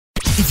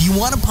If you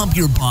want to pump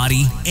your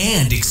body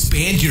and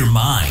expand your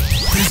mind,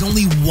 there's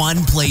only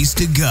one place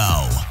to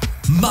go.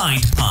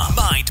 Mind Pump.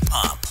 Mind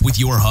Pump with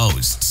your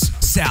hosts,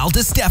 Sal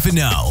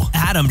DiStefano,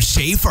 Adam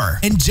Schaefer,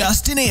 and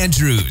Justin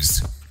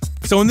Andrews.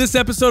 So in this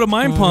episode of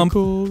Mind Pump,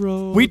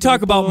 we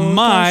talk about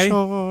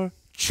my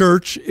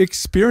church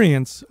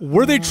experience.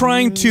 Were they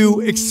trying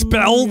to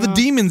expel the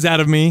demons out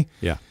of me?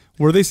 Yeah.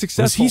 Were they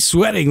successful? Was he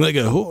sweating like a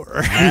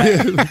whore?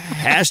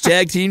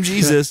 Hashtag Team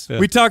Jesus.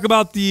 We talk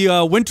about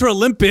the Winter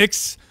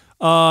Olympics.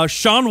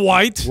 Shaun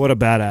White. What a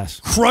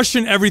badass.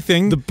 Crushing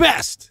everything. The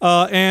best.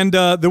 And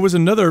there was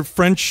another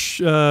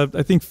French,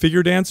 I think,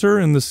 figure dancer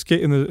in the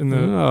skate.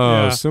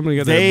 Somebody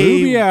got their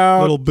booby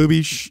out. Little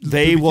booby.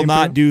 They will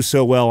not do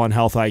so well on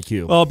Health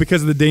IQ. Oh,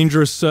 because of the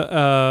dangerous.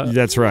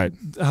 That's right.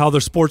 How their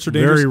sports are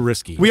dangerous. Very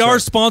risky. We are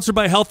sponsored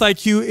by Health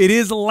IQ. It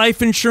is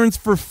life insurance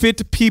for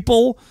fit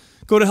people.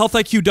 Go to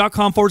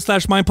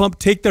healthiq.com/mindpump.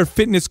 Take their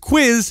fitness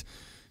quiz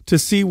to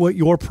see what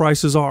your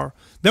prices are.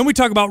 Then we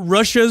talk about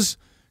Russia's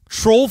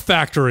troll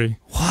factory.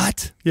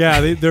 What?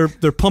 Yeah,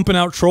 they're pumping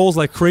out trolls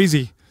like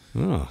crazy.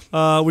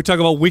 Oh. We talk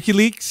about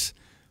WikiLeaks,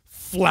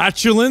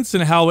 flatulence,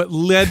 and how it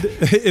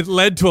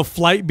led to a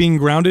flight being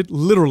grounded.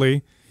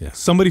 Literally,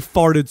 somebody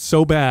farted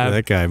so bad.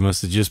 That guy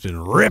must have just been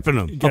ripping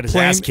them. Got his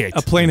ass kicked.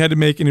 A plane had to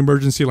make an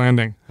emergency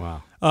landing.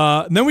 Wow.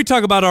 Then we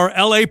talk about our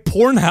LA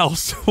porn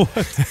house.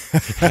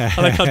 I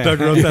like how Doug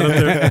wrote that up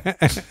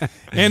there.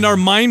 And our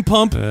Mind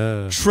Pump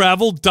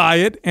travel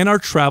diet and our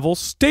travel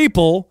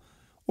staple,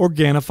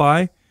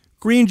 Organifi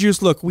green juice.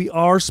 Look, we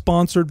are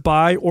sponsored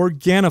by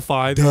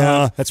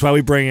Organifi. That's why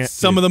we bring it.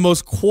 Some of the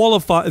most best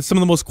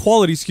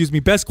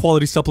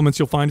quality supplements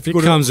you'll find. If you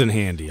it comes in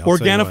handy.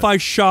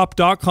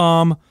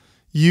 Organifishop.com,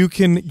 you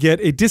can get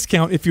a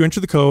discount if you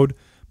enter the code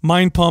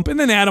MindPump. And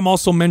then Adam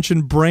also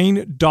mentioned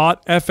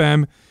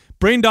Brain.fm.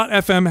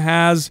 Brain.fm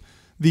has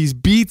these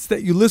beats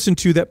that you listen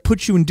to that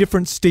put you in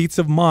different states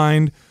of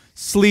mind,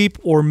 sleep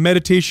or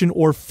meditation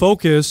or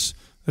focus.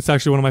 That's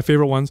actually one of my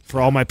favorite ones. For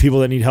all my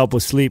people that need help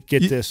with sleep,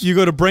 get this. You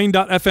go to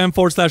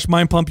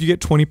brain.fm/mindpump, you get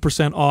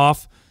 20%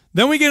 off.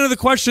 Then we get into the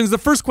questions. The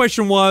first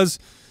question was,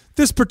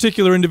 this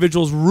particular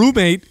individual's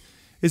roommate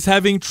is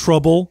having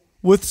trouble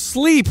with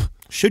sleep.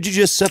 Should you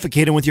just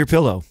suffocate him with your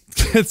pillow?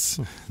 You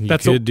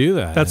could do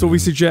that. That's what we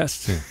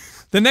suggest. Yeah.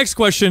 The next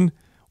question,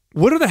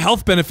 what are the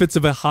health benefits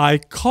of a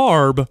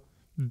high-carb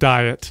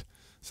diet?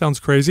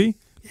 Sounds crazy,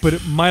 but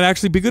it might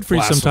actually be good for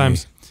you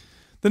sometimes.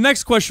 The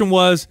next question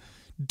was,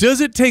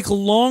 does it take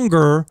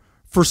longer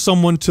for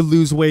someone to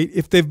lose weight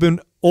if they've been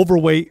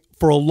overweight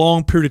for a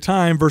long period of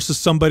time versus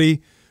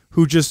somebody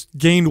who just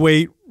gained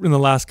weight in the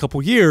last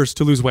couple years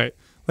to lose weight?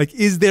 Like,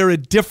 is there a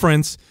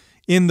difference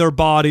in their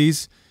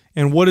bodies,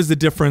 and what is the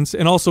difference?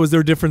 And also, is there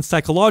a difference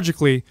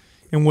psychologically,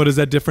 and what is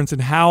that difference,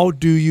 and how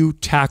do you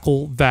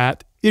tackle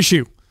that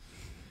issue?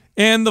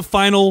 And the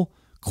final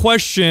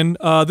question,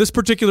 this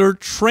particular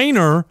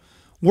trainer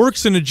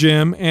works in a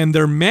gym, and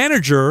their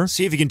manager...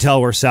 See if you can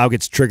tell where Sal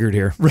gets triggered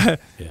here.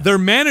 Their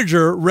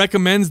manager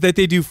recommends that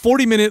they do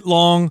 40-minute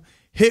long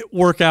HIIT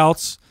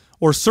workouts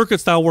or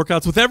circuit-style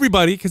workouts with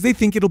everybody because they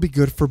think it'll be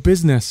good for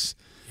business.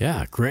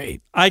 Yeah,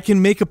 great. I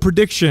can make a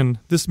prediction.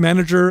 This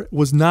manager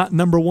was not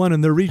number one in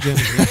their region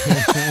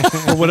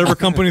or whatever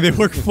company they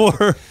work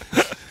for.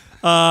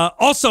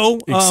 Also...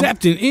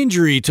 Except an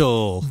injury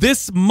toll.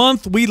 This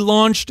month, we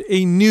launched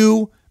a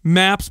new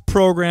MAPS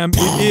program.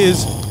 It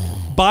is...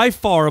 by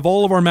far, of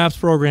all of our MAPS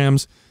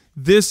programs,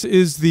 this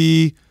is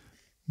the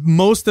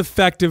most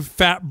effective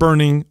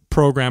fat-burning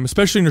program,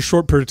 especially in a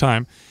short period of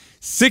time.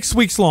 6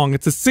 weeks long.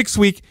 It's a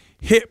 6-week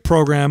HIIT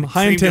program,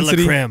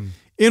 high-intensity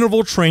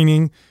interval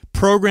training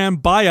program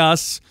by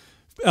us,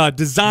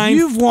 designed...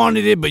 You've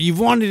wanted it, but you've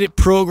wanted it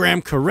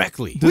programmed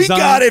correctly. We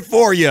got it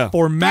for you.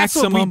 For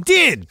maximum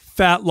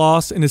fat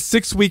loss in a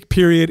 6-week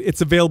period.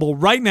 It's available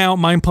right now at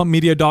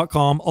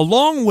mindpumpmedia.com,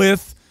 along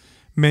with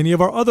many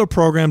of our other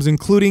programs,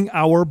 including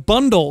our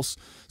bundles.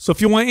 So if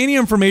you want any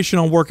information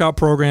on workout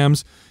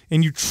programs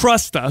and you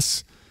trust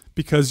us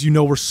because you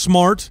know we're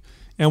smart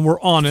and we're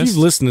honest. If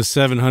you've listened to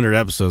 700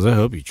 episodes, I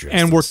hope you trust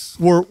and us.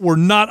 we're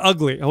not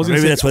ugly.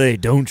 Maybe that's why they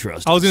don't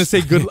trust us. I was going to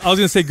say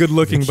good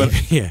looking, but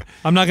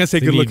I'm not going to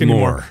say good looking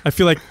anymore. I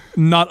feel like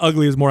not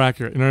ugly is more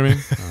accurate. You know what I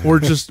mean?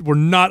 We're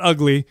not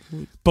ugly,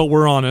 but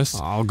we're honest.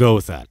 I'll go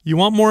with that. You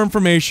want more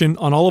information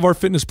on all of our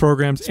fitness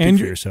programs and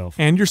you're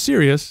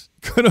serious,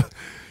 go to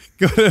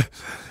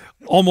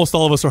almost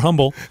all of us are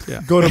humble. Yeah.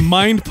 Go to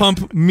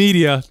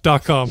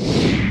mindpumpmedia.com. You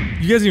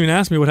guys didn't even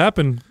ask me what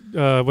happened,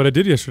 what I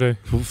did yesterday.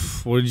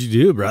 What did you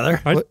do,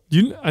 brother?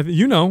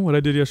 You know what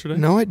I did yesterday.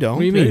 No, I don't.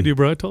 What do you mean? Yeah, I do,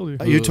 bro. I told you.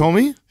 You told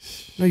me?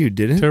 No, you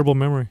didn't. Terrible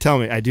memory. Tell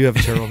me. I do have a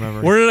terrible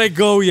memory. Where did I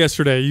go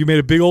yesterday? You made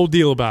a big old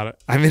deal about it.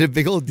 I made a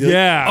big old deal?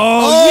 Yeah.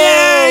 Oh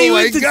yeah!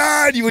 My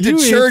God! You went to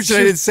church and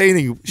I didn't say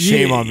anything.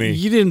 Shame on me.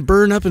 You didn't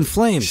burn up in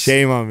flames.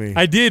 Shame on me.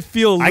 I did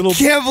feel a little... I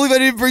can't believe I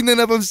didn't bring that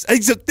up.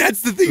 Except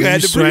that's the thing I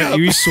had to bring up. Were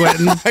you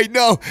sweating? I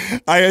know.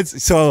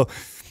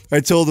 I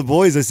told the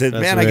boys, I said,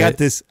 man, I got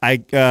this. I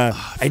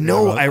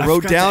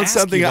wrote down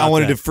something I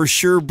wanted to for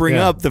sure bring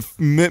up the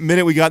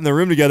minute we got in the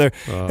room together,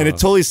 and it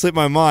totally slipped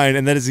my mind,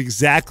 and that is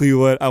exactly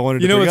what I wanted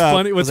to bring up.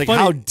 Funny? What's funny?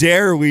 How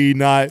dare we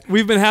not?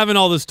 We've been having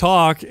all this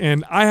talk,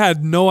 and I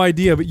had no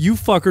idea, but you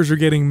fuckers are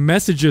getting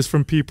messages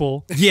from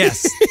people.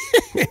 Yes.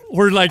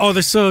 We're like, oh,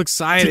 they're so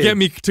excited to get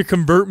me to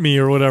convert me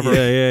or whatever.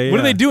 Yeah. What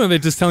are they doing? They're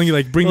just telling you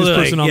like, bring this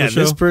person on the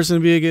show. This person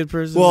would be a good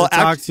person to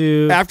talk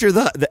to. After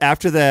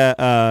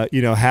the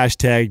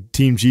hashtag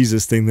Team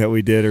Jesus thing that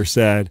we did or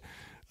said,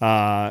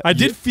 I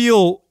did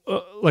feel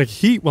like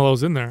heat while I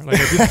was in there. Like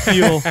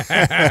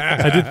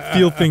I did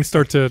feel things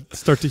start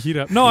to heat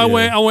up. No, I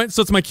went.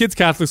 So it's my kid's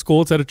Catholic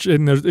school. It's at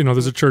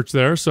there's a church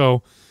there.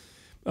 So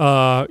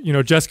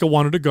Jessica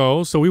wanted to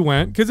go, so we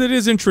went because it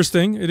is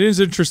interesting.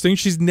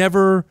 She's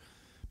never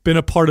been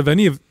a part of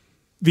any of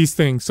these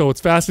things, so it's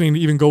fascinating to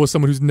even go with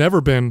someone who's never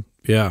been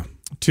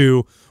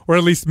to, or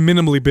at least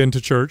minimally been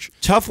to church.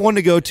 Tough one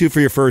to go to for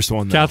your first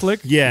one, though. Catholic?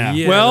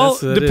 Yeah. Well,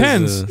 it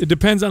depends. It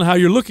depends on how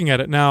you're looking at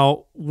it.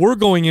 Now, we're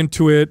going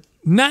into it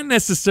not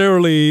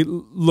necessarily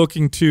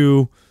looking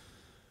to,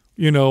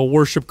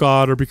 worship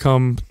God or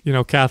become,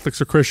 Catholics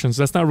or Christians.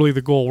 That's not really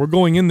the goal. We're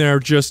going in there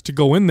just to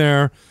go in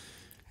there,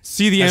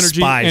 see the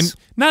energy, spies. and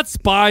not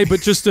spy,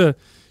 but just to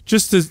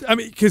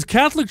because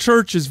Catholic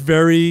Church is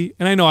very,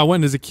 and I know I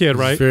went as a kid,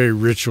 right? It's very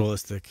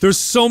ritualistic. There's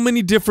so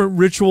many different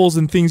rituals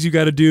and things you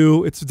got to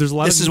do. There's a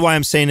lot. This is why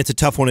I'm saying it's a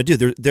tough one to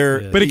do.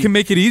 But it can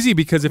make it easy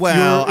because if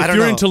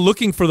you're into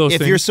looking for those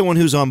things. If you're someone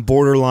who's on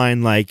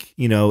borderline,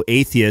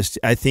 atheist,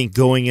 I think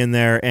going in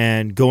there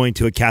and going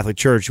to a Catholic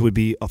church would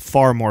be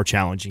far more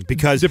challenging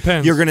because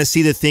you're going to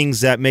see the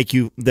things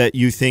that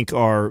you think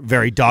are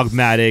very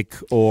dogmatic,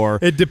 or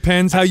it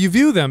depends how you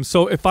view them.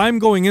 So if I'm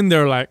going in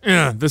there like,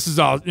 this is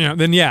all,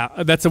 then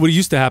that's what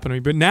used to happen to me.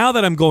 But now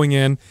that I'm going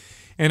in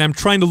and I'm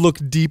trying to look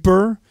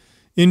deeper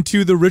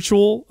into the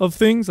ritual of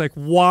things, like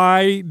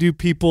why do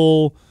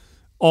people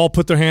all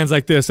put their hands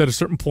like this at a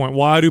certain point?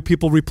 Why do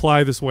people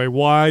reply this way?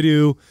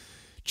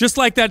 Just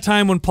like that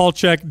time when Paul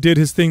Chek did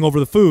his thing over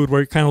the food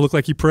where it kind of looked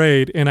like he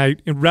prayed, and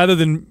rather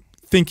than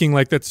thinking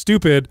like that's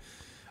stupid,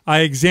 I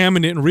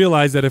examined it and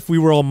realized that if we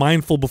were all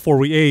mindful before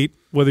we ate,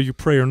 whether you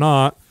pray or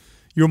not,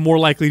 you're more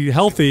likely to be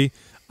healthy.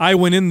 I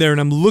went in there and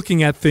I'm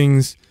looking at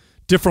things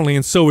differently,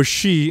 and so is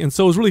she, and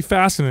so it was really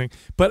fascinating.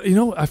 But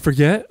I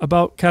forget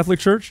about Catholic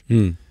Church.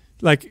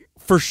 Like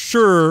for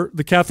sure,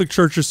 the Catholic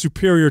Church is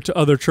superior to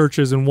other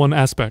churches in one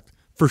aspect.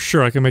 For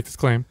sure, I can make this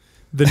claim.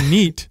 The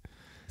neat,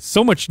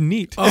 so much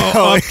neat.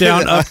 Oh, up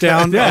down, up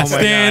down. Yeah, oh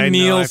stand,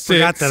 kneel,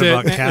 sit,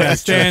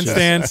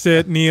 stand,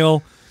 sit,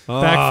 kneel.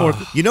 Back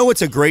forth. You know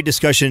what's a great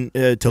discussion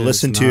to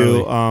listen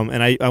to?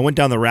 And I went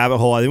down the rabbit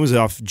hole. I think it was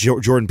off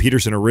Jordan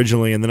Peterson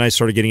originally, and then I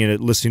started getting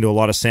into listening to a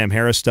lot of Sam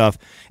Harris stuff.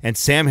 And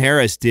Sam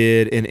Harris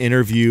did an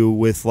interview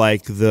with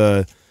like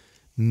the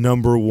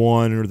number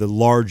one or the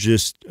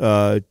largest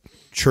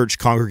church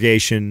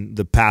congregation,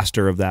 the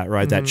pastor of that,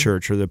 right? That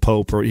church, or the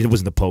Pope, or it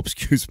wasn't the Pope,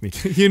 excuse me.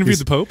 He interviewed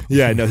the Pope?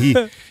 Yeah, no,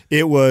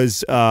 it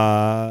was,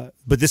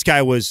 but this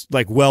guy was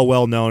like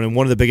well known in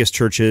one of the biggest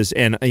churches.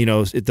 And,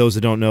 those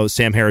that don't know,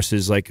 Sam Harris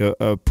is like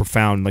a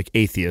profound like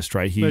atheist,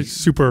 right? He's like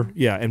super.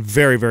 Yeah, and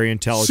very, very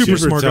intelligent. Super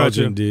smart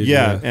intelligent dude.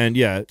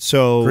 Yeah,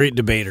 so. Great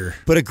debater.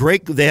 But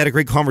they had a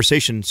great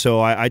conversation. So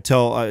I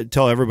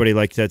tell everybody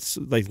like that's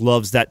like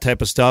loves that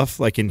type of stuff,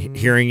 like in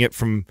hearing it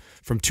from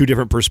two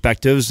different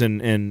perspectives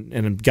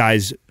and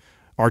guys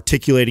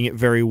articulating it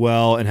very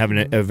well and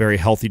having a very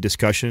healthy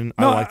discussion.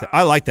 No, I like that.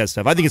 I like that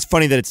stuff. I think it's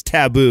funny that it's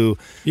taboo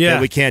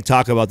that we can't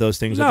talk about those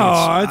things.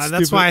 No,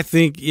 that's why I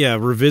think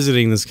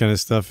revisiting this kind of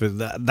stuff,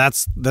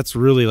 that's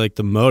really like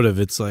the motive.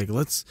 It's like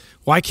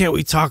why can't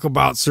we talk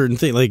about certain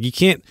things? Like you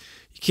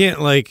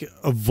can't like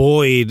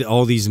avoid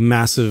all these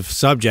massive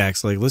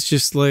subjects. Like let's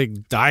just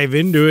like dive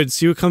into it and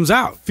see what comes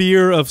out.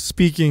 Fear of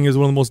speaking is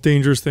one of the most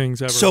dangerous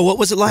things ever. So what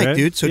was it like,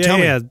 dude? So tell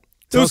me.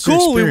 It was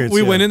cool.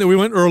 We went in there. We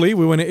went early.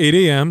 We went at 8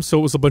 a.m. So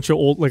it was a bunch of a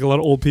lot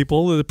of old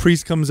people. The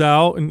priest comes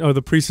out, or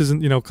the priest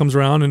isn't, comes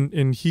around,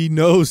 and he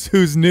knows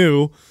who's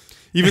new,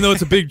 even though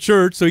it's a big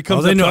church. So he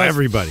comes. They know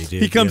everybody,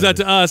 dude. He comes out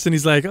to us, and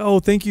he's like, "Oh,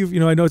 thank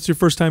you. I know it's your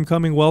first time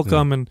coming.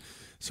 Welcome." And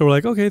so we're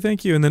like, "Okay,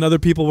 thank you." And then other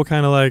people were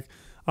kind of like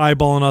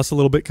eyeballing us a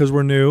little bit because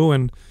we're new,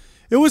 and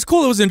it was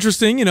cool. It was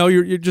interesting.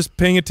 You're just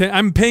paying attention.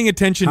 I'm paying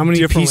attention. How many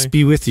differently. peace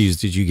be with yous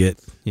did you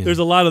get? There's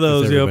a lot of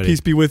those. Peace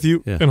be with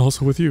you, and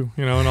also with you.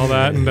 And all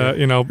that,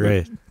 and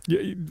Great.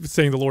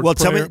 saying the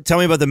Lord's Prayer. Well, tell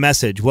me about the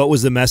message. What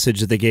was the message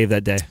that they gave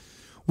that day?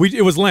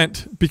 It was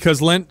Lent,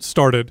 because Lent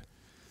started.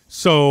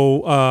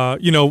 So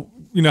you know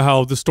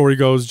how the story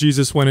goes.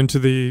 Jesus went into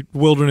the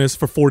wilderness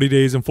for 40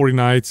 days and 40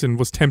 nights and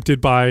was tempted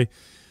by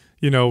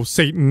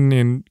Satan,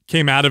 and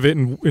came out of it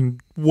and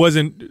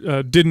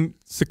didn't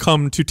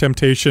succumb to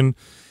temptation.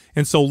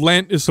 And so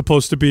Lent is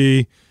supposed to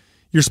be,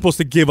 you're supposed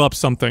to give up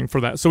something for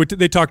that. So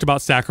they talked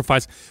about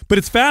sacrifice. But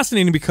it's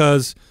fascinating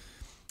because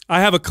I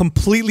have a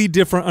completely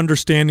different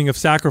understanding of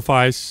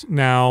sacrifice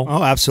now.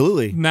 Oh,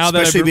 absolutely. Now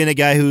especially being a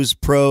guy who's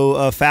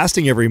pro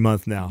fasting every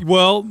month now.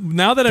 Well,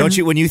 now that don't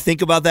you, when you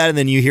think about that and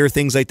then you hear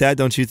things like that,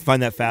 don't you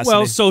find that fascinating?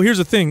 Well, so here's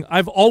the thing.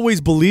 I've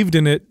always believed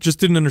in it, just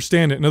didn't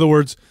understand it. In other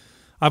words,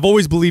 I've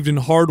always believed in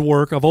hard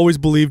work. I've always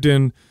believed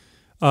in,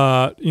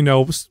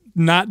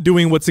 not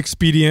doing what's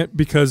expedient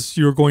because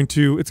it's going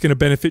to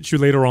benefit you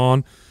later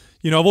on.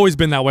 I've always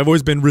been that way. I've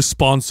always been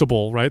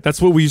responsible, right?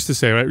 That's what we used to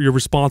say, right? You're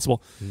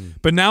responsible.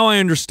 But now I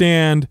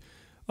understand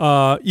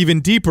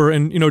even deeper.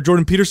 And,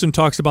 Jordan Peterson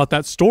talks about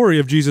that story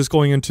of Jesus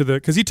going into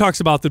because he talks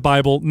about the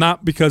Bible,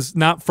 not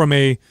from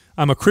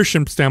I'm a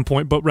Christian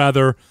standpoint, but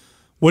rather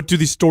what do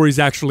these stories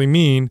actually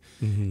mean?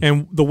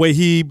 And the way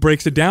he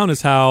breaks it down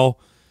is how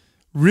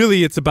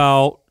really it's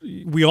about,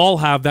 we all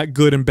have that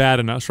good and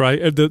bad in us, right?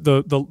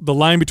 The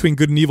line between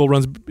good and evil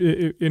runs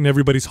in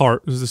everybody's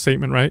heart is the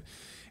statement, right?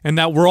 And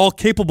that we're all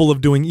capable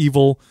of doing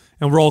evil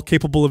and we're all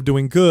capable of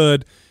doing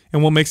good.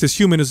 And what makes us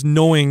human is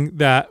knowing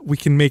that we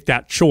can make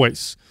that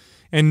choice.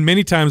 And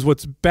many times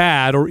what's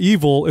bad or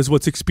evil is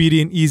what's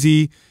expedient,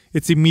 easy,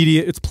 it's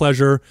immediate, it's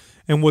pleasure.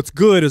 And what's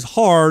good is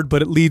hard,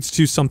 but it leads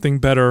to something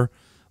better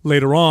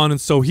later on.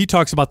 And so he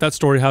talks about that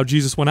story, how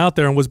Jesus went out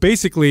there and was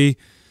basically,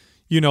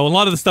 a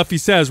lot of the stuff he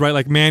says, right?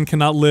 Like man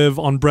cannot live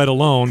on bread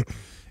alone.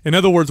 In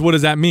other words, what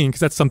does that mean? Because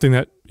that's something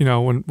that,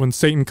 when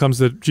Satan comes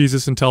to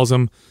Jesus and tells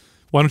him,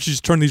 why don't you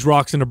just turn these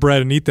rocks into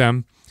bread and eat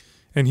them?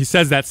 And he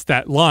says that's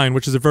that line,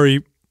 which is a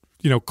very,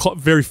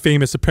 very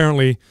famous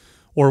apparently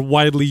or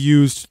widely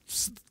used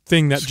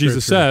thing that Scripture,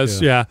 Jesus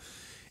says. Yeah.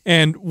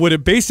 And what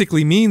it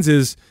basically means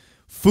is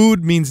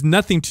food means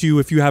nothing to you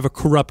if you have a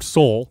corrupt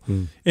soul.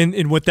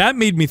 And what that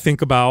made me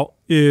think about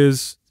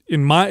is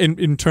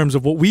in terms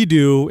of what we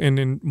do and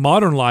in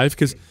modern life,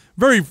 because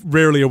very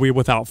rarely are we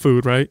without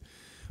food, right?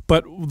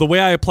 But the way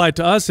I apply it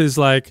to us is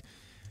like,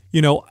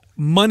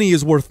 money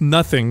is worth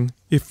nothing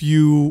if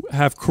you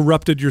have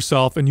corrupted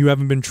yourself and you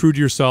haven't been true to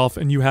yourself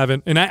and you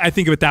haven't. And I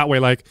think of it that way.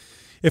 Like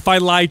if I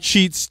lie,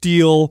 cheat,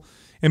 steal,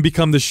 and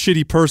become this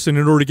shitty person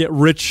in order to get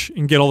rich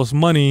and get all this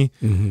money,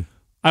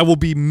 I will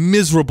be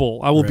miserable.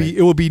 I will be.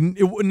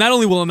 Not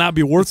only will it not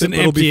be worth it, an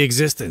empty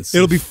existence.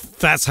 It'll be.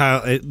 That's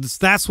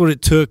what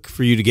it took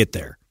for you to get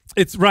there.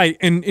 It's right,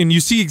 and you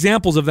see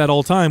examples of that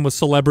all the time with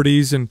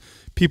celebrities and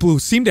people who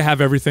seem to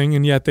have everything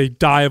and yet they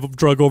die of a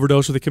drug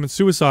overdose or they commit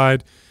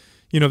suicide.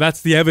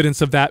 That's the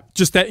evidence of that,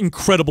 just that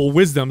incredible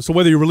wisdom. So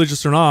whether you're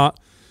religious or not,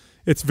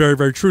 it's very,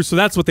 very true. So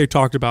that's what they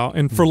talked about.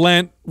 And for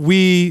Lent,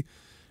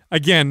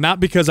 again, not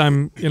because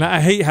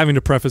I hate having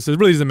to preface it. It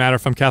really doesn't matter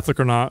if I'm Catholic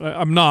or not.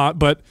 I'm not,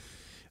 but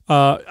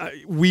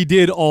we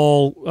did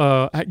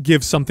all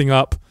give something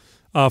up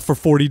for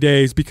 40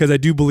 days because I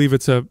do believe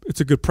it's a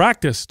good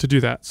practice to do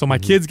that. So my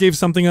kids gave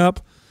something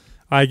up,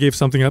 I gave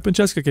something up, and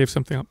Jessica gave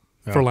something up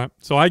for Lent.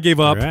 So I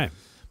gave up. Right.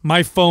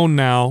 My phone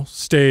now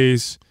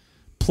stays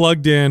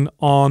plugged in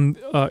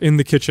in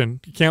the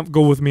kitchen. You can't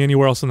go with me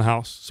anywhere else in the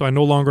house. So I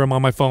no longer am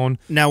on my phone.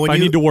 Now, when I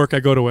need to work,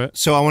 I go to it.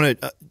 So I want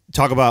to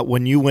talk about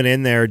when you went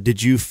in there,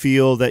 did you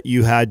feel that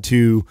you had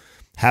to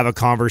have a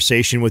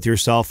conversation with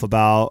yourself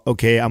about,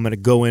 okay, I'm going to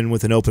go in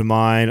with an open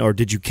mind, or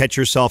did you catch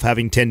yourself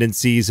having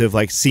tendencies of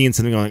like seeing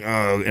something going,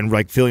 oh, and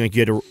like feeling like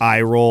you had to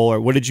eye roll,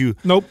 or what did you?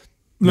 Nope.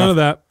 None of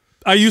that.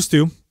 I used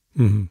to.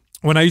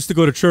 When I used to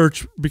go to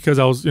church because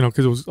I was,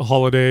 because it was a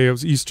holiday, it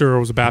was Easter, or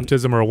it was a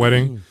baptism or a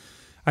wedding,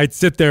 I'd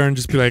sit there and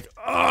just be like,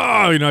 oh,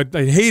 I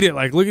hate it.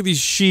 Like, look at these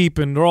sheep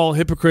and they're all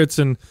hypocrites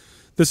and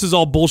this is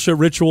all bullshit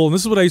ritual. And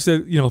this is what I used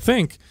to,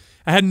 think.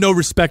 I had no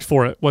respect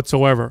for it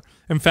whatsoever.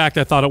 In fact,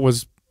 I thought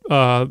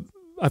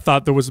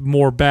there was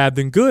more bad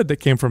than good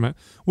that came from it,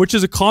 which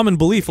is a common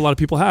belief a lot of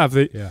people have.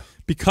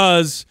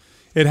 Because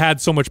it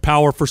had so much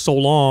power for so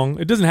long.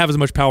 It doesn't have as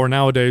much power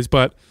nowadays,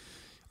 but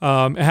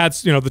it had,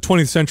 the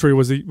 20th century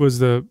was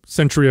the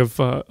century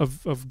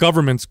of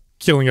governments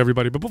killing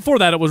everybody. But before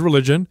that, it was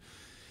religion.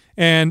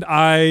 And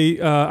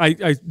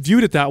I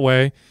viewed it that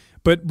way,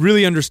 but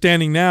really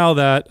understanding now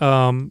that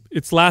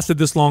it's lasted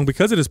this long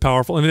because it is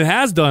powerful, and it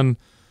has done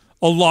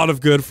a lot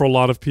of good for a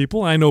lot of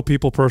people. I know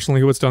people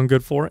personally who it's done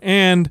good for,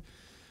 and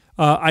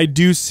I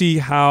do see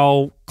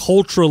how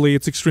culturally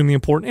it's extremely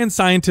important, and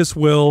scientists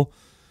will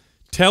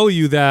tell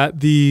you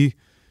that the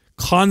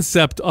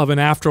concept of an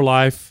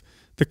afterlife,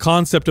 the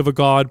concept of a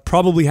God,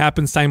 probably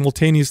happens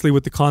simultaneously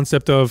with the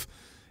concept of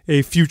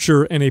a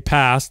future and a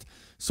past.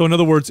 So in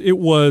other words, it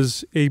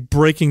was a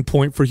breaking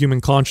point for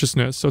human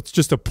consciousness. So it's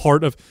just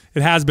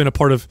it has been a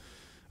part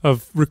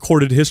of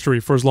recorded history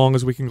for as long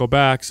as we can go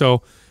back.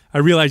 So I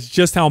realized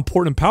just how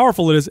important and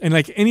powerful it is. And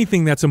like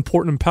anything that's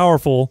important and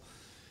powerful,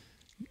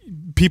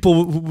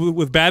 people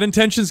with bad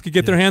intentions could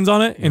get their hands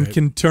on it and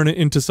can turn it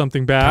into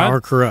something bad.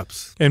 Power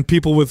corrupts. And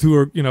people who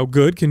are,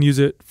 good can use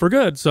it for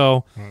good.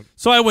 So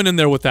so I went in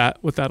there with that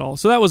all.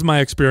 So that was my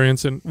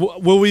experience. And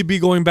will we be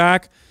going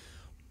back?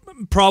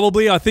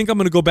 Probably. I think I'm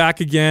going to go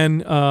back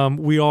again.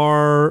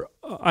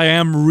 I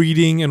am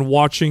reading and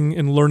watching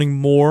and learning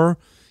more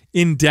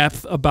in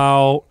depth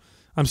about,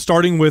 I'm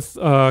starting with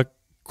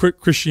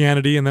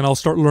Christianity, and then I'll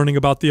start learning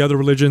about the other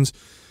religions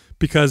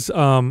because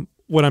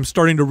what I'm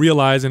starting to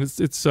realize, and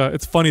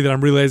it's funny that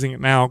I'm realizing it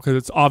now because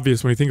it's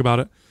obvious when you think about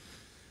it.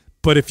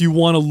 But if you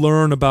want to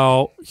learn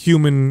about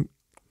human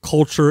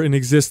culture and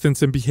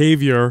existence and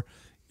behavior,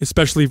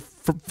 especially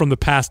from the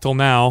past till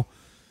now,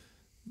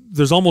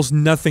 there's almost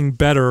nothing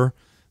better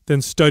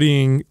than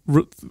studying,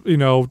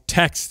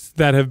 texts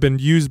that have been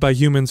used by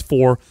humans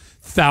for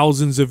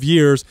thousands of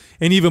years,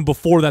 and even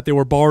before that, they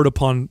were borrowed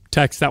upon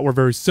texts that were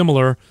very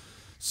similar.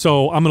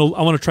 So I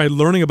want to try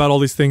learning about all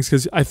these things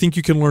because I think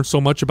you can learn so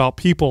much about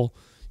people,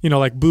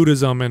 like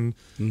Buddhism and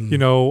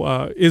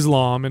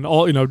Islam and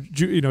all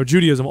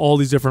Judaism, all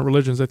these different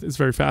religions. It's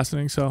very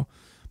fascinating. So,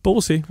 but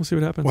we'll see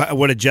what happens.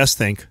 What did Jess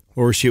think?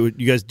 Or do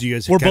you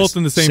guys? We're both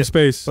in the same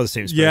space. Both the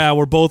same space. Yeah,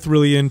 we're both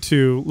really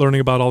into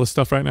learning about all this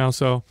stuff right now.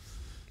 So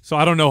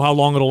I don't know how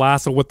long it'll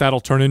last or what that'll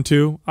turn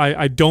into.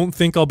 I don't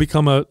think I'll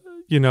become a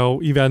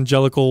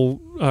evangelical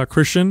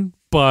Christian,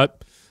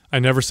 but I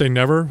never say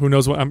never. Who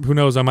knows? Who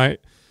knows? I might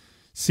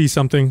see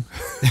something.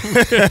 You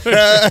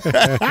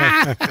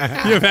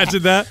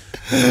imagine that?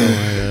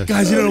 Oh,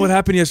 guys, you don't know what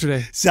happened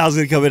yesterday. Sal's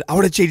gonna come in. I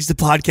want to change the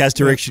podcast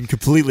direction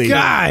completely.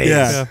 Guys.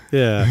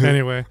 Yeah.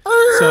 Anyway,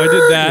 so I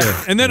did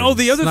that, and then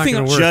the other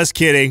thing. Just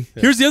kidding.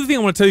 Here's the other thing I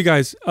want to tell you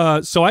guys.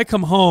 So I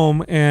come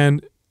home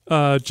and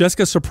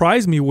Jessica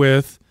surprised me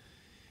with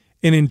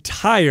an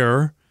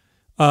entire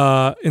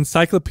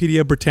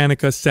Encyclopedia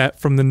Britannica set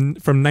from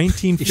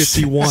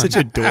 1951. Such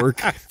a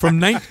dork.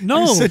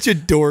 You're such a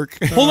dork.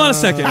 Hold on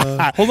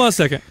a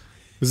second.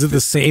 Was it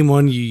the same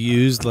one you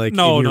used in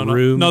your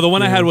room? No, the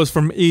one I had was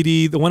from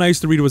 80. The one I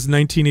used to read was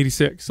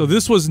 1986. So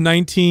this was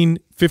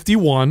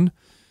 1951.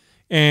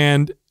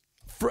 And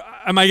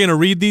am I going to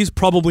read these?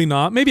 Probably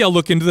not. Maybe I'll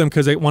look into them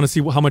because I want to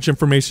see how much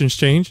information's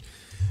changed.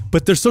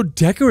 But they're so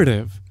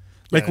decorative.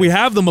 Like we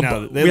have them,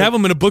 we have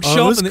them in a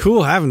bookshelf. It was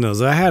cool having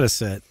those. I had a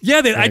set.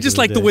 Yeah, I just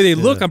like the way they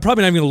look. I'm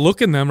probably not even gonna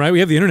look in them. Right? We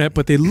have the internet,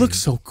 but they look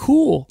so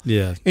cool.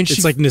 Yeah, and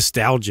it's like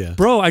nostalgia,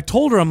 bro. I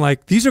told her, I'm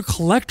like, these are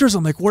collectors.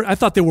 I'm like, I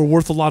thought they were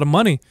worth a lot of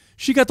money.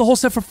 She got the whole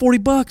set for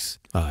 $40.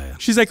 Oh yeah.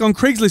 She's like, on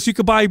Craigslist, you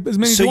could buy as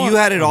many. So you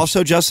had it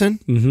also, Justin?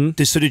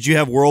 Mm-hmm. So did you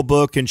have World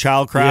Book and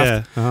Childcraft?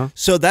 Yeah. Uh-huh.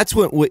 So that's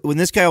when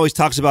this guy always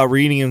talks about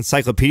reading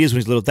encyclopedias when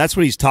he's little. That's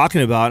what he's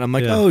talking about. I'm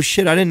like, oh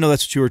shit, I didn't know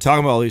that's what you were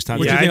talking about all these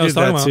times. Yeah, I did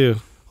that too.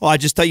 Oh, I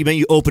just thought you meant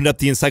you opened up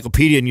the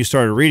encyclopedia and you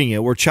started reading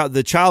it. Where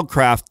the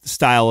Childcraft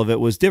style of it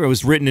was different. It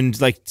was written in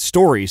like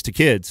stories to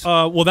kids.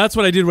 Well, that's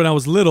what I did when I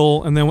was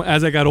little, and then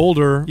as I got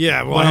older, when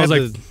I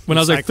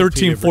was like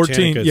 13,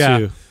 14,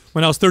 too.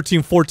 When I was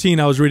 13,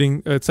 14, I was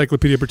reading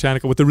Encyclopedia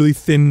Britannica with the really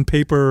thin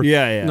paper.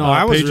 Yeah. No,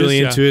 I was really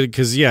into it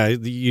because,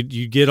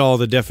 you get all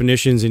the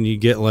definitions and you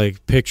get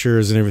like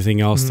pictures and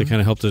everything else to kind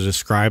of help to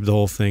describe the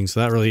whole thing. So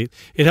that really,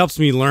 it helps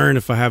me learn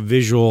if I have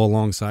visual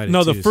alongside it.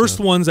 No, the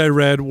first ones I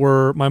read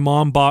were my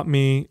mom bought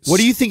me. What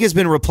do you think has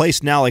been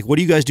replaced now? Like, what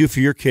do you guys do for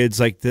your kids?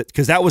 Like,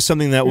 because that was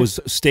something that was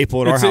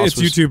staple at our house. It's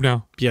YouTube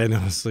now. Yeah,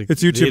 no, it's like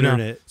it's YouTube now.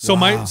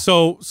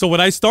 So so what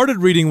I started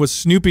reading was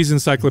Snoopy's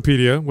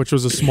Encyclopedia, which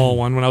was a small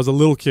one when I was a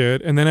little kid.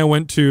 And then I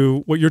went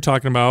to what you're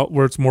talking about,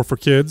 where it's more for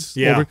kids.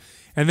 Yeah.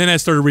 And then I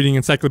started reading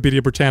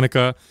Encyclopedia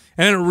Britannica.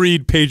 And I didn't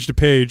read page to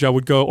page. I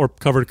would go, or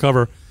cover to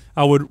cover.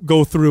 I would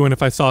go through, and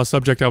if I saw a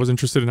subject I was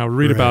interested in, I would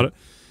read about it.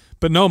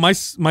 But no, my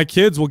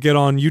kids will get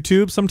on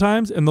YouTube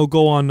sometimes, and they'll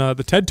go on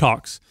the TED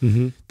Talks.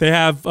 Mm-hmm. They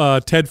have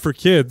TED for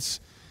Kids,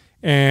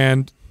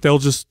 and they'll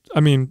just,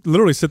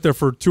 literally sit there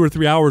for 2 or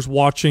 3 hours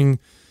watching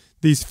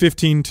these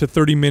 15 to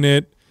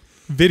 30-minute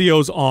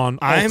videos on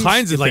all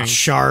kinds of like things.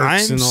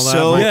 sharks and all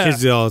that. My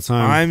kids do all the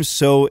time. I'm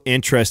so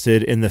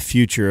interested in the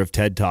future of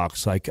TED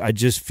Talks. Like, I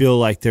just feel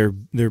like they're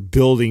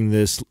building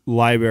this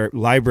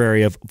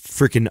library of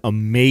freaking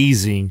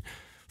amazing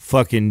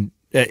fucking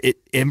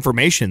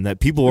information that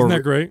people Isn't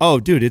that great? Oh,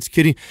 dude, it's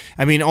kidding.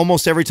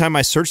 Almost every time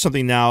I search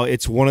something now,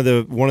 it's one of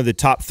the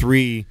top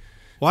 3.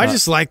 Well, I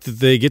just like that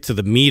they get to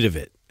the meat of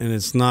it. And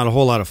it's not a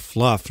whole lot of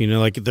fluff,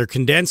 like they're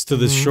condensed to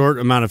this short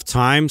amount of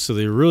time, so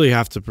they really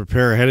have to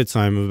prepare ahead of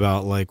time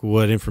about like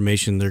what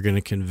information they're going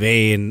to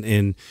convey,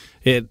 and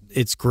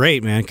it's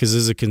great, man, because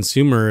as a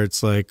consumer,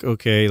 it's like,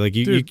 okay, like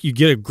you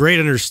get a great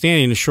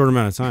understanding in a short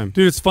amount of time.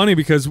 Dude, it's funny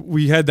because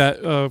we had that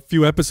a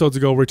few episodes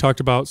ago where we talked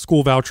about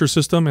school voucher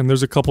system, and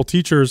there's a couple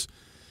teachers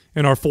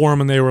in our forum,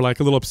 and they were like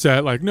a little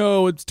upset, like,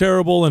 no, it's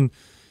terrible, and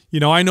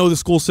I know the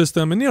school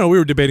system, and, we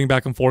were debating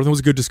back and forth. It was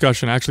a good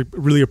discussion. I actually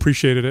really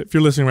appreciated it. If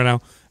you're listening right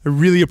now, I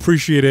really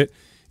appreciate it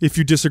if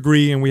you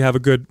disagree and we have a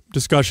good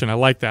discussion. I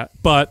like that.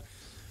 But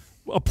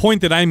a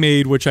point that I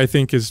made, which I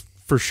think is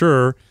for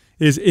sure,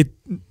 is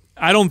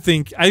I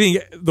think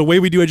the way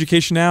we do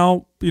education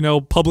now,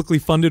 publicly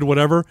funded,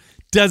 whatever,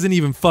 doesn't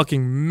even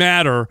fucking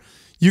matter.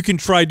 You can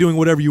try doing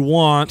whatever you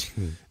want.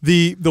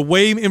 The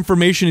way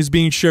information is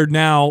being shared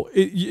now,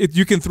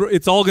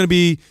 it's all going to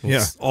be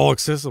all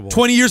accessible.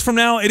 20 years from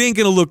now, it ain't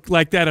going to look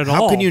like that at all.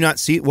 How can you not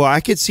see? Well,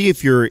 I could see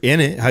if you're in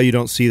it, how you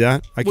don't see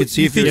that. I could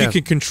see if you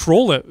can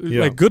control it.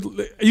 Yeah. Like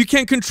you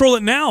can't control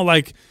it now.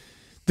 Like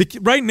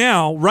right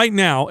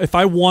now, if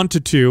I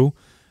wanted to,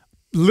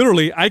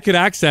 literally, I could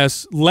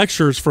access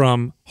lectures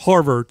from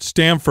Harvard,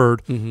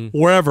 Stanford,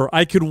 wherever.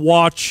 I could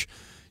watch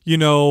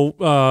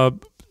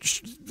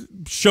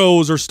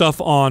shows or stuff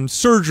on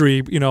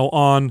surgery,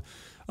 on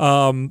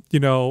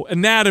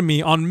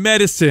anatomy, on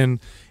medicine.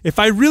 If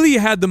I really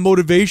had the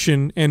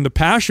motivation and the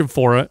passion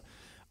for it,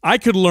 I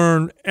could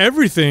learn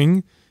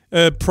everything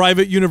a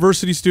private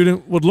university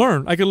student would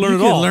learn. I could learn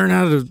it all. You could learn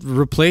how to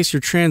replace your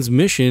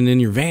transmission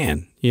in your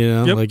van,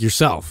 like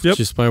yourself,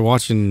 just by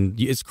watching.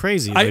 It's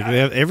crazy. They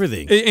have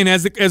everything. And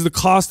as the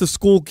cost of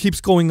school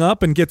keeps going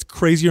up and gets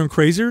crazier and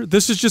crazier,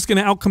 this is just going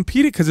to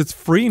outcompete it because it's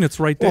free and it's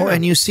right there. Well,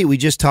 and you see, we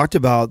just talked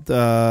about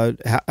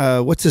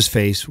what's his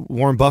face,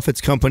 Warren Buffett's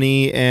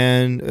company,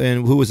 and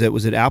who was it?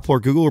 Was it Apple or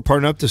Google were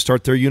partnering up to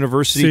start their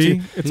university?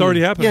 See, it's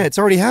already happening. Yeah, it's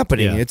already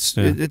happening. Yeah. It's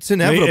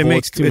inevitable. It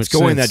makes too it's much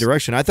going sense. that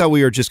direction. I thought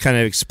we were just kind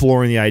of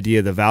exploring the idea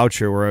of the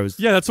voucher, where I was.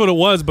 Yeah, that's what it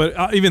was.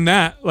 But even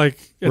that, like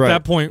at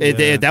that point,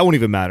 that won't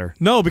even matter.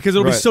 No, because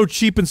it'll be so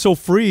cheap and so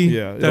free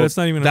that it's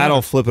not even.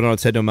 That'll flip it on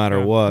its head no matter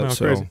what. No,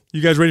 so, crazy.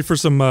 You guys ready for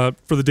some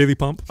for the daily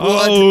pump?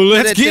 Oh,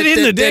 let's get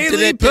in the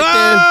daily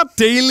pump.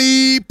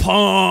 Daily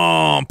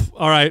pump.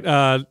 All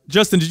right,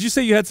 Justin, did you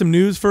say you had some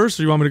news first,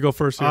 or you want me to go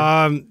first here?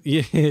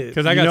 Yeah,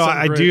 because I got.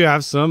 I do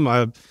have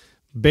some.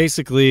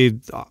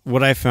 Basically,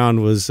 what I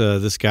found was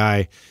this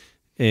guy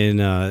in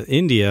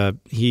India.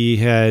 He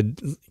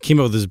came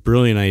up with this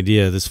brilliant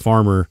idea. This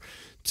farmer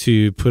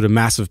to put a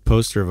massive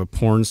poster of a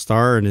porn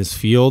star in his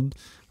field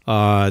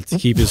to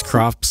keep his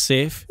crops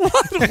safe. Oh,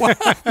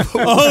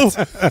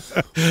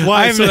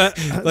 why? So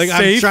that, like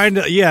safe? I'm trying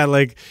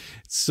to,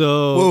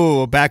 so.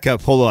 Whoa, back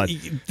up. Hold on.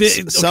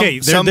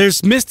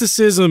 There's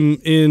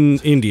mysticism in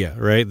India,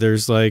 right?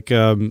 There's they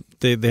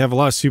have a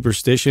lot of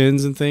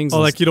superstitions and things. Oh,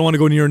 like you don't want to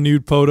go near a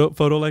nude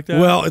photo like that?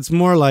 Well, it's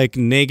more like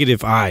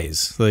negative eyes.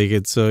 So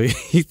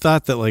he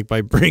thought that by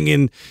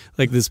bringing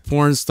this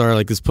porn star,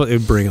 it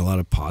would bring a lot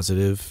of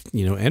positive,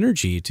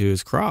 energy to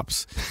his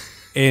crops.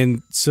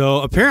 And so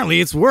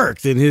apparently it's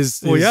worked, and his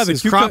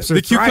crops are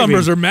the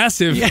cucumbers are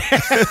massive. Yeah.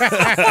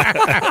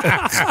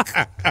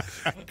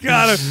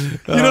 God, you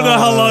don't know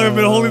how long I've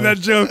been holding that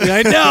joke.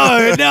 I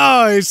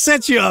know. It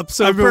set you up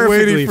so I've been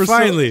perfectly. waiting for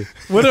finally.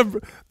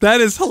 That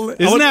is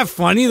hilarious. Isn't that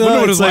funny though? I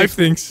wonder what his wife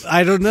thinks.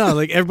 I don't know.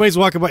 Everybody's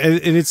walking by,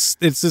 and it's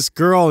this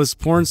girl, this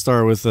porn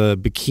star with a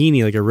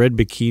bikini, a red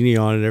bikini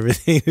on and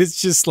everything.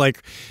 It's just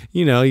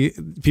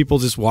people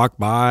just walk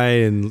by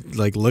and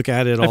look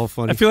at it all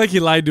funny. I feel like he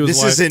lied to his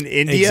wife. This is in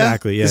India?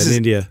 Exactly, yeah, in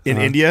India. In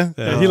India?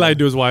 Yeah, he lied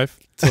to his wife.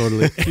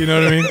 Totally. You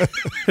know what I mean?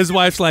 His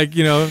wife's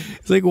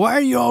it's why are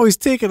you always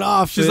taking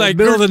off? She's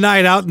middle of the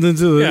night out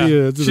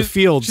into the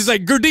field. She's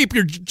like, Gurdeep,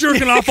 you're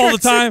jerking off all the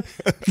time.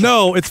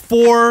 No, it's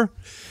for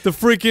the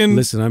freaking.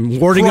 Listen, I'm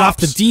warding off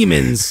the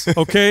demons.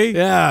 Okay?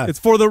 Yeah. It's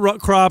for the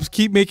crops.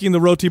 Keep making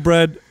the roti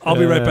bread. I'll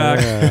be right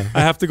back. Yeah.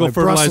 I have to go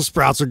fertilize. Brussels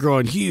sprouts are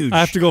growing huge. I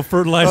have to go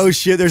fertilize. Oh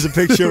shit! There's a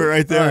picture of it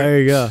right there. There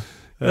you go.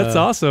 That's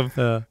awesome.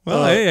 Well,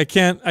 hey, I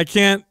can't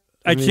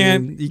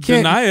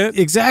deny it.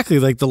 Exactly,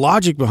 the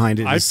logic behind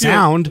it. I is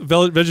sound.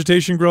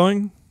 Vegetation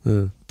growing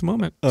at the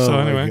moment. So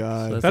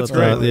anyway, that's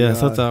great. I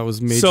thought that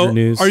was major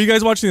news. Are you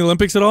guys watching the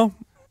Olympics at all?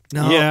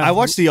 No, yeah. I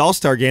watched the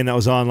All-Star game that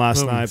was on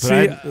last night. But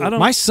I don't.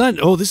 My son,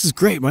 this is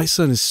great. My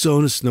son is so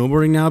into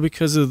snowboarding now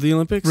because of the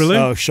Olympics. Really?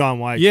 Oh, Shaun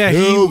White. Yeah,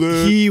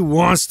 he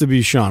wants to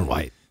be Shaun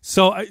White.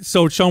 So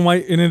Shaun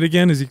White in it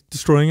again? Is he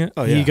destroying it?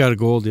 Oh, yeah. He got a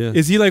gold, yeah.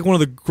 Is he one of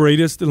the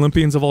greatest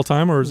Olympians of all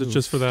time, or is it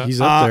just for that?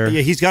 He's up there.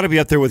 Yeah, he's got to be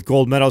up there with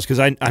gold medals because,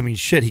 I mean,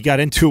 shit, he got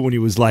into it when he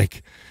was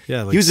he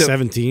was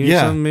 17 or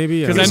something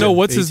maybe. Because I know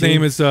what's 18? His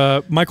name is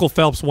Michael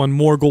Phelps won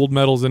more gold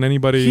medals than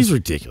anybody. He's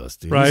ridiculous,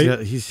 dude. Right?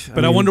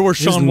 I wonder where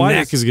Shaun White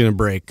neck is going to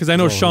break. Because I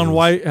know Shaun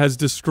White has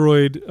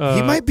destroyed.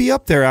 He might be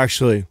up there,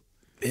 actually.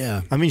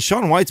 Yeah. I mean,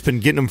 Shaun White's been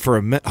getting them for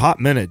a hot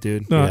minute,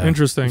 dude.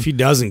 Interesting. If he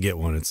doesn't get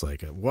one, it's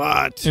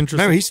what? Interesting.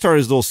 Remember, he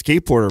started as a little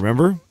skateboarder,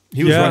 remember?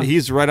 He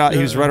was right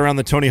around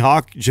the Tony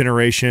Hawk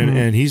generation,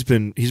 and he's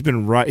been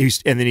right.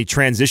 And then he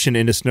transitioned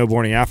into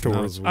snowboarding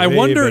afterwards. I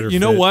wonder, you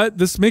know what?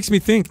 This makes me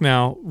think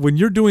now. When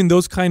you're doing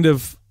those kind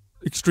of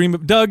extreme,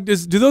 Doug, do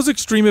those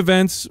extreme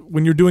events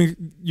when you're doing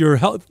your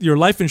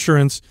life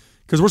insurance?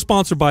 Because we're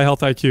sponsored by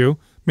Health IQ.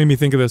 Made me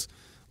think of this.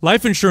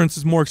 Life insurance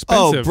is more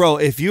expensive. Oh, bro,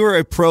 if you're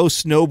a pro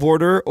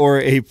snowboarder or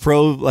a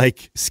pro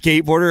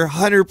skateboarder,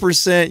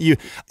 100% you.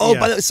 Oh,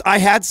 by the way, I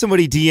had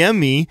somebody DM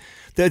me.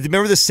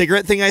 Remember the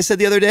cigarette thing I said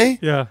the other day?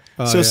 Yeah.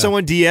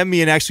 Someone DM'd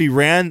me and actually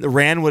ran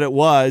what it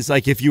was,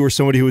 if you were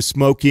somebody who was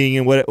smoking,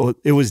 and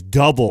it was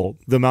double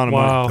the amount of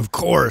money. Of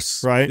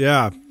course. Right?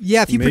 Yeah.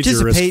 Yeah, if you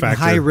participate in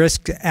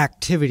high-risk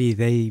activity,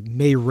 they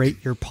may rate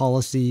your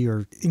policy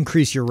or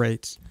increase your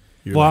rates.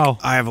 Wow.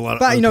 I have a lot of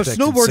But,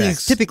 snowboarding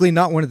is typically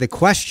not one of the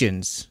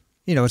questions.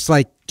 It's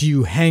do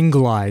you hang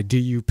glide? Do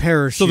you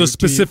parachute? So the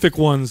specific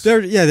ones.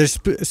 There's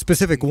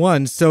specific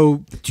ones.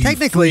 So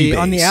technically,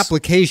 on the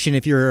application,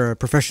 if you're a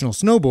professional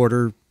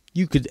snowboarder,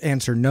 you could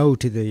answer no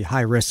to the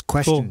high-risk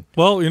question.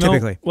 Cool. Well,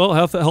 typically.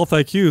 Health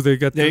IQ, they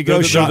got. There you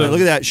go, Sean.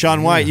 Look at that,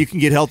 Shaun White. You can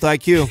get Health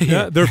IQ.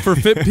 Yeah, they're for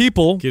fit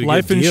people.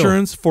 Life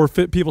insurance for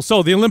fit people.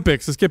 So the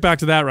Olympics. Let's get back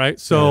to that, right?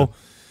 So,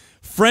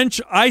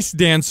 French ice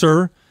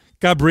dancer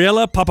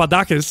Gabriela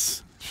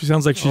Papadakis. She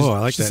sounds like she's. I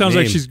like she that sounds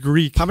like name. she's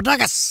Greek.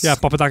 Papadakis. Yeah,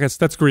 Papadakis.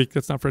 That's Greek.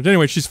 That's not French.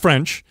 Anyway, she's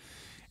French,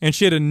 and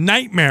she had a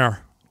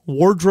nightmare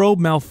wardrobe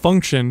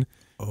malfunction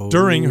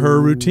during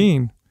her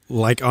routine.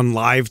 Like on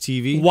live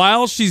TV?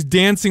 While she's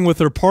dancing with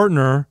her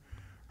partner,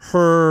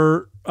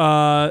 her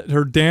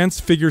dance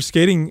figure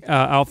skating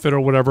outfit or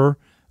whatever,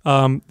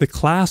 the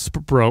clasp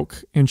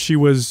broke, and she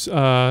was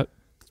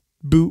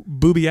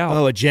booby out.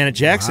 Oh, a Janet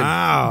Jackson.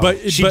 Wow.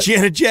 But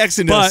Janet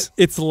Jackson but us.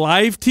 it's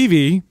live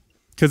TV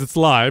because it's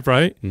live,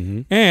 right?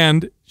 Mm-hmm.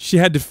 And she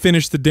had to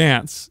finish the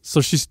dance,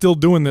 so she's still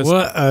doing this.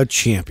 What a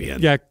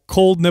champion. Yeah,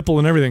 cold nipple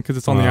and everything because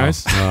it's on the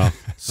ice.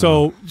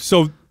 So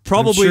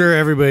probably I'm sure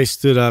everybody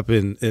stood up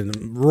in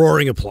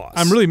roaring applause.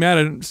 I'm really mad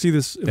I didn't see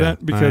this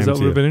event because that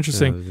would have been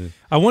interesting. Yeah,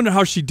 I wonder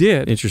how she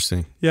did.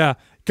 interesting. Yeah.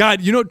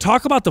 God,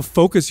 talk about the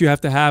focus you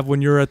have to have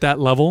when you're at that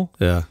level.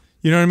 Yeah.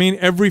 You know what I mean?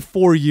 Every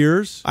 4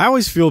 years. I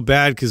always feel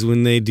bad because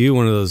when they do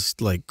one of those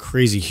like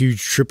crazy huge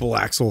triple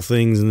axle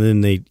things and then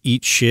they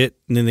eat shit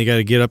and then they got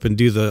to get up and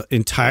do the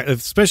entire,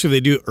 especially if they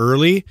do it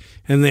early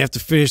and they have to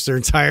finish their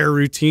entire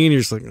routine.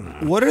 You're just like,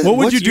 what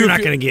would you do? You're not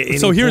going to get any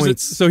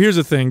points. So here's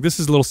the thing. This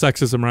is a little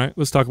sexism, right?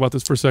 Let's talk about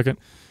this for a second.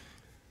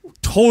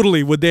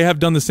 Totally. Would they have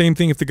done the same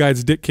thing if the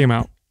guy's dick came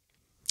out?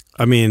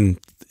 I mean,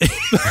 they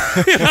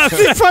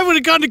probably would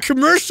have gone to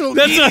commercial.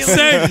 That's what I'm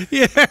saying.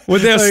 Yeah.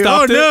 Would they have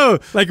stopped it? No.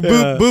 Like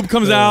boob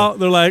comes out.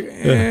 They're like,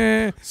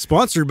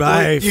 Sponsored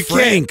by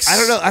Frank's.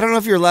 I don't know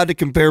if you're allowed to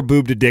compare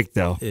boob to dick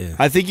though. Yeah.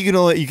 I think you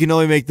can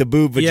only make the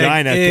boob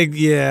vagina.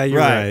 Yeah, you're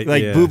right.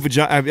 Like yeah. boob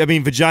vagina. I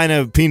mean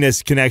vagina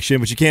penis connection,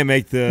 but you can't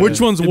make the.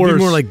 Which one's It'd worse? be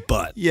more like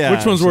butt. Yeah.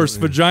 Which one's worse?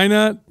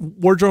 Vagina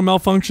wardrobe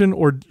malfunction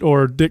or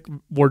dick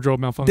wardrobe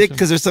malfunction? Dick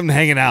because there's something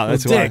hanging out.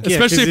 That's why. Dick, yeah,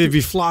 Especially if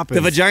you flop it.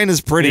 The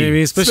vagina's pretty. I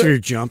mean, especially if you're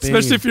jumping.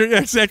 Especially if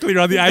you're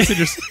on the ice and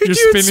you're Dude,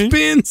 spinning.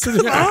 spins.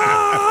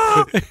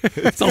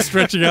 It's all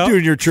stretching out.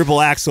 Doing your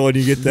triple axle and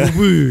you get the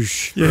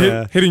Whoosh.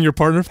 You're hitting your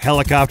partner.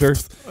 helicopter.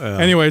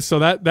 Anyway, so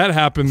that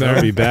happened there.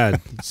 That'd be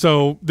bad.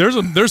 So there's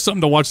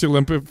something to watch the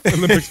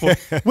Olympics for.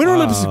 Winter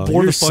Olympics is boring.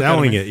 You're the fuck out of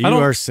selling me. it. You I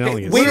don't- are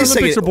selling it. Wait Winter a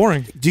second. Olympics are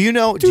boring. Do you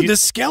know? Dude, the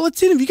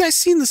skeleton. Have you guys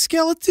seen the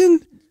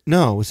skeleton?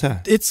 No, what's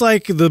that? It's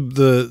like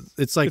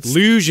it's like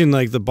luge and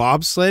like the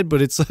bobsled, but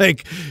it's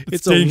like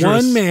it's a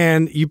dangerous. one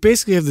man. You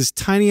basically have this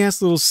tiny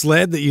ass little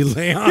sled that you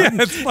lay on, Yeah,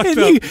 it's fucked and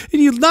up.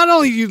 you not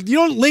only you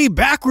don't lay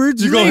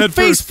backwards, you go lay head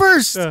face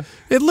first. Yeah.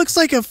 It looks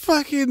like a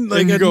fucking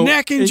like And a you go-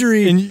 neck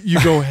injury. and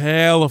you go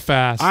hella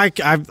fast.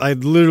 I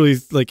literally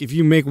like if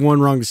you make one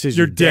wrong decision,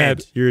 You're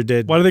dead. You're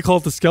dead. Why do they call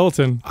it the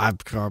skeleton?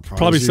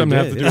 Probably something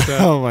to have to do with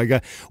that. Oh my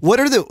god! What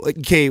are the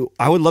okay?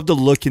 I would love to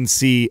look and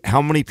see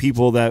how many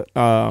people that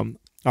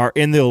are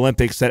in the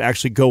Olympics that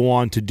actually go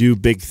on to do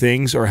big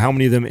things, or how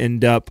many of them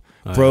end up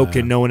broke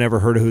and no one ever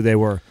heard of who they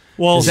were.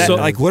 Well, Is that, so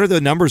like, what are the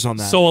numbers on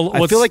that? So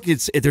I feel like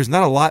there's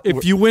not a lot.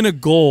 if you win a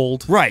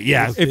gold, right,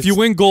 yeah. if you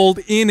win gold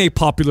in a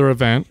popular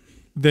event,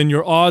 then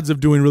your odds of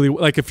doing really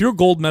like if you're a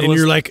gold medalist and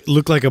you're like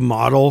look like a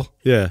model.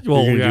 Yeah,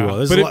 Well, you're gonna yeah. do well.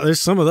 There's, But there's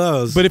some of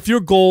those. But if you're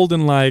gold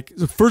in like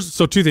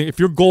so two things. If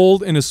you're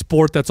gold in a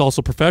sport that's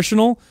also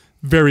professional,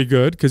 very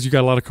good because you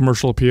got a lot of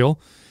commercial appeal.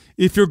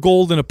 If you're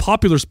gold in a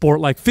popular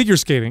sport like figure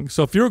skating,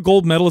 so if you're a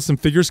gold medalist in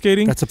figure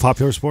skating, that's a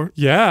popular sport.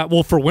 yeah.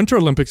 Well, for Winter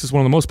Olympics, it's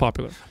one of the most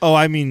popular. Oh,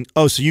 I mean,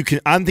 so you can.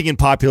 I'm thinking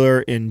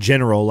popular in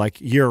general, like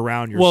year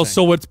round. Well,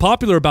 so what's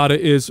popular about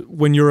it is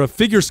when you're a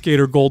figure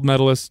skater gold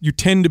medalist, you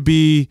tend to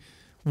be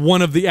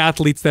one of the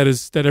athletes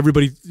that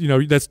everybody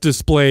that's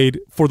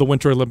displayed for the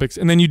Winter Olympics,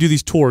 and then you do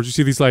these tours. You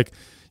see these like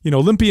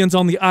Olympians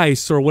on the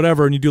ice or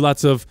whatever, and you do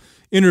lots of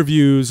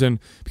interviews, and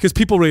because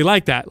people really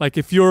like that. Like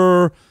if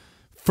you're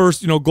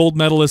first, gold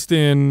medalist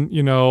in,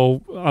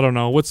 I don't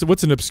know, what's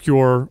an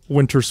obscure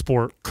winter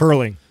sport?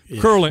 curling.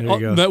 Curling. there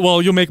you go.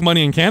 Well, you'll make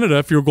money in Canada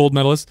if you're a gold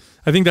medalist.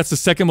 I think that's the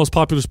second most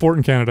popular sport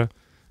in Canada,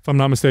 if I'm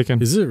not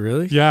mistaken. is it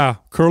really? Yeah,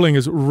 curling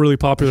is really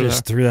popular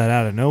Just there. threw that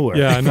out of nowhere.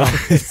 Yeah, I know. I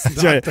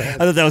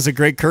thought that was a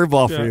great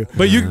curveball for you.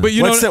 But you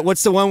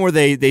What's the one where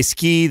they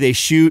ski, they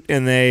shoot,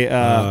 and they Oh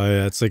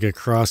yeah, it's like a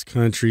cross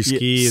country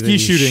ski. and then you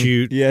shooting.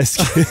 Shoot. yes,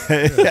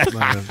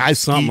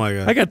 Something like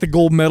that. I got the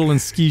gold medal in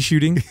ski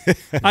shooting.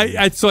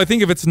 So I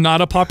think if it's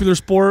not a popular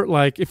sport,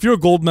 like if you're a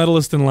gold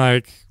medalist in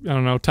like I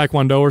don't know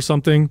Taekwondo or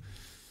something,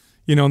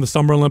 in the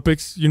Summer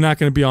Olympics, you're not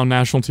going to be on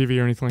national TV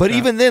or anything. But like that.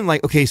 even then,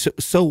 like, okay,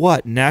 so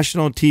what?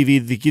 National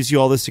TV that gives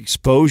you all this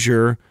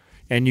exposure,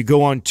 and you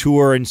go on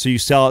tour, and so you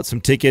sell out some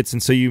tickets,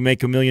 and so you make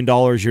 $1 million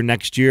your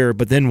next year.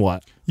 But then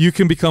what? you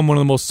can become one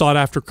of the most sought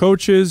after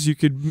coaches. You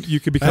could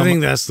become. I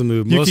think that's the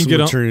move. you Most can of get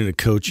them on- turn into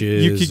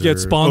coaches. you could get or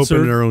sponsored.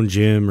 open their own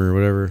gym or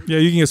whatever. Yeah,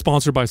 you can get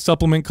sponsored by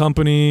supplement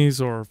companies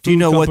or food Do you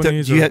know what the?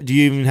 companies Do you, or- do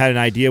you even had an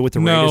idea what the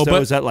No, rate is? Though?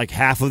 but- Is that like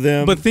half of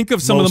them? But think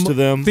of some most of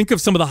them. Think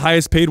of some of the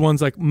highest paid ones.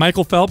 Like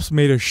Michael Phelps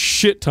made a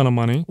shit ton of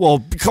money.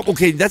 Well,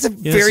 okay, that's a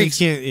Yeah, very.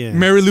 so you can't, yeah.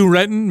 Mary Lou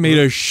Retton made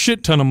a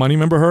shit ton of money.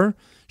 Remember her?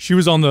 She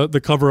was on the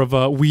cover of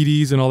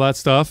Wheaties and all that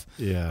stuff.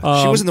 Yeah.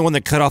 She wasn't the one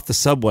that cut off the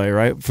subway,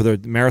 right, for the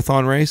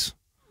marathon race.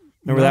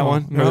 Remember that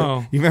one?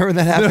 No. You remember when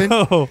that happened?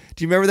 No.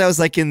 Do you remember that was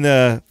like in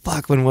the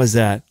when was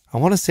that? I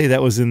want to say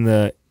that was in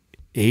the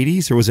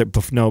 80s, or was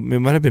it? No, it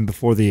might have been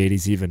before the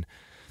 80s even.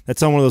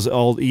 That's on one of those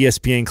old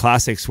ESPN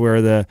classics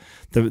where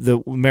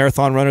the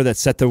marathon runner that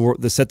set the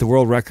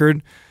world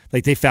record,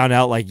 like they found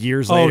out like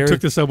years later. Oh,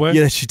 took the subway?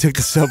 Yeah, she took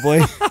the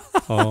subway.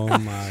 Oh my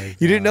God.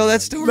 You didn't know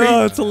that story?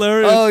 No, it's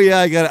hilarious. Oh yeah,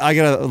 I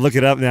gotta look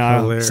it up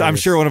now. Hilarious. So I'm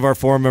sure one of our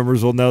forum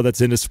members will know that's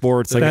into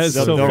sports. Like, That is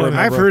so funny.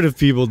 I've heard of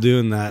people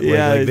doing that.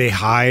 Yeah. Like they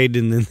hide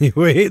and then they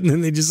wait and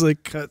then they just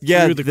like cut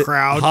through the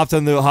crowd. Hopped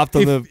on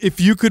the. If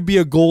you could be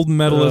a gold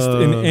medalist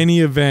in any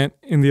event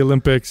in the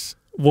Olympics,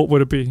 what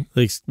would it be?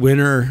 Like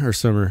winter or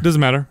summer.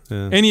 Doesn't matter.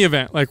 Yeah. Any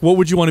event. Like, what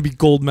would you want to be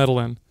gold medal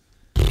in?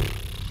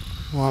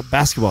 Well,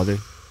 basketball, dude.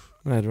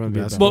 I'd rather be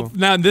a basketball. Well,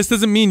 now this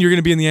doesn't mean you're going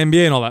to be in the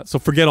NBA and all that. So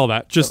forget all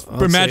that. Just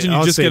imagine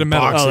you just get a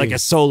medal. boxing. Oh, like a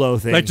solo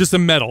thing. Like just a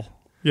medal.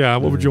 Yeah,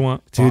 what would you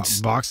want? Dude,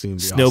 boxing would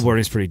be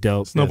snowboarding's pretty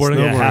dope. Snowboarding?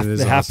 Yeah, Snowboarding is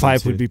the half awesome,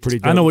 pipe too. would be pretty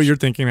dope. I know what you're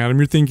thinking, Adam.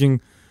 You're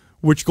thinking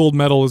which gold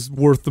medal is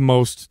worth the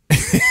most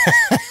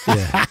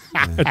Yeah.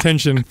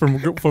 attention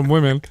from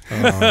women. Oh,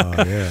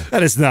 yeah.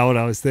 That is not what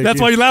I was thinking.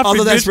 That's why you laughed.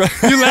 Although that's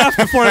bitch. You laughed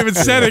before I even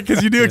said it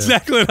because you knew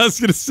exactly what I was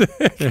going to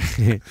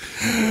say.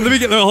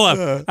 Hold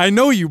on. I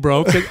know you,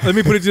 bro. Let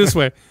me put it this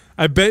way.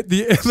 I bet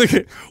look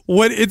at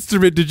what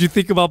instrument did you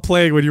think about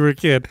playing when you were a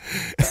kid?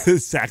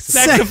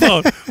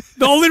 Saxophone.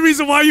 The only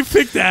reason why you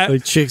picked that,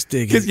 Like chicks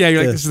dig it. because you're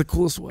like, this is the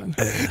coolest one.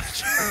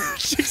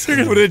 Chicks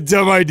are What a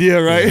dumb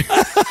idea, right?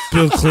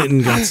 Bill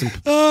Clinton got some.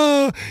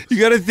 Oh, you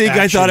got to think. I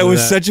Action thought it to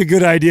was that. such a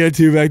good idea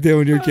too back then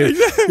when you were a kid.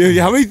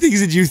 Yeah, how many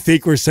things did you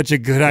think were such a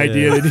good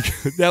idea?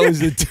 That was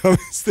the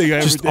dumbest thing I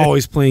ever Just did.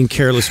 always playing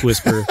Careless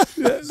Whisper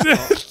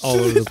all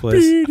over the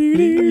place.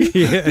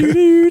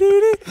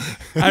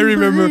 I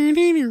remember.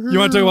 You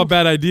want to talk about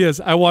bad ideas?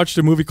 I watched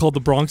a movie called The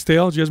Bronx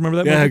Tale. Do you guys remember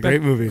that movie? Yeah,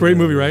 great movie. Great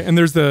movie, right? And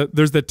there's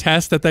the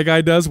test that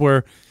guy does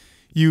where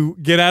you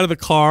get out of the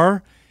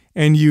car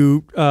and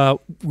you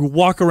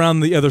walk around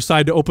the other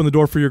side to open the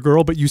door for your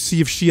girl, but you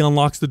see if she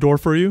unlocks the door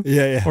for you,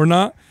 Yeah. or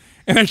not.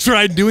 And I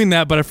tried doing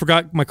that, but I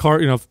forgot my car.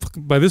 You know,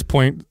 by this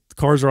point,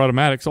 cars are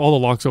automatic, so all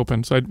the locks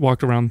open. So I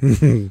walked around.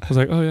 I was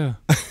like, oh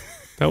yeah.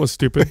 That was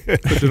stupid.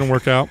 That didn't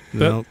work out.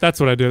 Nope. That's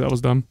what I did. That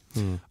was dumb.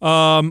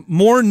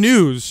 More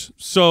news.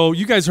 So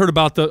you guys heard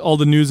about all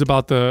the news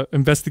about the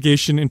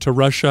investigation into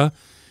Russia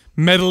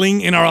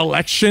meddling in our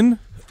election.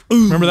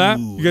 Remember that?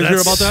 You guys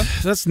hear about that?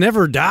 That's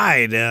never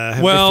died.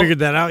 Have Well, we figured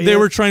that out yet? They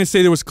were trying to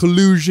say there was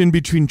collusion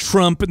between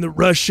Trump and the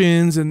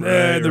Russians, and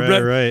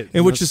right.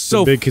 and which That's is so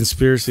the big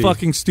conspiracy.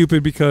 fucking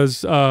stupid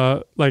because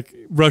like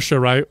Russia,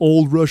 right?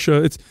 Old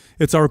Russia,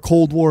 it's our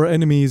Cold War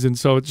enemies, and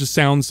so it just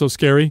sounds so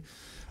scary.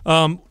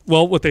 Well,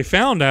 what they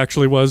found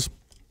actually was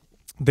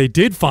they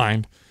did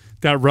find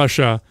that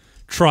Russia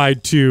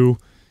tried to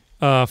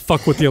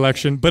fuck with the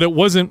election, but it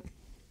wasn't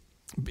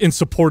in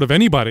support of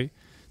anybody.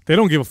 They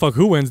don't give a fuck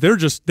who wins.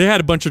 They had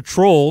a bunch of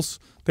trolls.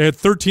 They had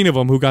 13 of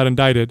them who got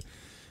indicted.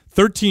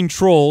 13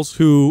 trolls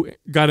who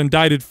got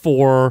indicted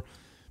for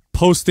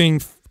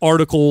posting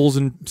articles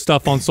and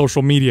stuff on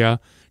social media,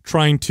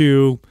 trying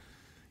to,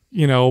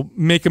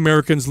 make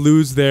Americans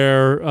lose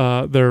their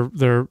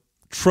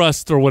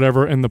trust or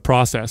whatever in the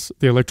process,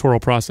 the electoral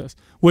process.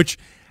 Which,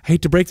 I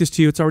hate to break this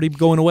to you, it's already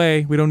going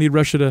away. We don't need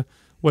Russia to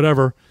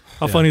whatever.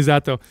 How funny is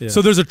that, though? Yeah.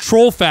 So there's a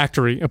troll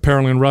factory,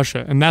 apparently, in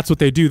Russia, and that's what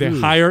they do. They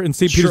hire, in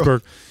St.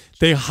 Petersburg,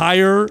 they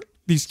hire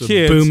these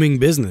kids. Booming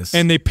business.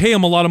 And they pay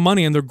them a lot of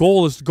money, and their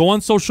goal is to go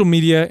on social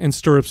media and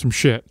stir up some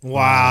shit.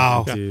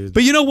 wow. Yeah. Dude.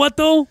 But you know what,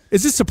 though?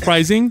 Is this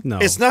surprising? No.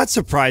 It's not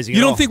surprising.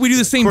 You at don't all. think we do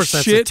the same Of course,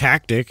 that's a shit?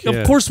 tactic. Of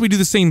yeah. course we do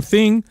the same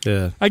thing.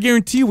 Yeah. I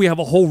guarantee you we have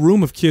a whole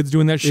room of kids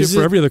doing that shit Is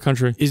for it- every other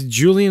country. Is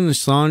Julian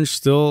Assange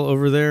still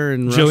over there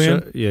in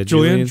Russia? Yeah,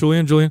 Julian.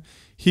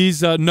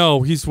 He's,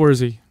 where is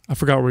he? I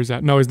forgot where he's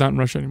at. No, he's not in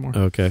Russia anymore.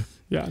 Okay.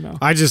 Yeah, no.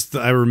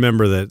 I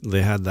remember that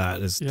they had that.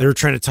 They were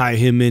trying to tie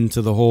him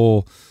into the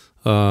whole,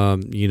 with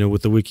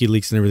the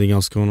WikiLeaks and everything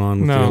else going on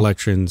with the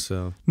election.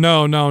 So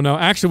No.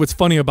 Actually, what's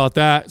funny about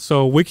that?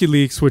 So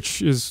WikiLeaks,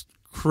 which is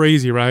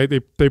crazy, right?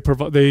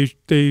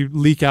 They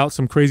leak out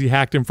some crazy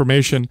hacked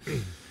information.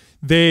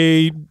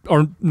 They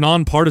are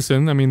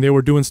nonpartisan. I mean, they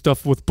were doing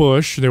stuff with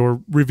Bush. They were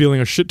revealing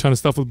a shit ton of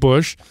stuff with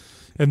Bush,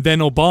 and then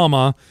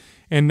Obama,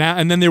 and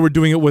then they were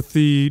doing it with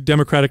the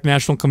Democratic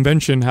National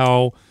Convention.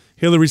 How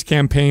Hillary's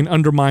campaign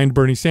undermined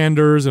Bernie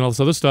Sanders and all this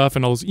other stuff,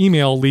 and all those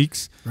email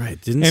leaks.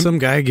 right, didn't some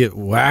guy get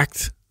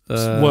whacked?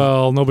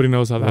 Well, nobody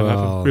knows how that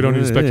happened. We don't need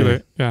to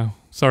speculate. Yeah,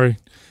 sorry.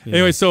 Yeah.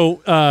 Anyway,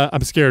 so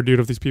I'm scared, dude,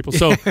 of these people.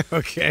 So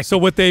Okay. So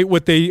what they were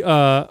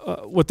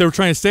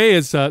trying to say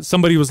is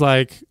somebody was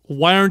like,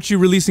 "Why aren't you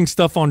releasing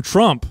stuff on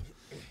Trump?"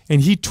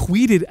 And he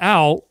tweeted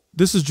out,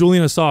 "This is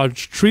Julian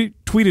Assange."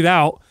 Tweeted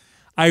out,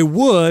 "I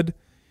would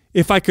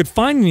if I could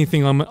find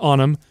anything on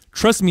him.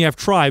 Trust me, I've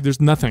tried. There's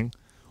nothing."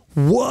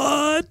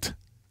 What?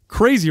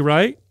 Crazy,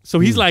 right? So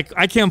he's like,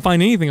 "I can't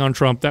find anything on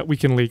Trump that we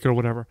can leak or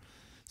whatever."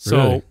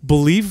 So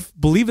believe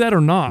that or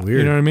not. Weird.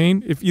 You know what I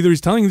mean? If either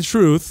he's telling the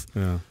truth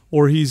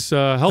or he's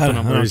helping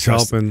them.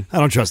 I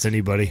don't trust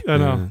anybody. I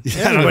know.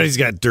 Everybody's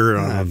got dirt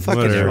on them.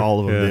 Fucking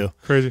all of them do.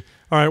 Crazy.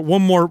 All right,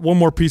 one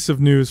more piece of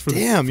news for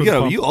Damn,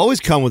 the you always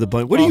come with a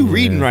bunch. What are you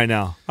reading right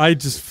now? I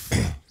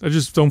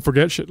just don't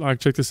forget shit. Like,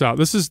 check this out.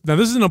 This is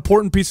an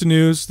important piece of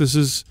news.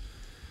 This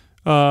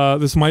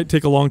might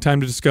take a long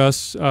time to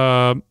discuss.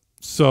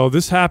 So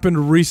this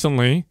happened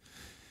recently.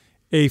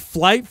 A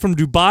flight from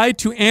Dubai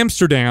to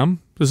Amsterdam,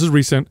 this is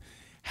recent,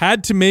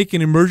 had to make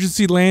an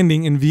emergency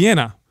landing in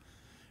Vienna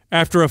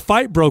after a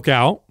fight broke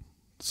out.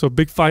 So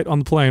big fight on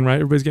the plane, right?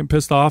 Everybody's getting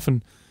pissed off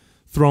and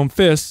throwing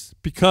fists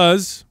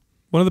because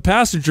one of the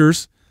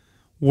passengers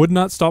would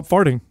not stop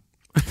farting.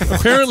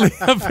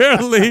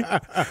 apparently,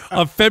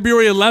 on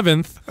February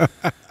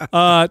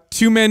 11th,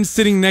 two men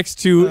sitting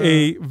next to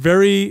a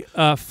very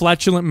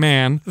flatulent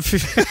man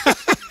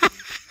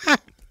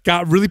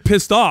got really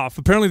pissed off.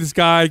 Apparently, this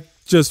guy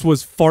just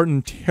was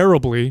farting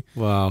terribly.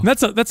 Wow, and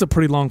that's a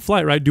pretty long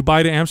flight, right?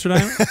 Dubai to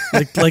Amsterdam,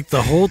 like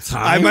the whole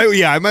time.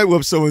 I might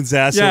whoop someone's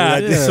ass. Yeah.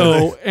 Over that.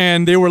 So,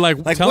 and they were like,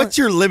 what's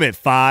your limit?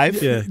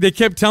 5? Yeah. They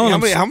kept telling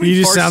him. How many he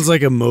just farts- sounds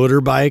like a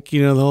motorbike,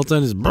 the whole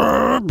time. Just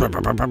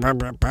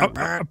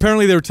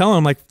Apparently, they were telling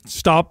him like,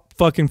 stop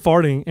fucking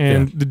farting,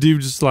 and the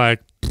dude just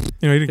like,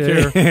 he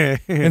didn't care.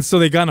 And so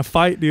they got in a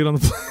fight, dude, on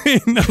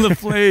the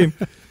plane.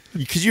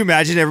 Could you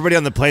imagine everybody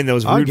on the plane that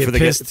was rooting for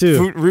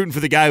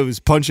the guy who was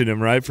punching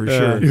him, right? For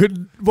sure.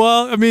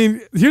 Well, I mean,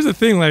 here's the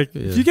thing: like,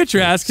 if you get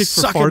your ass kicked for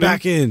Suck farting, it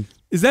back in.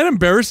 is that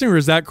embarrassing or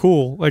is that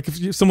cool? Like,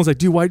 if someone's like,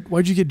 "Dude,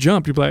 why'd you get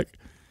jumped?" You'd be like,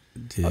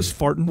 "I was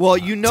farting." Well,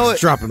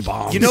 dropping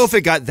bombs. If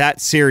it got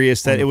that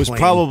serious, that it was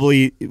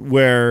probably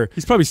where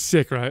he's probably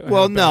sick, right?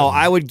 Well, no,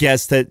 I would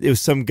guess that it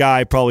was some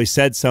guy probably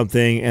said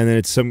something, and then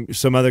it's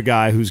some other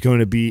guy who's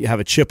going to have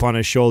a chip on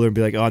his shoulder and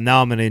be like, "Oh,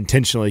 now I'm going to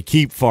intentionally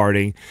keep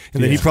farting,"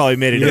 and then he probably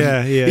made it.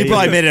 He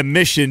probably made it a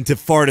mission to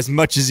fart as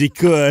much as he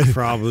could.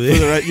 Probably, you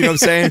know what I'm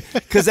saying?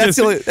 Because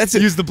that's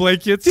use the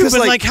blankets. Dude,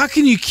 but like, how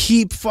can you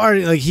keep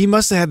farting? Like, he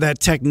must have had that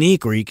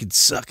technique where you could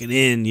suck it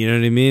in. You know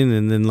what I mean?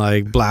 And then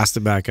like blast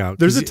it back out.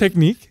 There's a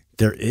technique.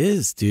 There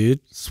is, dude.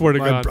 Swear to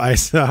God.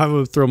 I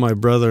would throw my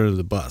brother under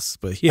the bus,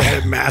 but he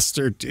had it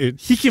mastered, dude.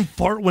 He can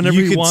fart whenever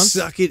he wants.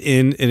 You can suck it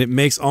in, and it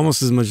makes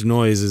almost as much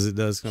noise as it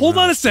does. Hold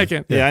on a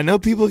second. Yeah, I know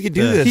people can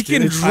do this. He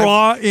can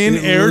draw in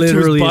air to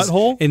his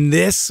butthole. And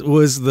this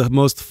was the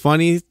most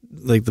funny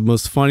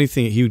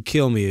thing. He would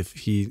kill me if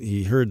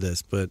he heard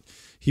this, but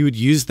he would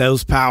use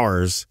those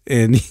powers,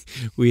 and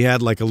we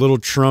had like a little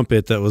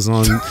trumpet that was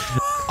on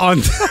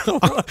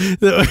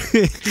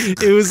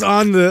it was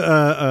on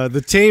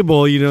the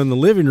table, in the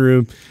living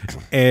room,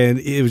 and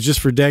it was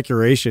just for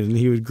decoration.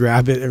 He would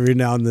grab it every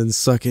now and then,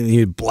 suck it, and he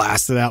would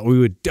blast it out. We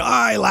would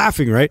die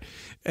laughing, right?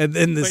 And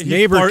then this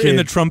neighbor fart in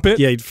the trumpet?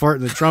 Yeah, he'd fart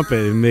in the trumpet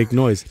and make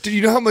noise. Do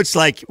you know how much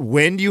like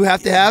wind you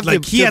have to have?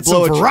 Like, he had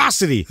some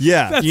ferocity.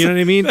 Yeah. You know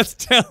what I mean? That's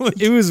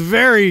talent. It was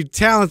very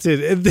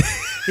talented. And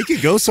he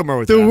could go somewhere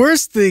with the that.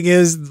 worst thing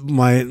is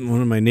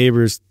one of my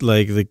neighbors,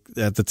 like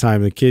at the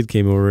time the kid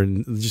came over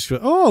and just go,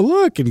 "Oh,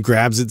 look," and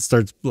grabs it,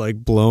 starts like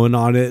blowing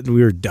on it, and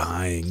we were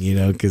dying,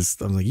 because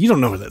I'm like, "You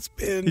don't know where that's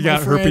been." He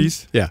got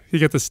herpes. Yeah. He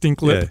got the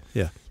stink lip.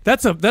 Yeah.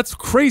 That's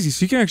crazy.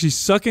 So you can actually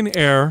suck in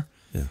air.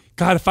 Yeah.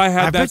 God, if I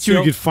had that, I bet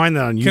you could find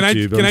that on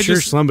YouTube. Can I I'm sure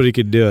somebody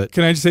could do it.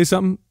 Can I just say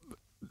something?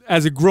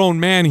 As a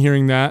grown man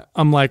hearing that,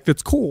 I'm like,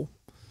 that's cool.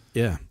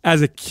 Yeah.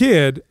 As a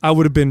kid, I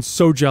would have been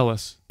so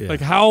jealous. Yeah.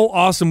 Like, how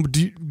awesome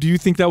do you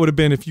think that would have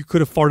been if you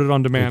could have farted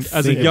on demand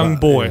as a young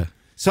boy? Yeah.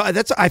 So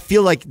I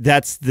feel like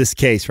that's this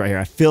case right here.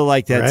 I feel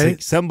like that's Right?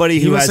 like somebody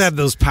He who must has have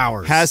those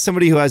powers. Has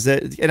somebody who has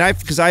that, and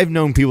because I've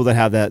known people that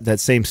have that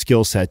same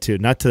skill set too.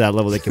 Not to that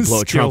level they can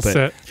blow a Skill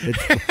trumpet.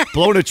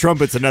 Blowing a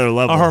trumpet's another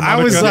level.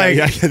 I was like,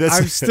 that's-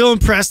 I'm still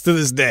impressed to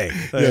this day.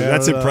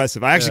 that's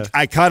impressive.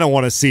 I kind of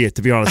want to see it,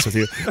 to be honest with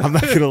you. I'm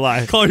not gonna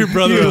lie. Call your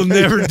brother. You'll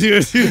never do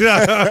it.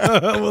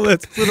 Well,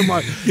 let's put him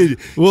on.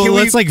 Well,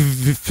 let's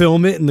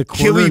film it in the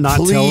corner. Can we not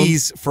tell him.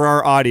 please, for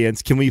our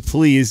audience, can we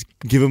please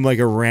give him like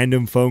a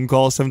random phone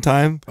call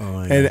sometime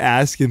and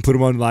ask and put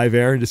him on live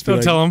air and just be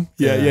Don't tell him.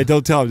 Yeah,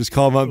 don't tell him. Just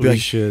call him up and be We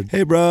like, should.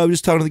 "Hey, bro, I'm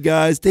just talking to the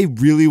guys. They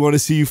really want to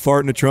see you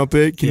fart in a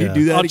trumpet. Can you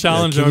do that?" I'll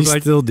challenge him. Can I'd you be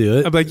like, still do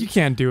it? I'd be like, you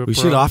can't do it. We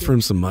bro. should offer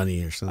him some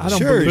money or something. I don't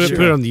Sure, believe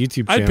Put it on the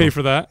YouTube channel. I'd pay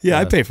for that. Yeah,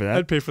 I'd pay for that.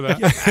 I'd pay for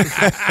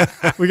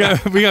that. we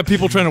got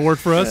people trying to work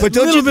for us. But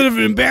A little bit of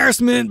an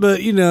embarrassment,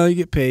 but you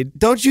get paid.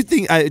 Don't you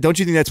think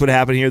that's what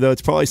happened here, though?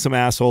 It's probably some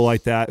asshole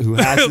like that who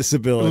has this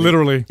ability.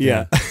 Literally.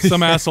 Yeah.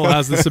 Some asshole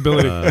has this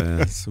ability.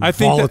 I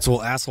think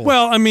volatile asshole.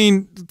 Well, I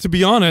mean, to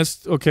be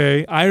honest,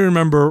 okay, I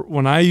remember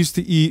when I used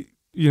to eat,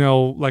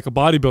 like a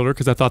bodybuilder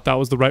because I thought that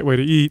was the right way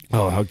to eat.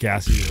 Oh, how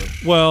gassy you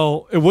were.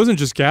 Well, it wasn't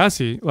just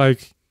gassy.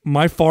 Like,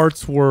 my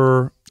farts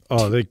were...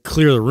 Oh, they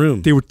clear the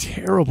room. They were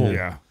terrible.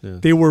 Yeah.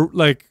 They were,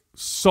 like,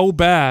 so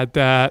bad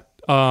that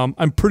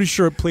I'm pretty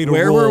sure it played a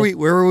role.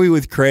 Where were we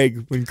with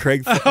Craig when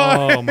Craig?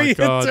 Oh, my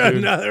God,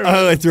 dude.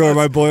 I threw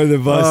my boy under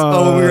the bus.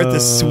 When we were at the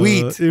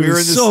suite. It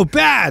was so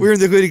bad. We were in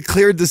the. He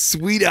cleared the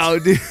suite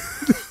out, dude.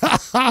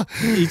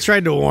 He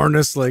tried to warn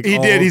us, like he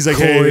did. He's like,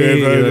 coy,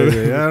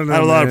 hey, I don't know,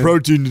 had a lot of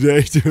protein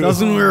today. Dude. That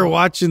was when we were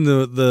watching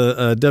the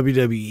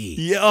WWE.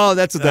 Yeah, oh,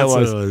 that's what that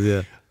was. What it was.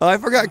 Yeah. Oh, I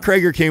forgot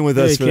Krager came with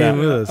us for that.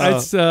 With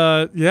us.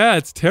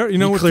 It's terrible. You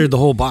know, he cleared the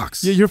whole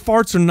box. Yeah, your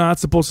farts are not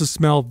supposed to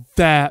smell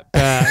that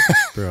bad,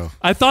 bro.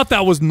 I thought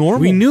that was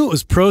normal. We knew it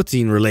was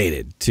protein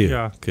related too.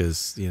 Yeah,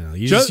 because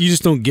you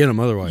just don't get them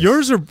otherwise.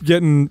 Yours are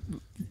getting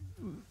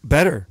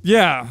better.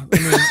 Yeah, I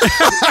mean,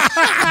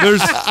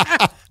 there's.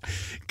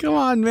 Come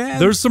on, man.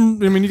 There's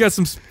some. I mean, you got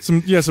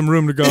some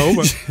room to go,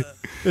 but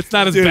it's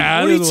not as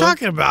bad. What are you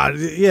talking about?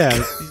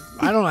 Yeah,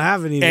 I don't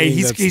have anything. Hey,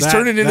 he's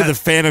turning into the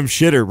Phantom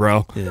Shitter,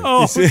 bro. Yeah.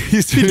 Oh, do you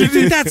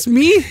think that's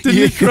me? Did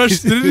he crush?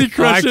 Did he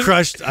crush? I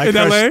crushed in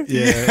LA.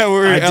 Yeah,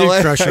 we're in LA.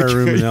 Did crush our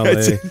room in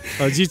LA.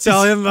 Oh, did you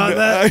tell him about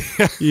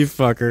that? You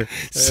fucker.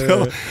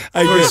 So of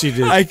course you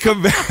did. I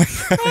come back.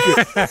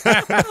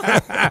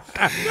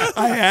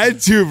 I had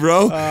to,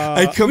 bro.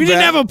 We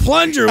didn't have a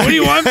plunger. What do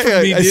you want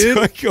from me, dude?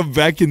 So I come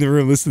back in the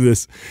room. Listen to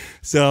this.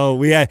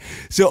 So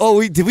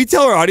did we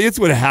tell our audience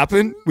what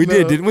happened? We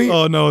did, didn't we?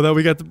 Oh no, that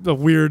we got the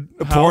weird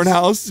porn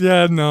house.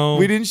 Yeah, no,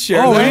 we didn't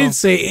share. Oh, that. we didn't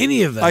say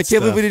any of that. I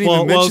can't believe we didn't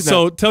even mention that.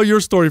 So tell your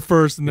story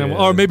first, and then,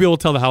 or maybe we'll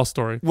tell the house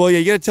story. Well, yeah,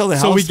 you got to tell the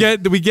house. So we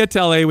get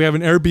to LA. We have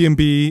an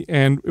Airbnb,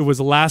 and it was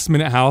a last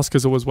minute house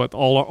because it was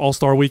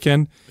All-Star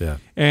weekend. Yeah,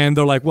 and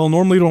they're like, well,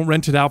 normally don't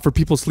rent it out for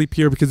people to sleep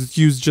here because it's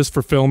used just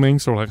for filming.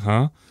 So we're like,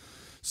 huh?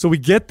 So we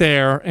get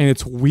there, and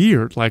it's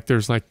weird. Like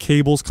there's like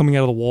cables coming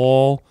out of the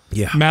wall.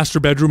 Yeah, master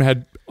bedroom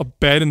had a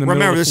bed in the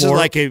middle of the floor.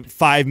 Remember, this is like a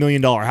 $5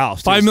 million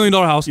house. $5 million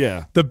house.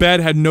 Yeah. The bed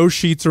had no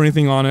sheets or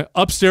anything on it.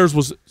 Upstairs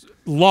was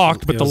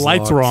locked, but the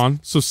lights were on,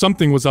 so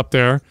something was up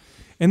there.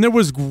 And there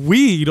was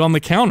weed on the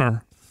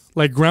counter,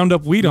 like ground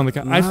up weed on the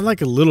counter. Not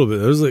like a little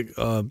bit. It was like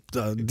a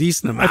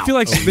decent amount. I feel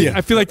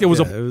like it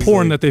was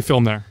porn that they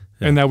filmed there,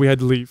 and that we had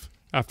to leave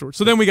afterwards.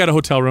 So then we got a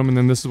hotel room, and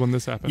then this is when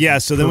this happened. Yeah,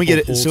 so then we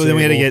had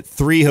to get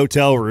 3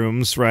 hotel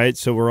rooms, right?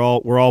 So we're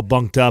all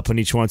bunked up on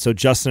each one. So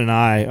Justin and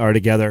I are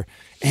together.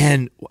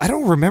 And I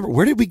don't remember,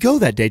 where did we go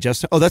that day,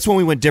 Justin? Oh, that's when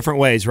we went different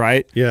ways,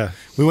 right? Yeah.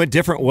 We went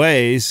different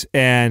ways,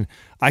 and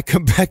I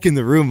come back in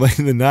the room late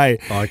in the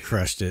night. Oh, I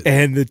crushed it.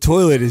 And the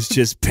toilet is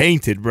just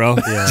painted, bro.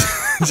 Yeah.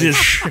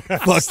 Just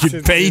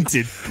fucking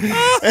painted.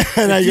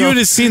 And you would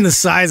have seen the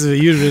size of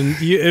it.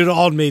 It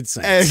all made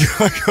sense.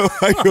 I go,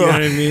 you know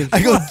what I mean?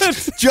 I go,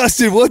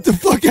 Justin, what the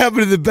fuck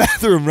happened in the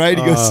bathroom, right?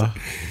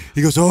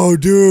 He goes, oh,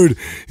 dude.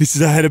 He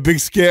says, I had a big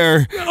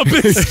scare.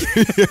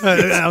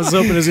 I was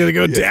hoping it was going to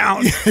go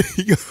down.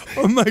 He goes,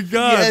 oh, my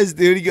God. Yes,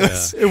 dude. He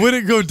goes, it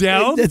wouldn't go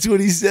down? That's what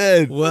he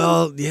said.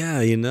 Well,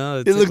 yeah, it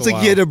looks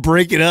like you had to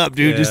break it up,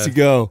 dude, just to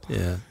go.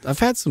 Yeah. I've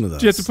had some of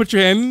those. Do you have to put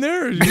your hand in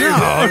there?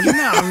 No,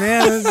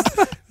 man.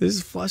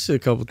 Just flushed it a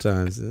couple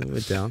times and it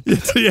went down. You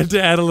had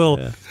to add a little,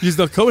 use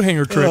the coat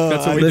hanger trick.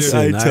 That's what we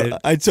do.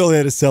 I totally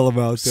had to sell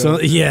them out. So,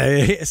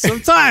 yeah,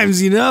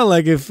 sometimes,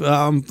 like if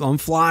I'm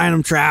flying,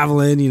 I'm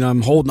traveling,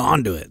 I'm holding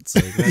on to it.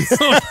 So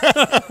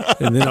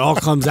and then it all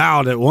comes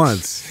out at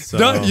once. So.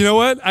 Doug, you know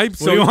what? What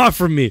do you want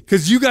from me?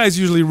 Because you guys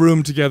usually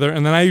room together,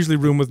 and then I usually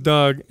room with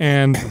Doug.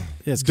 And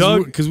yes,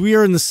 because we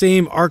are in the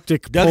same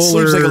Arctic Doug polar.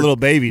 sleeps like a little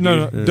baby.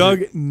 Dude. No,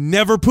 Doug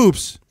never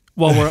poops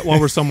while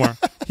we're somewhere.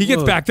 He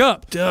gets backed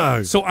up.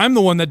 Doug. So I'm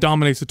the one that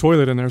dominates the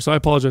toilet in there. So I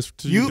apologize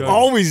to you. You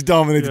always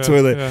dominate the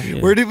toilet.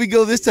 Yeah. Where did we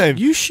go this time?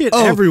 You shit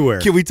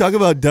everywhere. Can we talk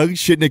about Doug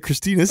shitting at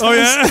Christina's house? Oh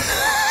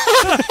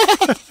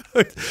yeah.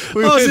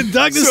 Is it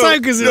Doug this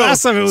time? Because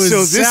last time it was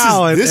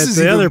Sal at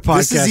the other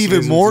podcast. This is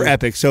even more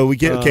epic. So we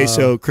get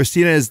so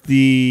Christina is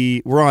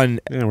we're on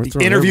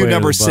interview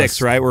number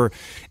 6, right?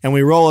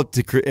 We roll up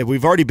to.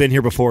 We've already been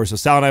here before, so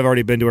Sal and I have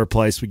already been to her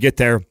place. We get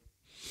there,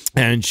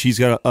 and she's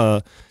got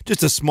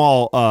just a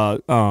small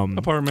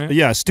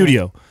apartment,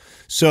 studio.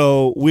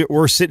 So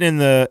we're sitting in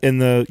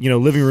the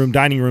living room,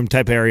 dining room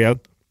type area,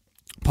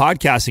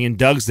 podcasting, and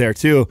Doug's there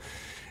too.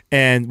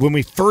 And when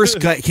we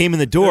first came in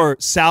the door,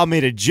 Sal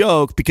made a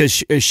joke because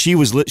she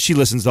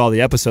listens to all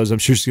the episodes. I'm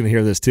sure she's going to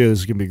hear this too. This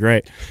is going to be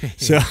great.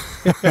 So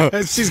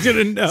she's going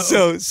to know.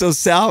 So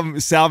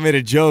Sal made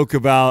a joke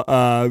about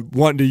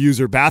wanting to use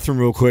her bathroom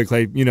real quick,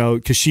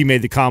 because she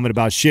made the comment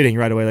about shitting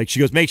right away. Like she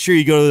goes, "Make sure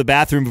you go to the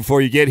bathroom before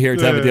you get here,"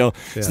 type of deal.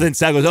 Yeah. So then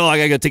Sal goes, "Oh, I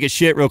got to go take a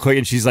shit real quick,"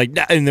 and she's like,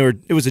 nah, and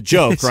it was a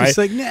joke, right? She's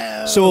like,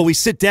 "No." So when we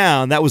sit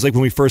down, that was like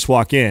when we first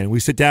walk in. We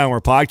sit down, we're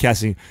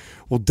podcasting.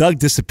 Well, Doug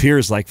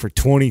disappears like for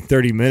 20,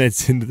 30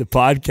 minutes into the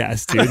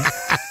podcast, dude.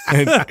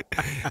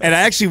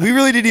 and we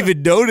really didn't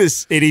even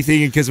notice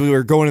anything because we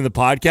were going in the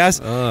podcast.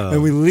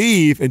 And we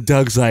leave, and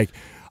Doug's like,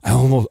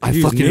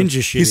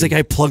 he's like,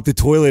 I plugged the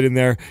toilet in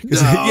there. He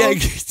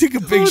took a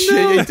big shit.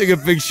 Yeah, he took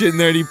a big shit in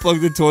there, and he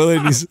plugged the toilet,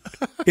 and he's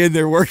in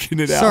there working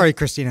it out. Sorry,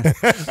 Christina.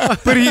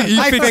 But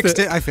I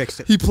fixed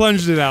it. He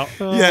plunged it out.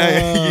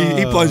 Yeah,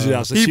 he plunged it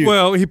out. So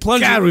he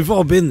plunged God, we've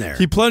all been there.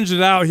 He plunged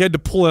it out. He had to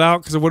pull it out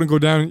because it wouldn't go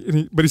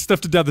down, but he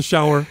stuffed it down the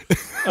shower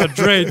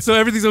drain. So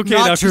everything's okay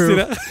now,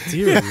 Christina.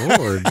 Dear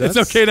Lord. It's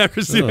okay now,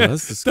 Christina.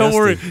 Don't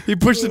worry. He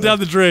pushed it down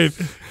the drain.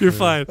 You're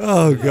fine.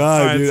 Oh,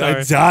 God, dude.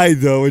 I died,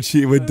 though,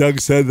 when Doug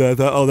said read that. I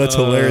thought, oh, that's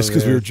hilarious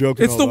because we were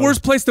joking. It's the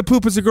worst place to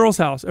poop is a girl's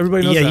house.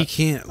 Everybody knows that. Yeah, you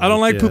can't. I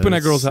don't like pooping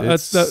at girls'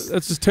 house.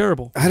 That's just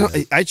terrible.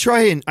 I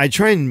try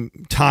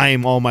and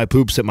time all my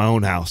poops at my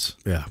own house.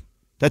 Yeah.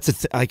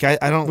 That's I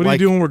don't. What do you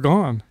do when we're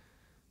gone?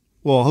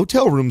 Well,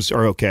 hotel rooms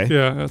are okay.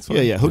 Yeah, that's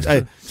fine. Yeah.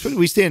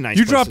 We stay in nice.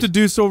 You places. dropped a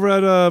deuce over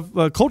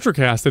at Culture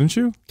Cast, didn't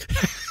you?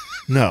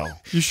 No.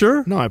 You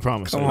sure? No, I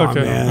promise. Come on,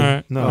 okay. man. All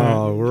right. No.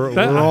 Oh,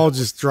 we're all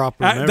just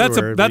dropping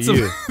everywhere.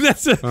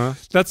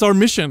 That's our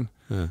mission.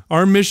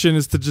 Our mission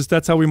is to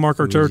that's how we mark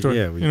our territory.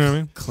 Yeah, you know what I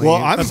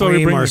mean? That's why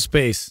we bring our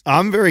space.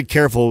 I'm very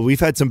careful.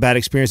 We've had some bad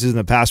experiences in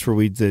the past where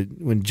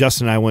when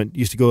Justin and I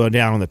used to go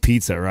down on the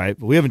pizza, right?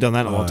 But we haven't done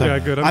that in a long time. Yeah,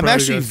 good. I'm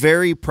actually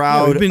very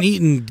proud. We've been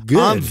eating good.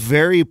 I'm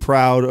very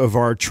proud of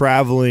our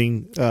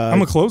traveling.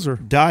 I'm a closer.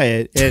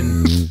 Diet,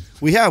 and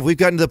we've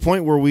gotten to the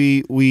point where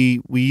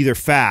we either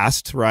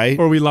fast, right,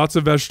 or we lots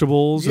of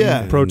vegetables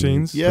and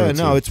proteins. Yeah,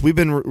 no, we've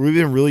been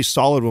really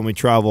solid when we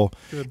travel,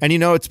 and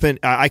it's been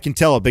I can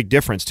tell a big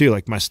difference too.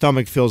 Like my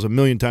stomach feels a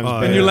million times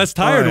better. And you're less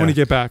tired when you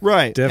get back.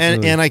 Right.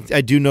 Definitely. And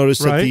I do notice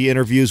that the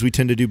interviews we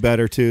tend to do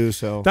better too.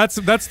 So that's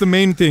the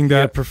main thing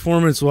that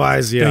performance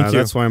wise,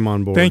 that's why I'm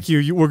on board. Thank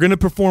you. We're going to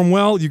perform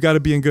well. You got to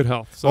be in good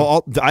health. So.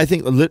 Well, I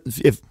think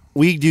if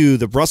we do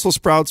the Brussels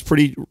sprouts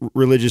pretty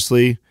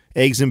religiously,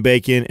 eggs and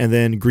bacon, and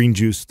then green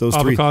juice.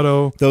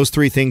 Avocado. Those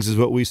three things is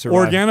what we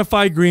survive.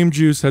 Organifi green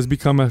juice has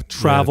become a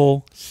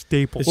travel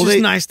staple. It's just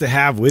nice to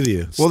have with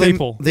you. Well,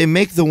 staple. They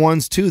make the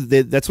ones too.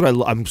 That's what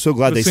I'm so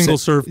glad they single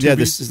serve. Yeah,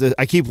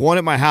 I keep one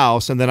at my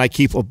house, and then I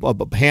keep a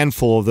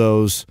handful of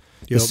those.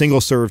 The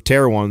single serve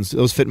tear ones,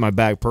 those fit in my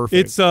bag perfect.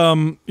 It's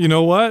you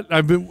know what?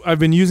 I've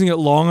been using it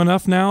long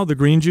enough now, the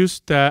green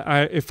juice,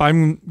 that if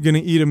I'm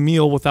gonna eat a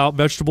meal without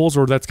vegetables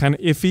or that's kind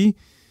of iffy,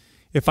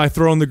 if I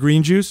throw in the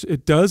green juice,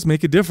 it does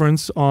make a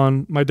difference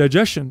on my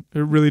digestion. It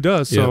really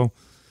does. Yep. So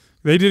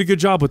they did a good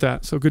job with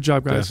that. So good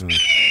job, guys. Definitely.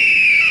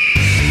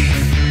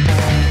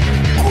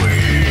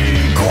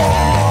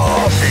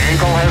 The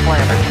Eagle has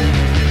landed.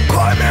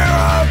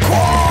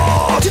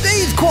 Kimera-Quah!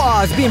 Today's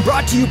Quah is being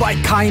brought to you by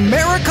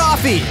Kimera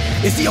Coffee.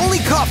 It's the only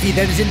coffee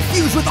that is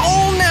infused with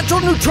all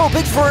natural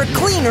nootropics for a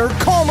cleaner,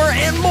 calmer,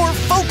 and more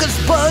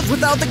focused buzz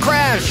without the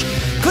crash.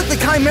 Click the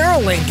Chimera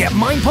link at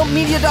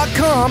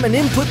mindpumpmedia.com and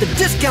input the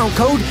discount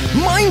code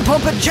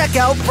MINDPUMP at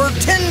checkout for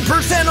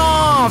 10%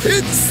 off.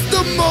 It's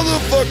the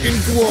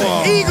motherfucking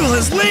Quah. The Eagle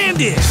has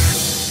landed.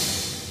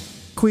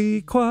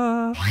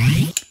 Quah.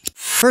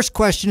 First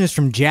question is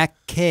from Jack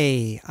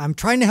K. I'm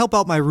trying to help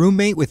out my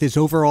roommate with his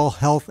overall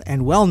health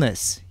and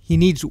wellness. He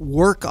needs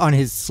work on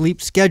his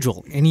sleep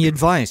schedule. Any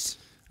advice?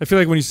 I feel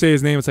like when you say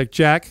his name, it's like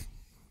Jack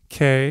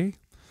K.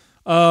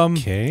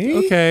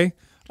 K? Okay.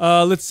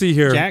 Let's see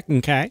here. Jack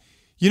and K.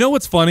 You know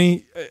what's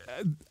funny?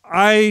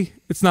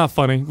 It's not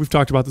funny. We've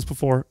talked about this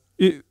before.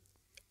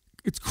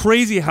 It's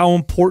crazy how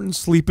important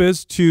sleep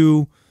is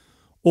to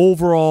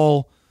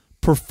overall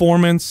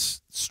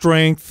performance,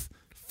 strength,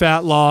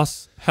 fat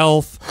loss,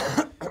 health.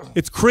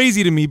 It's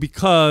crazy to me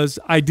because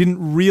I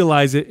didn't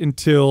realize it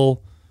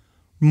until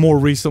more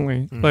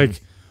recently. Mm-hmm.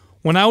 Like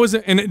when I was,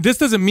 and this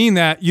doesn't mean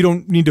that you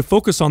don't need to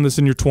focus on this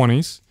in your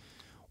 20s.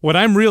 What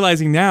I'm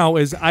realizing now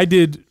is I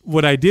did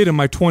what I did in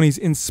my 20s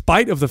in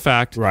spite of the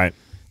fact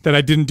that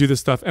I didn't do this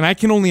stuff. And I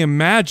can only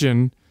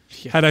imagine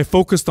had I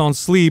focused on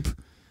sleep,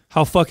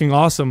 how fucking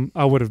awesome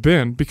I would have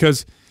been.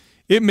 Because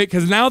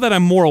now that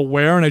I'm more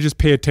aware and I just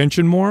pay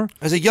attention more.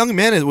 As a young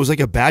man, it was like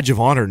a badge of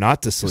honor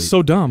not to sleep.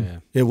 So dumb. Yeah.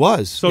 It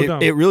was. So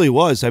dumb. It really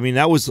was. I mean,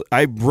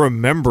 I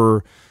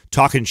remember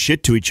talking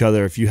shit to each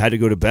other if you had to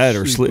go to bed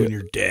or sleep. When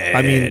you're dead.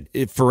 I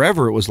mean,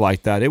 forever it was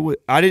like that.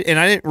 I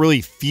didn't really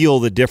feel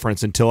the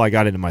difference until I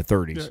got into my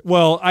 30s.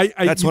 Well,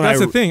 that's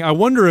the thing. I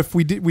wonder if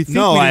we didn't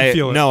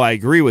feel it. No, I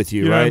agree with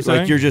you. Right?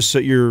 Like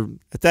you're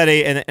at that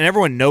age, and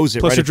everyone knows it.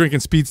 Plus, right? you're drinking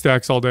speed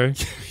stacks all day.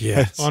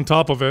 Yes. On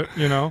top of it,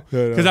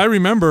 because I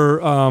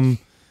remember. I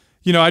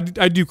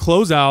do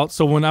closeouts.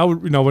 So when I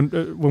would,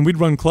 when we'd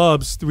run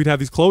clubs, we'd have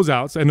these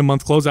closeouts, end of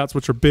month closeouts,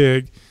 which are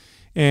big,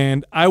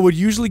 and I would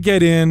usually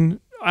get in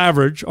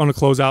average on a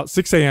closeout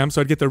 6 a.m. So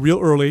I'd get there real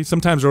early,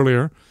 sometimes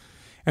earlier,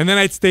 and then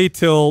I'd stay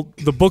till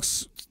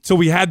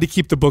we had to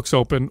keep the books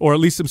open, or at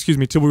least,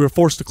 till we were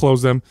forced to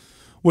close them,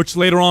 which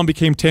later on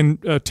became 10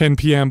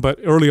 p.m. But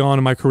early on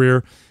in my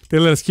career, they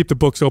let us keep the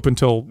books open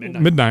till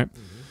midnight.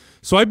 Mm-hmm.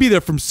 So I'd be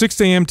there from 6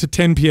 a.m. to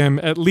 10 p.m.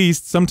 at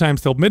least,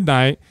 sometimes till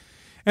midnight.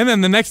 And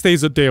then the next day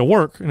is a day of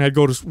work, and I'd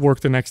go to work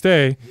the next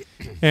day.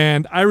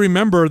 And I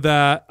remember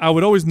that I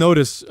would always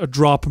notice a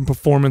drop in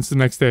performance the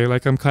next day,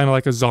 like I'm kind of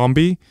like a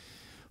zombie.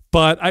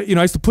 But I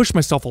used to push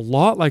myself a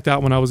lot like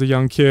that when I was a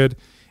young kid,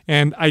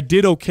 and I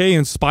did okay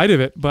in spite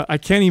of it. But I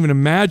can't even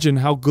imagine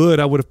how good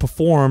I would have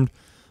performed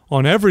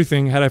on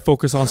everything had I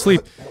focused on sleep.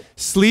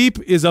 Sleep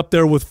is up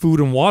there with food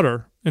and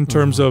water in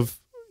terms of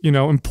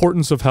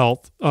importance of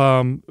health,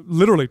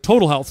 literally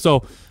total health.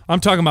 So I'm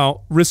talking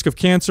about risk of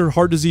cancer,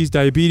 heart disease,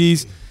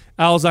 diabetes,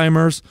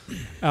 Alzheimer's,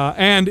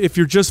 and if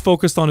you're just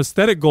focused on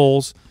aesthetic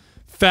goals,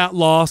 fat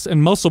loss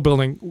and muscle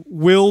building.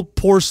 Will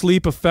poor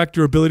sleep affect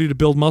your ability to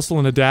build muscle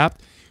and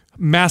adapt?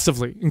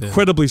 Massively,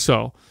 incredibly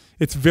so.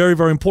 It's very,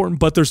 very important.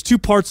 But there's two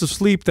parts of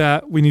sleep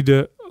that we need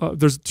to.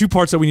 There's two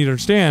parts that we need to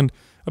understand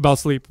about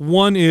sleep.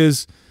 One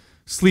is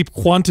sleep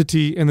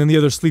quantity, and then the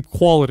other sleep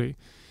quality,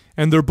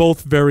 and they're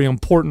both very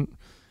important.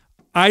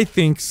 I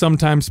think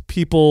sometimes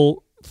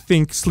people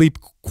think sleep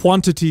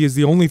quantity is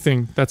the only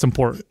thing that's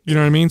important. You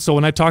know what I mean? So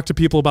when I talk to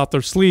people about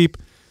their sleep,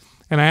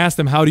 and I ask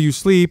them, "How do you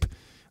sleep?"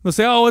 They'll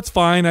say, "Oh, it's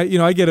fine.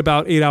 I get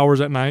about 8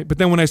 hours at night." But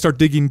then when I start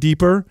digging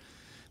deeper,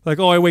 like,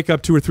 "Oh, I wake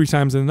up 2 or 3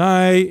 times in the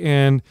night,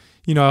 and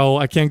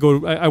I can't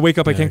go. I wake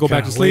up, I can't go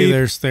back to sleep."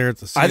 Stare at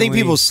the ceiling. I think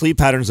people's sleep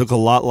patterns look a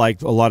lot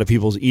like a lot of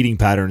people's eating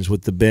patterns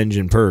with the binge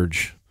and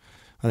purge.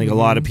 I think a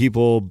lot of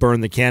people burn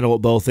the candle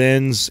at both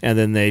ends, and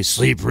then they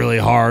sleep really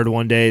hard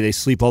one day. They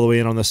sleep all the way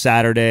in on the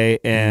Saturday,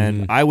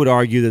 and I would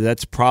argue that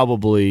that's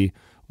probably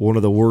one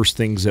of the worst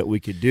things that we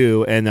could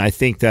do. And I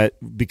think that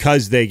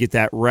because they get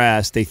that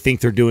rest, they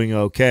think they're doing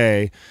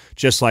okay,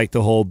 just like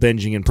the whole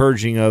binging and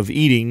purging of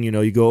eating.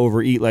 You go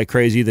overeat like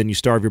crazy, then you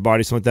starve your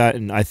body, something like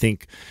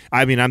that.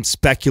 And I'm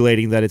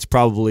speculating that it's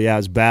probably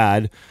as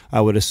bad.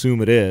 I would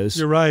assume it is.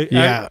 You're right.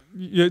 Yeah.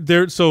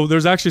 So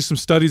there's actually some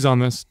studies on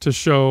this to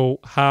show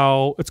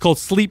how it's called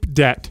sleep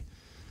debt,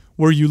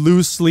 where you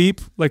lose sleep.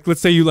 Like,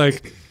 let's say you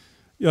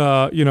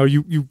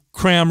you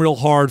cram real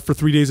hard for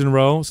 3 days in a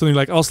row. So then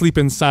you're like, I'll sleep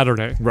in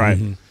Saturday. Right.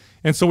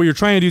 And so what you're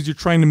trying to do is you're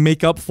trying to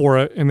make up for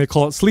it, and they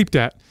call it sleep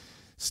debt.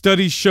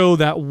 Studies show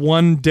that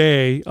 1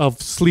 day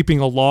of sleeping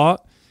a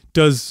lot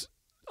does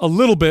a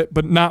little bit,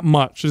 but not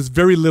much. There's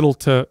very little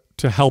to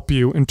help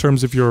you in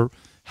terms of your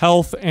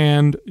health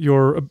and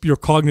your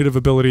cognitive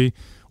ability,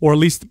 or at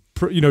least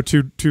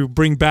to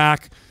bring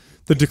back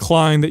the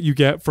decline that you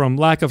get from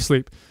lack of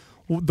sleep.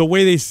 The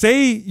way they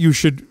say you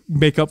should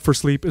make up for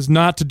sleep is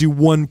not to do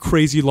one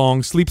crazy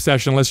long sleep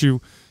session unless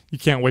you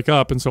can't wake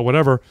up, and so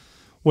whatever.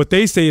 What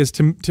they say is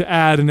to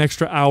add an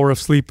extra hour of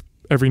sleep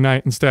every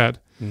night instead.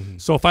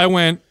 So if I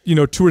went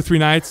 2 or 3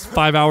 nights,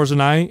 5 hours a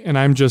night, and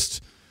I'm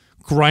just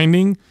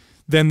grinding,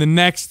 then the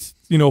next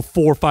 4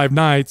 or 5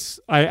 nights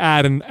I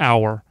add an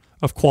hour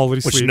of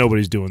quality sleep. Which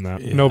nobody's doing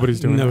that. Yeah. Nobody's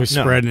doing that. Nobody's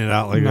spreading it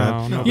out like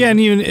that. No. Yeah, and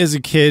even as a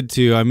kid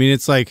too. I mean,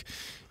 it's like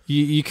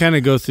you kind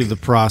of go through the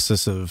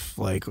process of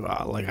like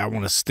I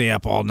want to stay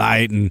up all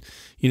night, and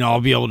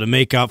I'll be able to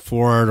make up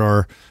for it,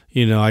 or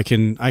I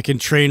can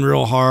train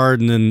real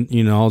hard, and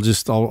then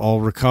I'll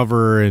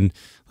recover, and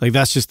like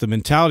that's just the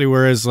mentality.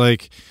 Whereas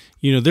like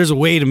there's a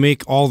way to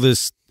make all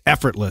this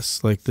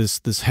effortless, like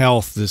this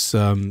health, this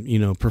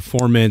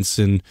performance,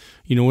 and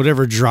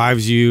whatever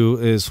drives you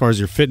as far as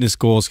your fitness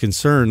goal is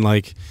concerned.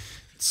 Like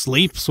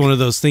sleep's one of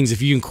those things.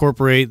 If you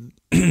incorporate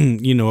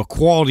a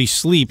quality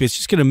sleep, it's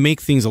just going to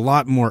make things a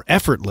lot more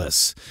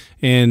effortless.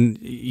 And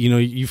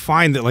you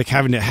find that like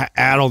having to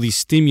add all these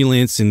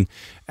stimulants and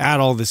add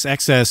all this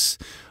excess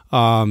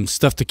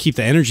stuff to keep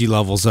the energy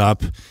levels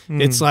up,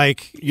 it's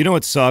like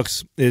what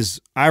sucks is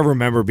I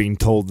remember being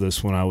told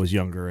this when I was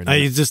younger, and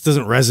it just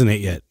doesn't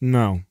resonate yet.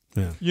 No.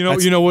 Yeah.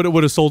 You know what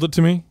would have sold it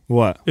to me?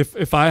 What?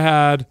 If I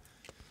had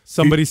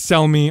somebody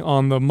sell me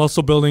on the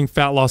muscle building,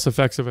 fat loss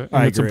effects of it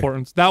and its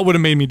importance, that would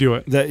have made me do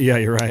it. Yeah,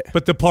 you're right.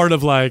 But the part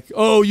of like,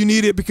 oh, you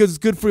need it because it's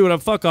good for you,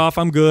 fuck off,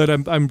 I'm good,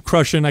 I'm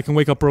crushing, I can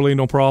wake up early,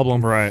 no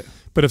problem. Right.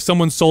 But if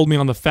someone sold me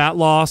on the fat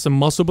loss and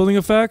muscle building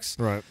effects,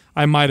 right,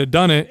 I might have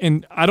done it.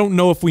 And I don't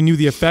know if we knew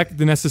the effect,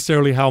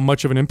 necessarily how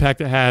much of an impact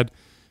it had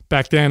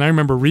back then. I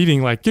remember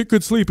reading like, get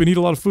good sleep and eat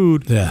a lot of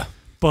food. Yeah.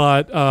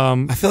 But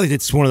I feel like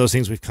it's one of those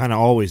things we've kind of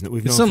always known.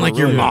 It's something like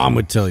your mom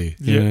would tell you.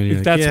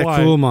 Yeah, that's like, why.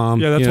 Cool, mom.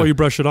 Yeah, that's why you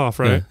brush it off,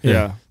 right?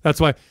 Yeah. That's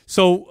why.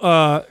 So,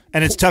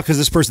 and it's tough because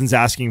this person's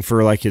asking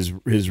for like his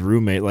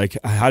roommate. Like,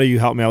 how do you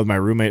help me out with my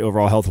roommate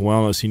overall health and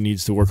wellness? He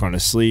needs to work on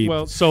his sleep.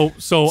 Well, so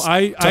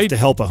I tough to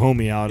help a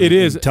homie out. It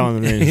is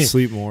telling them they need to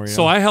sleep more.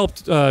 So I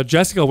helped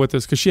Jessica with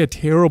this because she had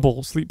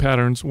terrible sleep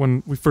patterns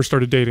when we first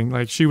started dating.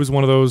 Like she was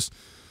one of those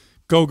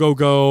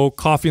go,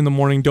 coffee in the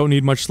morning, don't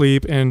need much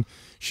sleep, and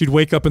she'd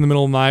wake up in the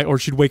middle of the night, or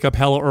she'd wake up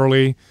hella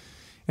early.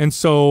 And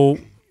so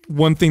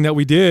one thing that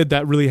we did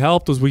that really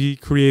helped was we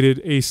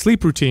created a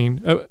sleep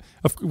routine.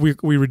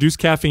 We reduced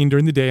caffeine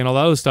during the day and all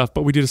that other stuff,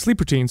 but we did a sleep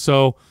routine.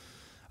 So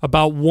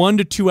about 1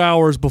 to 2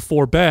 hours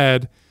before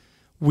bed,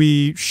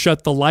 we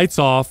shut the lights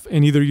off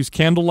and either use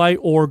candlelight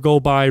or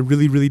go by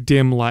really, really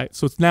dim light.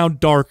 So it's now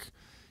dark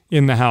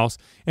in the house.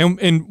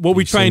 And what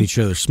we try and each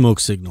other smoke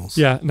signals.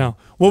 Yeah, no.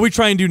 What we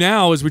try and do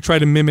now is we try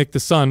to mimic the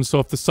sun. So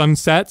if the sun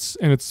sets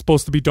and it's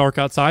supposed to be dark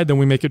outside, then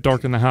we make it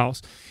dark in the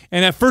house.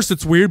 And at first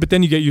it's weird, but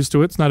then you get used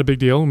to it. It's not a big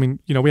deal. I mean,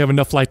 we have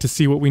enough light to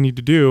see what we need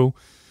to do.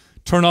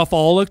 Turn off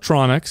all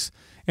electronics,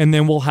 and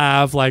then we'll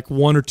have like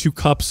 1 or 2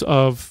 cups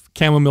of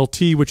chamomile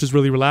tea, which is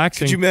really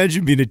relaxing. Could you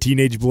imagine being a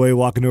teenage boy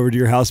walking over to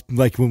your house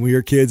like when we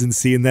were kids and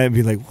seeing that and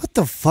being like, what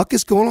the fuck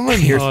is going on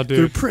here? Oh,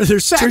 dude. They're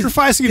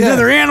sacrificing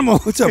another animal.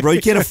 What's up, bro?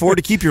 You can't afford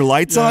to keep your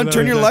lights on?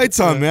 Turn your lights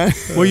on, man.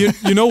 Well,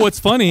 you know what's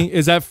funny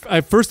is at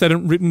first I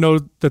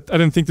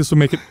didn't think this would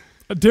make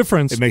a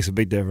difference. It makes a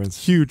big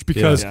difference. Huge,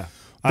 because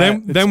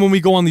then when we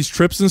go on these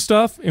trips and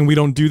stuff and we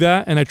don't do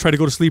that, and I try to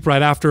go to sleep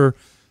right after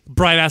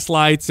bright ass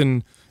lights,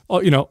 and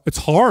it's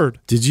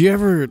hard. Did you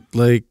ever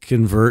like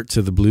convert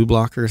to the blue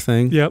blocker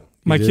thing? Yep.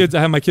 My kids,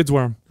 I have my kids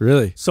wear them.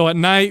 Really? So at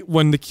night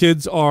when the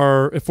kids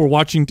are, if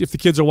the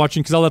kids are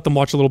watching, because I'll let them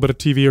watch a little bit of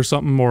TV or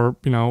something,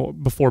 or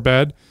before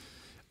bed.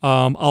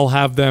 I'll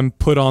have them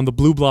put on the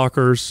blue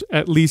blockers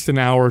at least an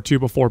hour or two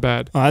before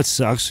bed. Oh, that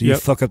sucks. You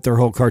fuck up their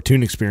whole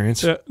cartoon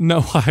experience.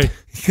 No,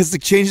 because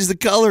it changes the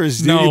colors.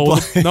 Dude.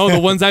 No, the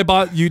ones I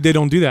bought, they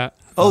don't do that.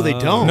 Oh, they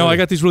don't? No, I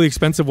got these really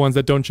expensive ones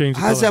that don't change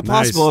the How's color. that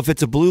possible? If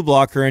it's a blue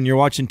blocker and you're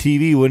watching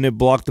TV, wouldn't it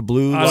block the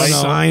blue I don't light?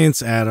 know.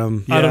 Science,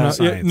 Adam. I don't know.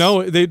 Science.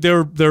 No,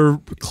 they're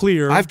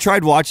clear. I've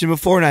tried watching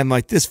before, and I'm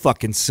like, this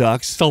fucking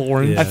sucks. It's all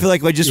orange. I feel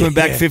like I just went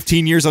back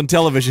 15 years on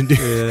televione, dude.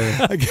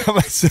 Yeah. I got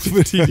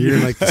myself You're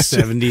in like the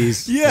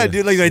 70s. Yeah,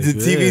 dude, like the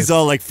TV's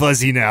all like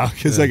fuzzy now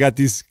because I got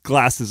these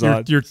glasses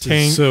on. You're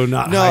tank. So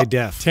not high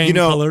def. Tank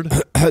colored.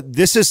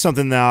 This is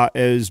something that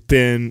has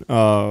been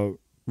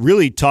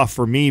really tough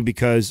for me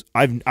because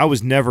I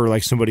was never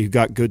like somebody who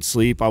got good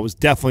sleep. I was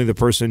definitely the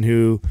person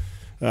who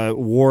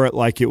wore it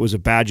like it was a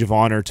badge of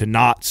honor to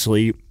not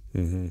sleep.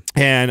 Mm-hmm.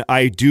 And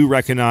I do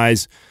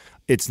recognize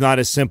it's not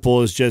as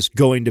simple as just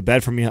going to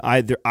bed for me.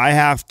 I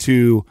have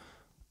to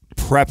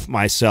prep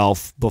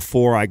myself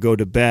before I go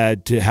to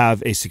bed to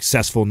have a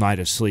successful night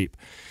of sleep.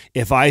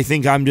 If I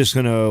think I'm just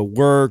going to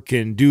work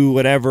and do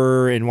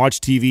whatever and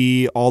watch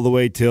TV all the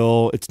way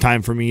till it's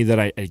time for me that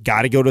I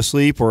got to go to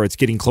sleep or it's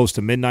getting close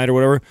to midnight or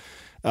whatever,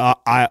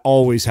 I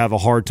always have a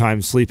hard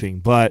time sleeping.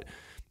 But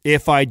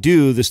if I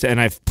do this,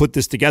 and I've put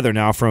this together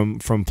now from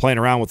playing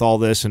around with all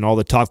this and all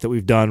the talk that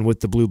we've done with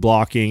the blue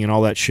blocking and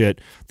all that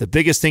shit, the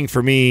biggest thing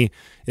for me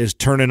is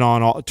turning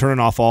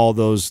off all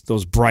those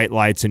bright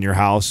lights in your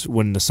house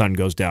when the sun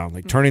goes down,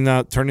 like turning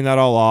that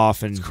all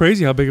off. And it's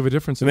crazy how big of a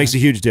difference it makes. A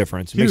huge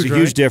difference. It makes a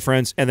huge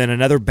difference. And then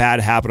another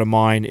bad habit of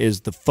mine is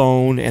the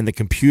phone and the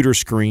computer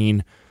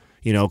screen,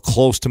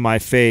 close to my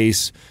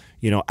face,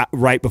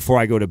 right before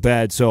I go to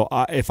bed. So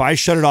if I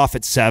shut it off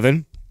at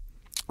 7.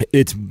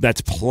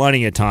 That's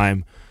plenty of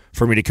time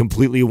for me to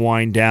completely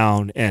wind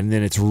down, and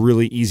then it's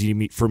really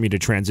easy for me to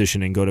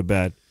transition and go to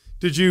bed.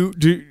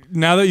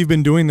 Now that you've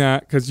been doing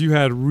that, because you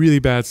had really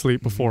bad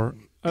sleep before,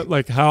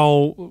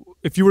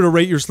 if you were to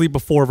rate your sleep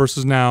before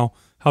versus now,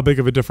 how big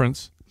of a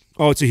difference?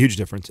 Oh, it's a huge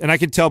difference, and I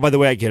can tell by the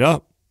way I get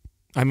up.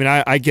 I mean,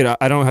 I get up.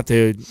 I don't have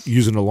to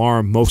use an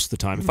alarm most of the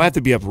time. If I have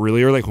to be up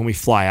really early, like when we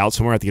fly out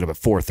somewhere, I have to get up at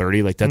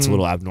 4:30. Like that's a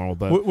little abnormal.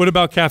 But what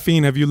about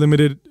caffeine? Have you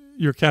limited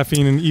your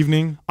caffeine in the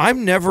evening?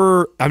 I'm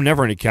never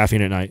into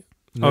caffeine at night.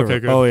 Never. Okay,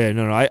 good. Oh yeah,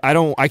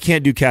 no, I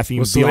can't do caffeine.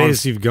 What's the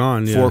latest you've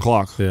gone? 4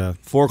 o'clock. Yeah,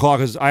 4 o'clock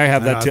is. I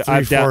have that.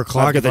 4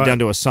 o'clock. I've got that down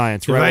to a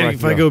science.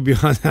 If I go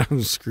beyond that,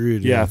 I'm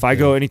screwed. Yeah, if I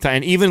go anytime,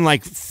 and even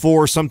like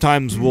 4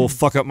 sometimes will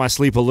fuck up my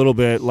sleep a little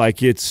bit.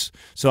 Like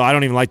so I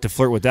don't even like to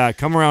flirt with that.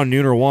 Come around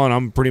noon or 1,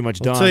 I'm pretty much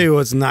done. I'll tell you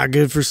what's not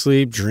good for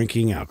sleep: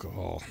 drinking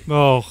alcohol.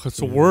 Oh, it's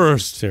the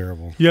worst. It's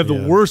terrible. You have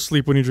the worst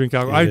sleep when you drink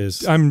alcohol.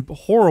 I'm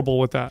horrible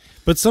with that.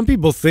 But some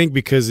people think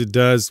because it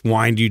does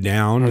wind you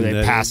down, or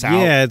they pass out.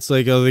 Yeah, it's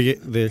like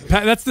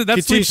that's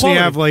sleep quality.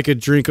 Have like a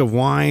drink of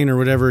wine or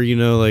whatever,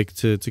 like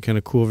to kind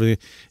of cool everything.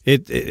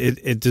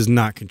 It does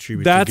not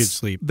contribute to good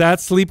sleep.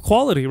 That's sleep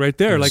quality right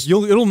there. Like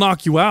it'll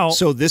knock you out.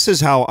 So this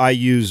is how I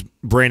use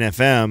Brain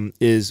FM.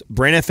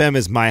 Brain FM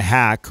is my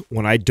hack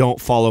when I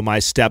don't follow my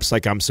steps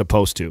like I'm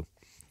supposed to.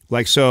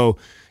 Like, so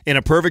in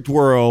a perfect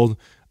world,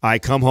 I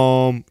come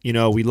home,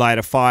 we light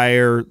a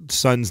fire,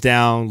 sun's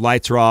down,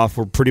 lights are off,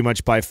 we're pretty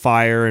much by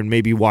fire and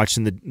maybe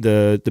watching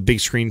the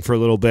big screen for a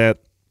little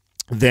bit.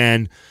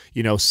 Then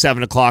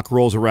 7 o'clock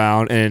rolls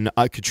around and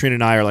Katrina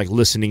and I are like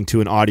listening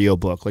to an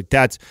audiobook. Like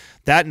that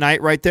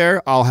night right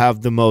there, I'll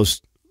have the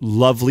most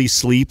lovely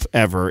sleep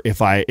ever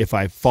if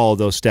I follow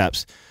those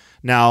steps.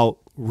 Now,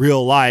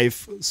 real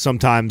life,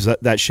 sometimes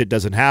that shit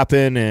doesn't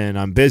happen and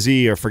I'm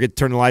busy or forget to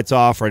turn the lights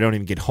off or I don't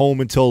even get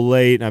home until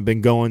late and I've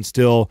been going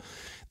still.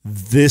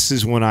 This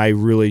is when I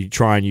really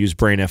try and use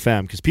Brain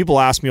FM because people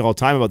ask me all the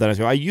time about that.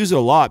 I use it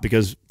a lot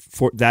because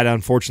that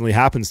unfortunately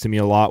happens to me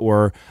a lot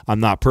where I'm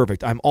not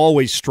perfect. I'm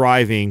always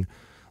striving,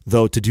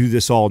 though, to do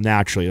this all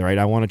naturally, right?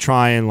 I want to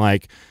try and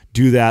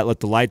do that,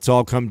 let the lights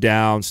all come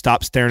down,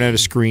 stop staring at a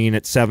screen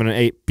at 7 or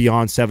 8,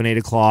 beyond 7, 8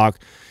 o'clock,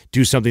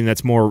 do something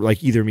that's more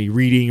like either me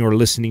reading or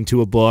listening to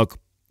a book.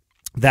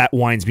 That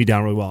winds me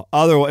down really well.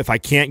 Otherwise, if I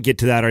can't get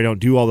to that or I don't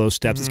do all those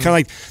steps, it's kind of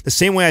like the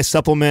same way I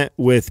supplement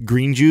with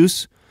green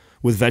juice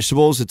with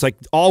vegetables. It's like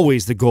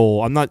always the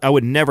goal. I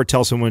would never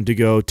tell someone to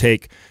go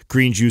take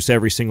green juice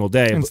every single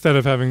day. Instead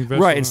of having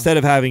vegetables. Right, instead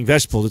of having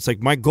vegetables. It's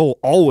like my goal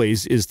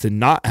always is to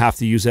not have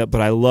to use that, but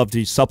I love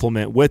to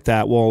supplement with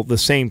that. Well, the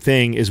same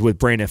thing is with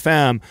Brain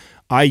FM.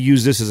 I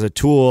use this as a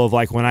tool of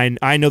like when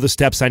I know the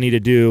steps I need to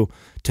do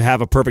to have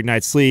a perfect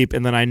night's sleep,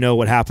 and then I know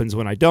what happens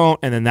when I don't,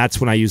 and then that's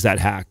when I use that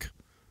hack.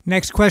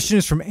 Next question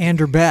is from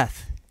Andrew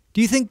Beth.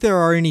 Do you think there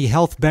are any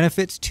health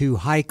benefits to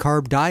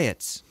high-carb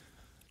diets?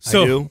 I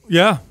do.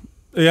 Yeah,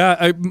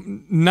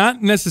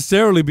 not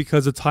necessarily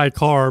because it's high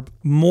carb,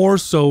 more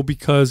so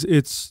because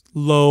it's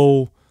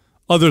low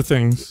other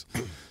things.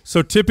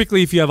 So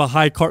typically, if you have a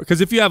high carb,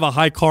 because if you have a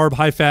high carb,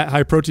 high fat,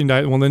 high protein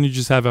diet, well, then you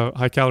just have a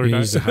high calorie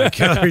diet. Use a high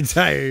calorie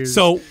diet.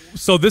 So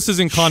this is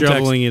in context.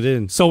 Shoveling it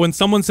in. So when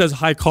someone says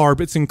high carb,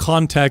 it's in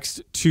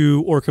context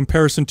to or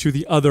comparison to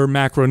the other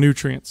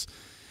macronutrients.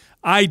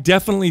 I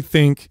definitely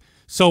think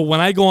so. When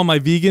I go on my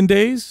vegan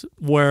days,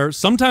 where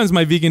sometimes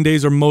my vegan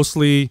days are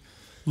mostly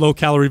low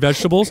calorie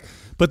vegetables,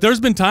 but there's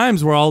been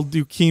times where I'll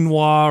do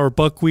quinoa or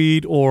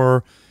buckwheat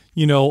or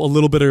a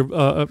little bit of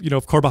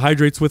of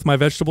carbohydrates with my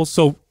vegetables.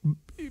 So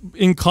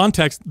in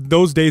context,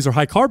 those days are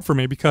high carb for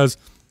me because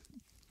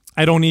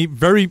I don't eat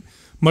very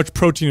much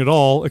protein at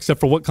all except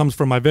for what comes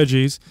from my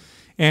veggies,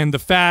 and the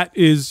fat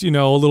is a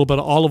little bit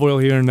of olive oil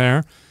here and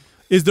there.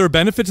 Is there a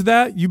benefit to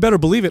that? You better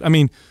believe it. I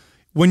mean,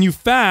 when you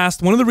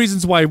fast, one of the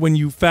reasons why when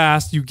you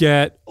fast you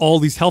get all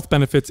these health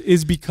benefits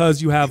is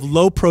because you have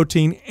low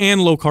protein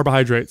and low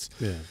carbohydrates.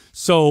 Yeah.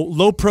 So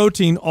low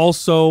protein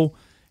also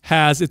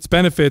has its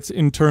benefits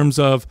in terms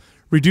of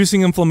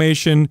reducing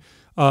inflammation,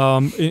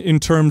 in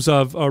terms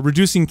of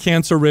reducing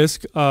cancer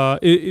risk,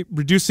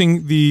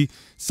 reducing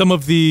some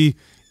of the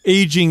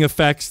aging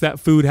effects that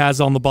food has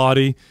on the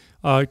body.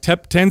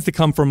 Tends to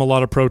come from a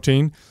lot of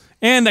protein,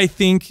 and I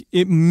think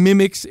it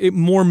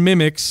more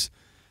mimics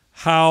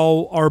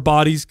how our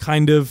bodies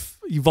kind of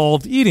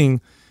evolved eating,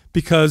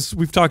 because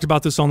we've talked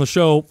about this on the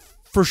show.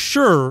 For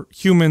sure,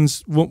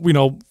 humans,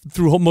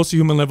 through most of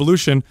human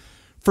evolution,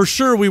 for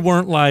sure we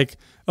weren't like,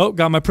 oh,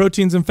 got my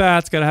proteins and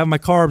fats, got to have my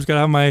carbs, got to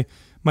have my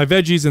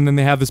veggies, and then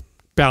they have this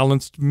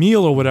balanced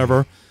meal or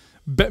whatever.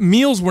 But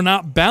meals were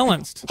not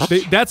balanced.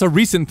 That's a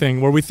recent thing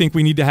where we think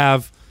we need to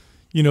have,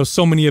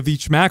 so many of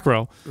each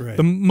macro. Right.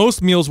 The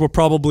most meals were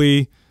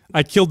probably,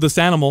 I killed this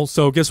animal,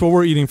 so guess what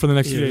we're eating for the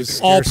next few days?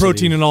 All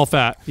protein and all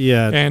fat.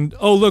 Yeah. And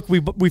oh look,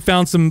 we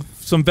found some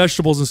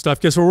vegetables and stuff.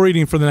 Guess what we're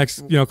eating for the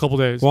next couple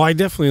days? Well, I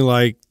definitely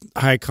like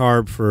high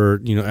carb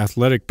for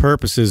athletic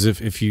purposes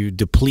if you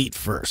deplete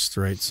first,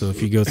 right? So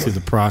if you go through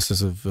the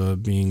process of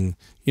being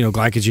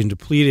glycogen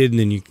depleted, and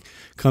then you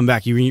come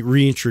back, you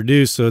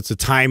reintroduce. So it's a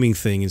timing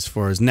thing as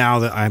far as now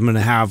that I'm going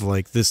to have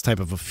like this type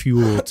of a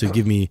fuel to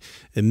give me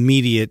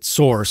immediate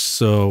source.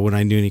 So when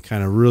I do any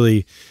kind of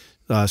really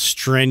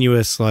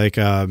strenuous, like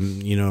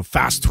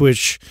fast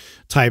twitch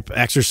type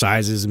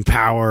exercises and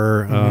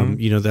power,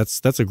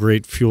 that's a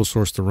great fuel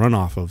source to run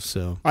off of.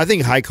 So I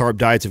think high carb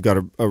diets have got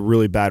a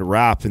really bad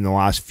rap in the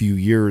last few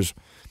years,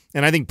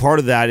 and I think part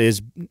of that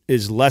is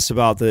less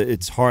about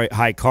it's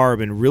high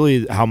carb and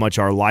really how much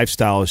our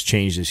lifestyle has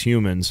changed as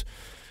humans.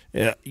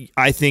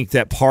 I think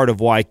that part of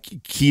why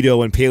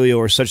keto and paleo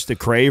are such the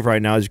crave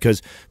right now is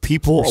because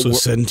people are so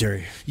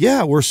sedentary.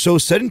 Yeah, we're so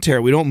sedentary.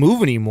 We don't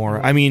move anymore.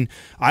 I mean,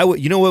 what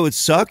would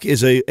suck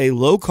is a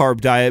low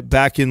carb diet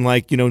back in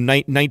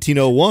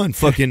 1901,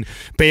 fucking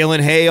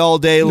baling hay all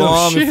day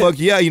long. Shit. And fuck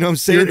yeah, you know what I'm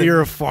saying?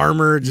 You're a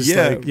farmer, just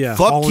fuck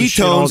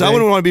ketones. I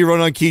wouldn't want to be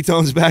running on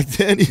ketones back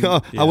then.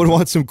 I would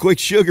want some quick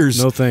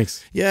sugars. No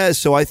thanks. Yeah,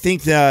 so I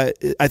think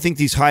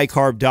these high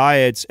carb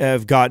diets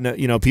have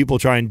gotten people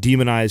try and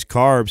demonize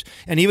carbs.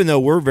 And even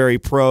though we're very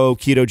pro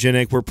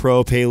ketogenic, we're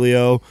pro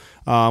paleo,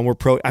 we're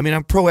pro. I mean,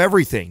 I'm pro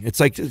everything. It's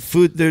like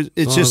food.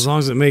 It's just as long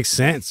as it makes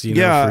sense, for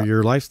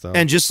your lifestyle.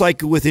 And just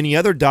like with any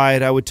other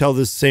diet, I would tell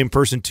this same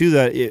person too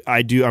that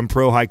I'm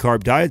pro high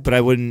carb diet, but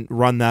I wouldn't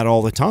run that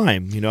all the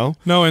time.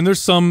 No, and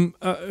there's some.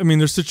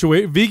 There's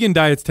vegan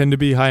diets tend to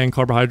be high in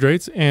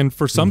carbohydrates, and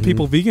for some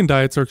people, vegan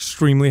diets are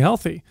extremely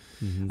healthy.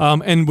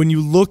 Mm-hmm. And when you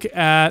look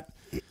at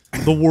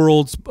the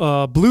world's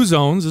blue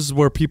zones, this is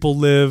where people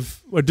live.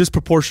 A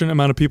disproportionate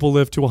amount of people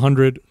live to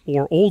 100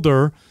 or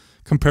older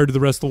compared to the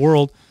rest of the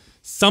world.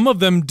 Some of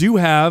them do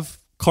have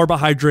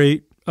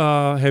carbohydrate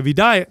heavy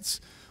diets.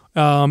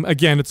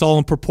 Again, it's all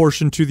in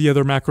proportion to the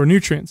other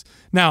macronutrients.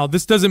 Now,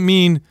 this doesn't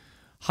mean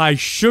high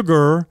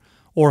sugar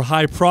or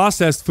high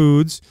processed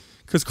foods,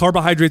 because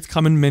carbohydrates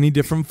come in many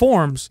different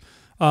forms.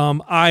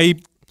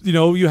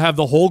 You have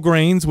the whole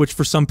grains, which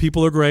for some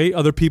people are great.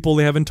 Other people,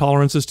 they have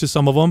intolerances to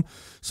some of them.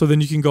 So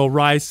then you can go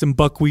rice and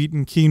buckwheat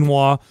and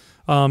quinoa,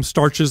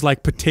 starches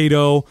like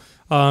potato,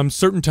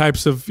 certain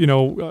types of,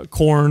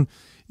 corn.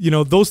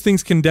 Those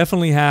things can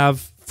definitely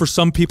have, for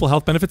some people,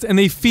 health benefits, and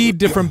they feed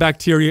different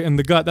bacteria in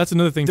the gut. That's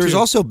another thing, There's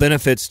also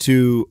benefits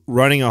to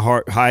running a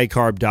high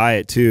carb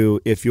diet,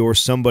 too, if you're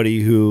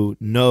somebody who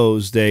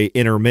knows they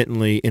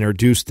intermittently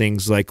introduce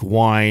things like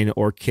wine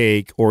or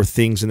cake or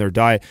things in their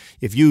diet.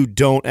 If you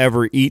don't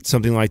ever eat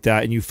something like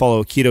that and you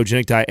follow a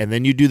ketogenic diet and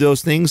then you do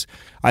those things,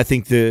 I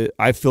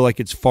feel like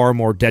it's far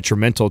more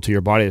detrimental to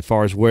your body as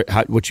far as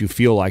what you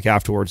feel like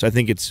afterwards. I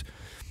think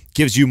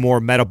gives you more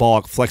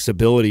metabolic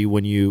flexibility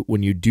when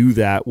you do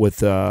that with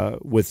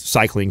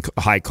cycling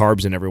high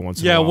carbs in every once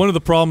in a while. Yeah, one of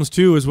the problems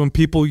too is when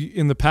people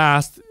in the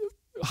past,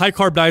 high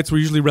carb diets were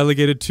usually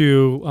relegated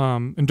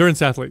to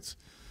endurance athletes.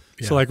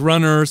 Yeah. So like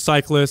runners,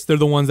 cyclists, they're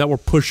the ones that were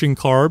pushing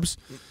carbs.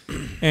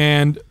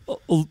 And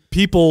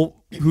people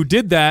who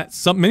did that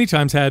many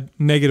times had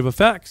negative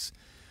effects.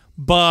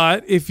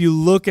 But if you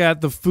look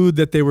at the food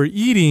that they were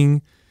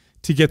eating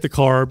to get the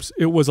carbs,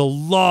 it was a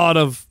lot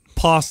of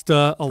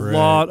pasta, a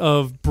lot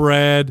of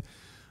bread,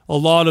 a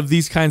lot of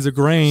these kinds of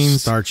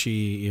grains.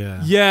 Starchy,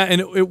 yeah. Yeah,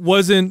 and it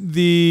wasn't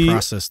the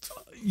processed.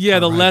 Yeah,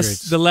 the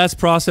less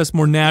processed,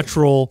 more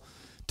natural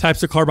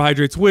types of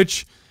carbohydrates,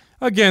 which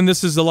again,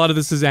 a lot of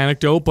this is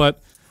anecdote,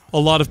 but a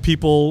lot of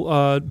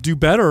people do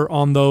better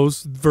on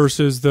those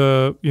versus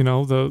the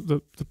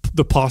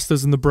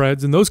pastas and the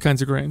breads and those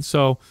kinds of grains.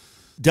 So,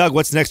 Doug,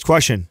 what's the next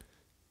question?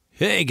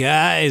 Hey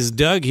guys,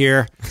 Doug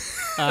here.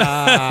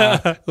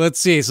 Let's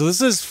see. So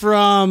this is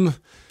from,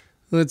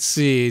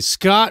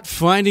 Scott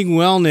Finding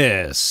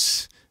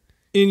Wellness.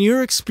 In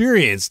your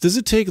experience, does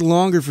it take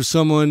longer for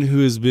someone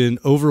who has been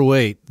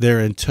overweight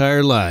their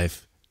entire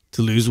life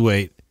to lose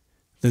weight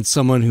than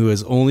someone who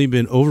has only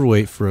been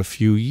overweight for a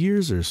few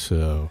years or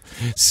so?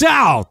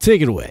 Sal,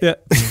 take it away. Yeah,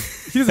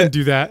 he doesn't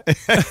do that.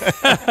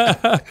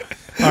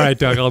 All right,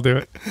 Doug, I'll do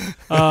it.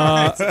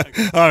 All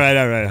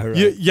right.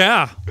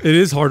 Yeah, it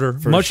is harder.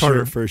 Much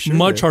harder. For sure.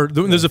 Much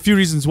harder. There's a few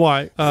reasons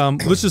why.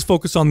 Let's just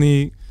focus on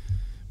the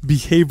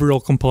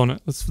behavioral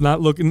component. Let's not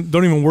look.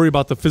 Don't even worry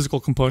about the physical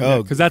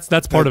component because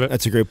that's part of it.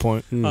 That's a great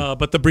point.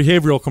 But the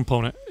behavioral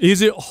component,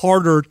 is it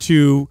harder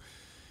to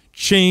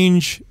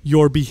change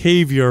your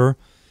behavior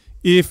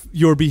if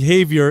your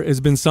behavior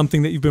has been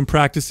something that you've been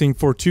practicing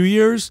for 2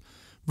 years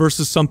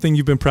versus something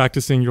you've been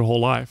practicing your whole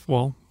life?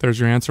 Well, there's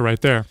your answer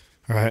right there.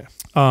 All right.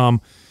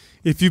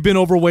 If you've been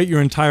overweight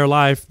your entire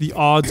life, the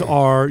odds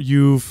are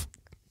you've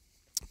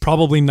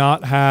probably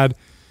not had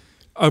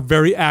a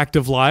very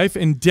active life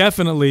and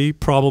definitely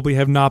probably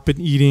have not been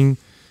eating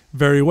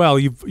very well.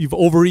 You've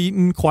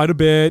overeaten quite a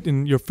bit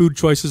and your food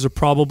choices are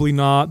probably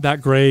not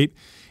that great.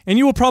 And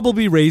you were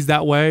probably raised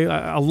that way.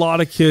 A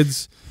lot of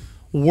kids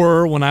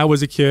were when I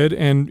was a kid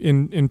and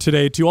in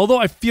today too. Although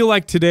I feel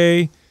like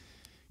today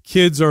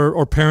kids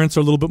or parents are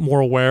a little bit more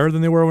aware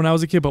than they were when I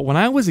was a kid. But when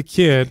I was a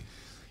kid,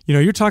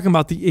 you're talking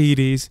about the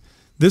 80s.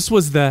 This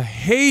was the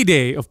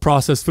heyday of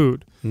processed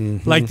food.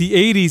 Mm-hmm. Like the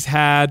 80s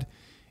had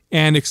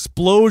an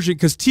explosion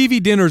because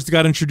TV dinners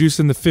got introduced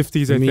in the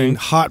 50s, I think.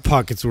 Hot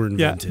Pockets were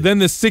invented. Yeah. Then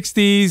the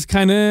 60s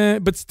kind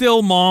of, but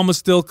still mom was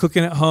still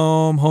cooking at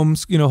home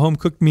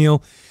cooked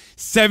meal.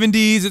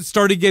 70s, it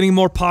started getting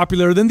more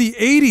popular. Then the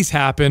 80s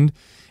happened.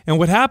 And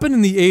what happened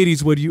in the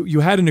 80s, you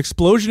had an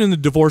explosion in the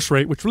divorce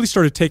rate, which really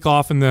started to take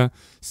off in the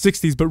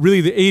 60s. But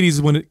really the 80s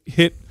is when it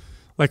hit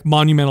like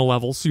monumental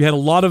levels. So you had a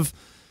lot of,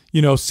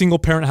 single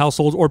parent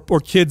households or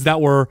kids that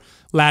were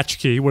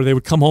latchkey where they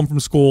would come home from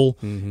school.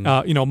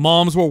 Mm-hmm.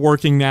 Moms were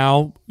working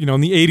now.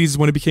 In the 80s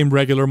when it became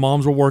regular,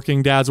 moms were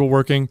working, dads were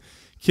working.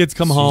 Kids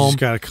come home. You just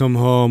got to come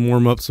home,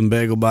 warm up some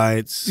bagel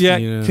bites. Yeah,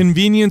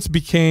 convenience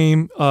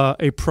became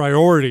a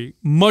priority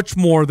much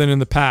more than in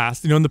the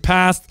past. In the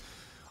past,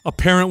 a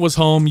parent was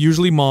home,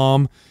 usually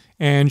mom,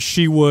 and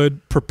she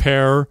would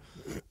prepare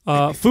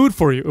food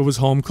for you. It was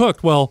home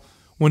cooked. Well,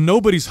 when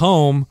nobody's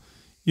home,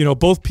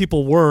 both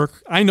people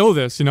work. I know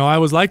this. I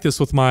was like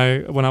this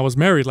when I was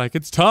married. Like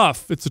it's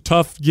tough. It's a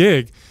tough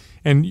gig,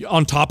 and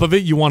on top of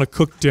it, you want to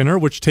cook dinner,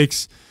 which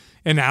takes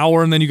an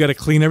hour, and then you got to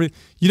clean everything.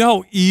 You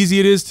know how easy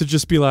it is to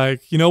just be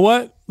like, you know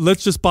what?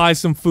 Let's just buy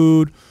some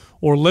food,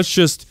 or let's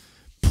just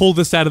pull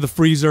this out of the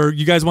freezer.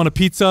 You guys want a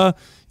pizza?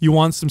 You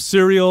want some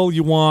cereal?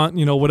 You want,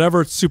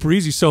 whatever. It's super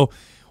easy. So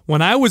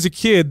when I was a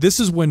kid, this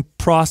is when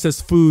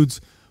processed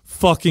foods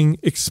fucking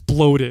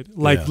exploded.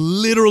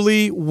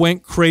 Literally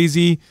went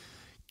crazy.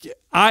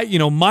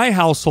 My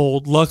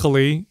household,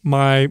 luckily,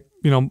 my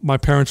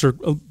parents are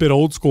a bit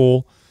old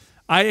school.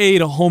 I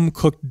ate a home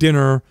cooked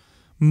dinner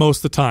most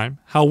of the time.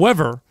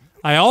 However,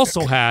 I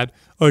also had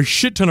a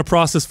shit ton of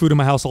processed food in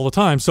my house all the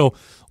time. So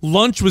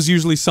lunch was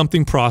usually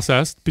something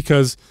processed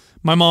because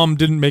my mom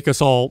didn't make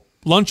us all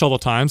lunch all the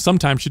time.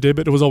 Sometimes she did,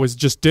 but it was always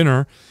just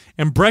dinner.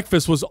 And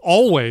breakfast was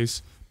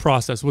always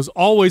processed, was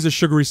always a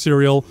sugary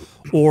cereal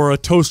or a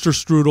toaster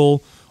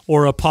strudel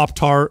or a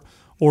Pop-Tart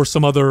or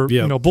some other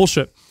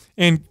bullshit.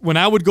 And when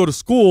I would go to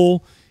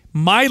school,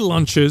 my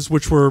lunches,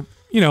 which were,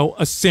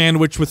 a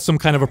sandwich with some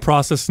kind of a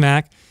processed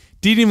snack,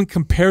 didn't even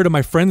compare to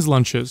my friends'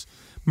 lunches.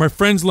 My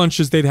friends'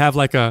 lunches, they'd have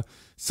like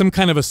some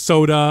kind of a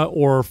soda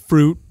or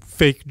fruit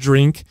fake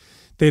drink.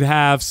 They'd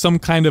have some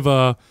kind of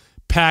a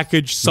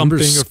packaged something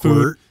or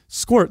food.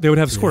 Squirt. They would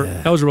have squirt.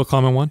 Yeah. That was a real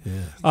common one.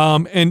 Yeah.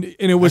 And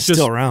it was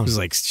still around. It was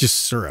like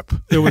just syrup.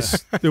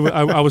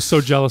 I was so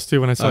jealous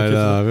too when I saw kids.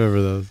 I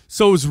remember those.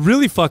 So it was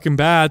really fucking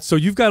bad. So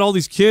you've got all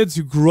these kids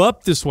who grew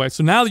up this way.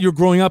 So now that you're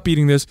growing up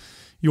eating this,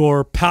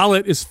 your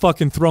palate is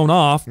fucking thrown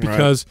off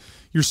because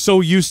you're so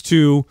used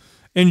to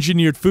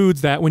engineered foods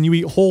that when you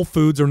eat whole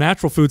foods or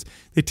natural foods,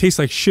 they taste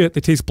like shit.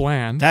 They taste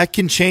bland. That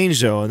can change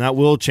though, and that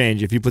will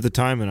change if you put the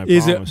time in. I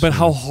promise. But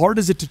how hard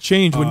is it to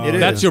change when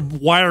that's your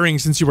wiring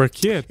since you were a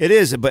kid? It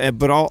is, but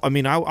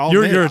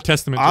you're a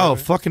testament. Oh,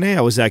 fucking A,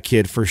 I was that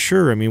kid for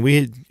sure. I mean, we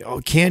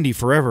had candy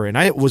forever, and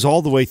I was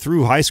all the way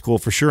through high school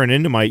for sure, and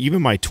into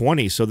even my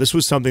 20s. So this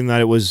was something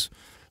that it was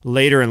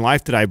later in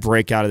life that I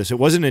break out of this. It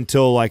wasn't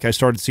until like I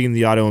started seeing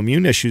the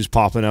autoimmune issues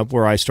popping up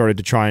where I started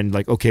to try and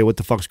like, okay, what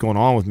the fuck's going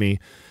on with me?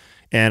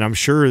 And I'm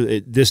sure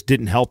this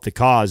didn't help the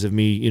cause of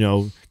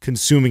me,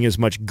 consuming as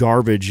much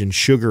garbage and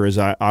sugar as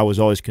I was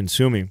always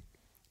consuming.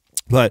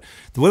 But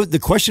the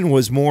question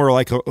was more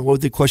like,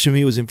 what the question to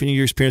me was, in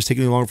your experience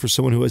taking longer for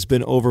someone who has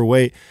been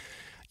overweight.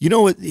 You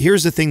know what?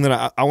 Here's the thing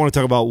that I want to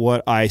talk about.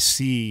 What I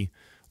see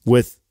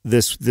with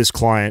this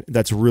client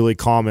that's really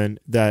common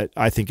that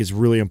I think is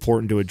really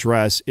important to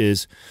address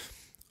is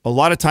a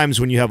lot of times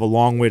when you have a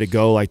long way to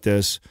go like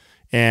this,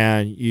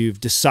 and you've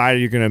decided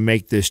you're going to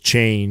make this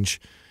change,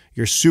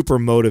 you're super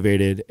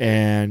motivated,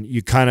 and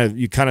you kind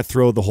of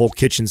throw the whole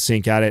kitchen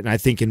sink at it. And I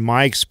think in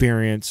my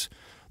experience,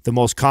 the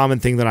most common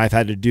thing that I've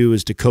had to do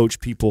is to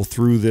coach people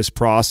through this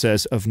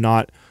process of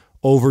not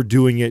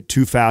overdoing it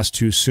too fast,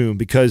 too soon.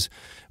 Because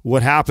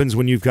what happens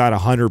when you've got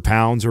 100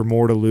 pounds or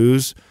more to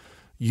lose,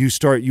 you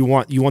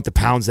want the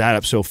pounds to add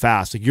up so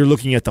fast. Like you're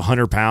looking at the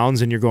 100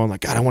 pounds and you're going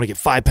like, God, I want to get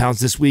 5 pounds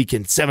this week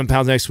and 7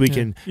 pounds next week,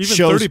 and even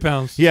shows, 30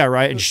 pounds. Yeah,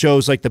 right. And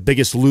shows like the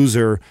Biggest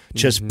Loser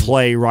just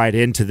play right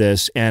into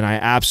this, and I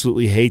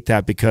absolutely hate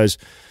that because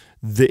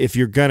if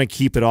you're gonna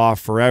keep it off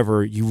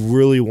forever, you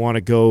really want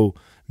to go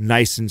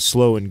nice and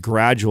slow and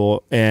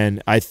gradual.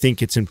 And I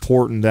think it's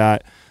important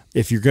that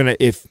if you're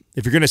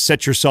gonna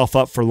set yourself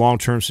up for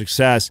long-term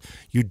success,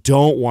 you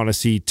don't want to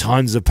see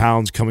tons of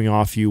pounds coming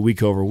off you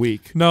week over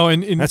week. No,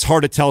 and that's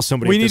hard to tell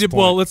somebody.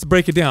 Well, let's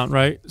break it down,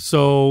 right?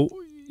 So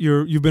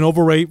you've been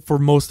overweight for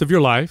most of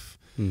your life,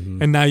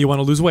 and now you want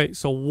to lose weight.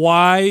 So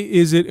why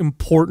is it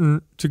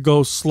important to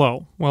go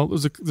slow? Well,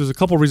 there's a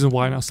couple reasons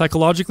why. Now,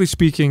 psychologically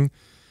speaking,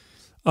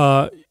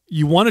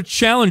 you want to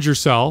challenge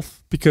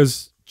yourself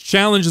because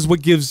challenge is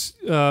what gives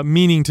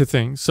meaning to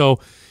things. So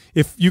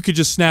if you could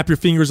just snap your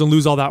fingers and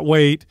lose all that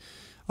weight,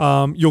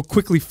 you'll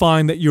quickly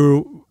find that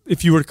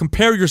if you were to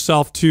compare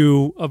yourself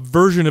to a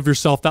version of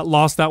yourself that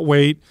lost that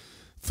weight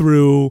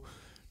through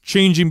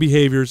changing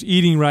behaviors,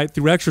 eating right,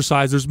 through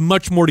exercise, there's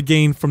much more to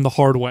gain from the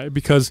hard way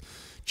because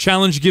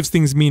challenge gives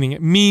things meaning.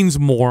 It means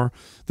more.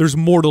 There's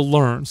more to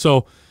learn.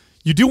 So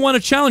you do want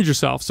to challenge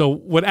yourself. So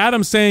what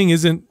Adam's saying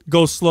isn't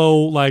go slow,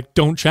 like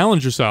don't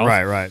challenge yourself.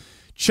 Right.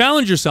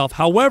 Challenge yourself.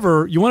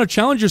 However, you want to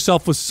challenge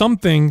yourself with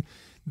something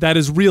that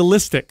is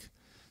realistic.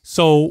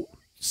 So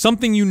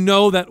something you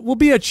know that will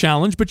be a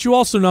challenge, but you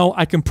also know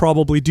I can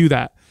probably do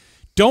that.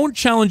 Don't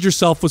challenge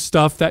yourself with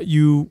stuff that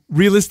you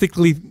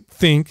realistically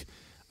think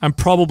I'm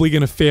probably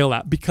going to fail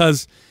at,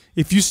 because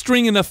if you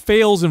string enough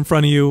fails in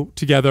front of you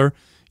together,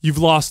 you've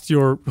lost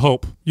your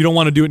hope. You don't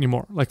want to do it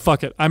anymore. Like,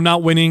 fuck it. I'm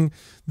not winning.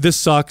 This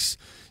sucks.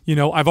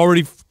 I've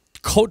already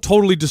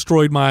totally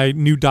destroyed my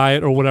new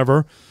diet or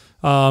whatever.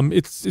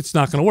 It's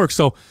not going to work.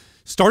 So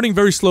starting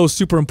very slow is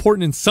super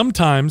important. And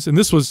sometimes, and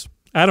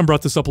Adam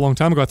brought this up a long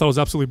time ago, I thought it was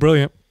absolutely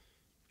brilliant.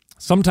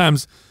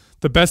 Sometimes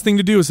the best thing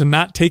to do is to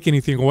not take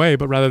anything away,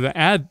 but rather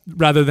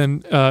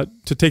than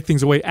to take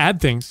things away, add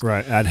things.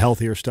 Right. Add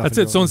healthier stuff. That's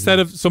it.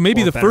 So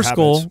maybe the first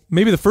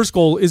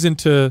goal isn't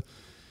to,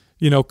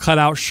 cut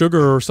out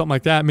sugar or something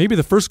like that. Maybe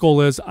the first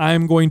goal is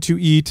I'm going to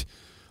eat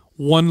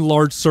one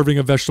large serving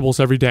of vegetables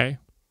every day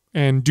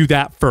and do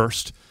that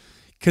first.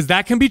 Because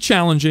that can be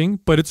challenging,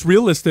 but it's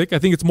realistic. I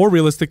think it's more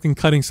realistic than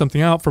cutting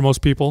something out for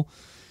most people.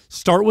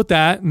 Start with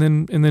that and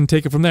then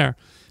take it from there.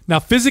 Now,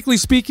 physically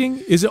speaking,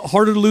 is it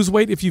harder to lose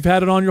weight if you've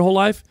had it on your whole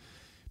life?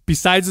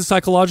 Besides the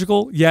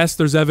psychological, yes,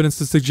 there's evidence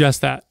to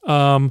suggest that.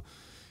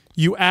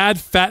 You add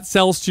fat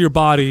cells to your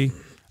body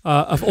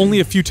only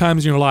a few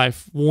times in your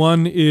life.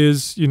 One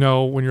is,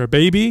 when you're a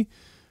baby.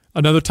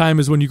 Another time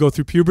is when you go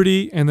through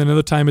puberty. And then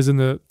another time is in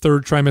the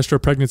third trimester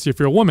of pregnancy if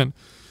you're a woman.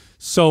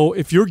 So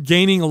if you're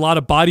gaining a lot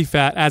of body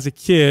fat as a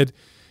kid,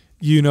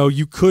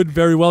 you could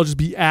very well just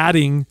be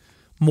adding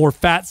more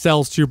fat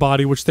cells to your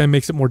body, which then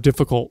makes it more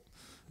difficult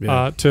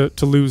to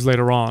lose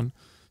later on.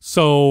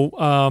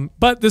 So,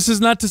 but this is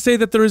not to say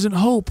that there isn't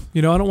hope. I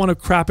don't want to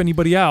crap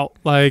anybody out.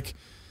 Like,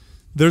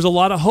 there's a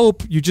lot of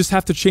hope. You just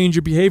have to change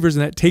your behaviors,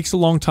 and that takes a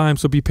long time,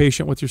 so be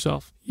patient with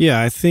yourself.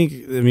 Yeah,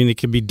 it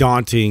can be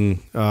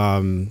daunting,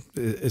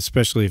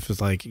 especially if it's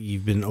like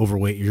you've been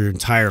overweight your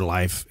entire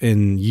life,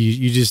 and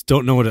you just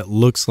don't know what it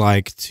looks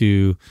like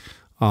to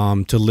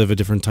live a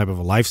different type of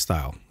a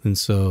lifestyle. And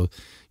so,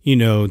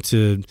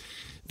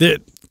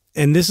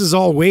 and this is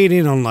all weighed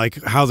in on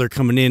like how they're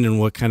coming in and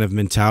what kind of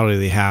mentality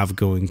they have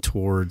going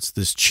towards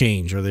this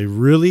change. Are they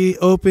really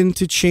open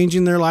to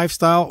changing their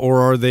lifestyle,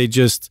 or are they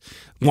just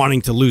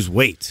wanting to lose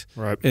weight?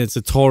 Right. And it's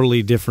a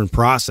totally different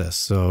process.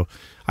 So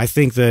I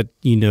think that,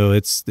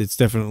 it's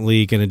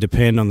definitely going to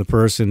depend on the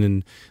person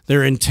and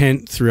their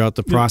intent throughout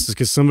the process.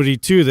 Because somebody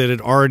too that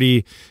had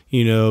already,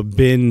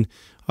 been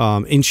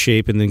in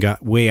shape and then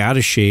got way out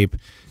of shape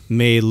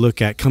may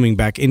look at coming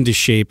back into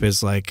shape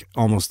as like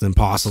almost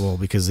impossible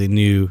because they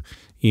knew,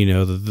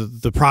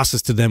 the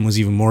process to them was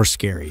even more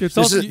scary. You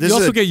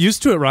also get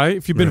used to it, right?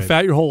 If you've been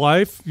fat your whole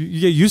life,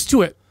 you get used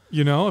to it.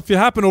 If it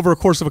happened over a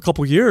course of a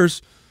couple of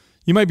years,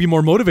 you might be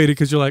more motivated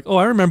because you're like, oh,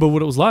 I remember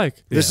what it was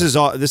like. This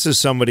is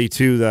somebody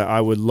too that I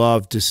would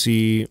love to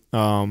see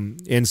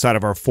inside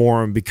of our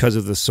forum because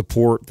of the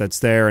support that's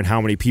there and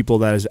how many people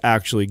that has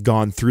actually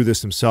gone through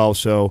this themselves.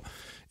 So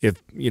if,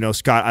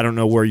 Scott, I don't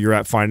know where you're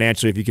at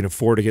financially, if you can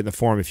afford to get in the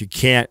forum. If you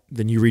can't,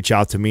 then you reach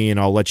out to me and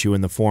I'll let you in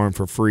the forum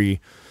for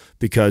free.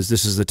 because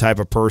this is the type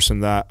of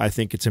person that I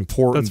think it's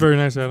important. That's very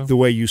nice, Adam. The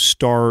way you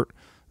start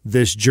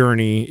this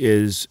journey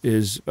is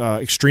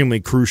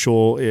extremely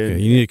crucial. You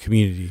need a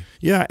community.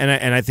 Yeah,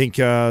 and I think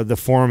the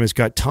forum has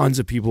got tons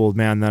of people,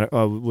 man, that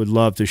would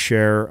love to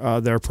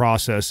share their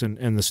process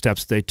and the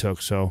steps they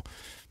took. So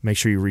make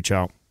sure you reach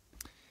out.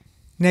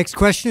 Next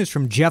question is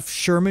from Jeff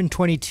Sherman,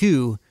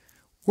 22.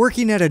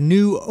 Working at a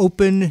new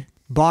open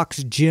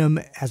box gym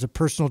as a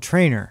personal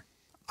trainer.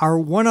 Our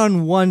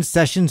one-on-one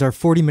sessions are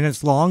 40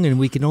 minutes long, and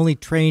we can only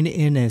train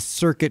in a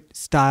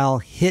circuit-style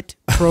HIIT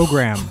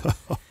program.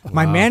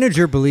 My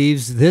manager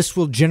believes this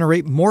will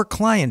generate more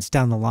clients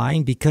down the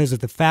line because of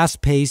the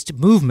fast-paced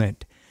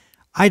movement.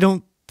 I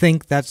don't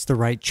think that's the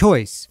right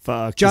choice.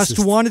 Just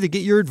wanted to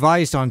get your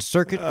advice on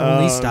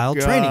circuit-only style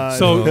training.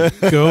 So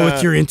Go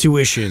with your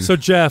intuition. So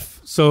Jeff,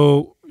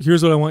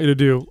 here's what I want you to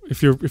do.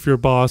 If your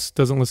boss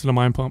doesn't listen to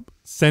Mind Pump,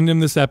 send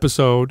him this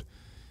episode,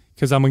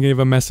 because I'm gonna give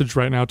a message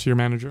right now to your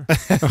manager.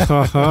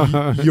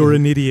 You're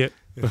an idiot.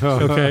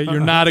 Okay,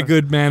 you're not a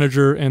good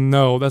manager, and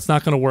no, that's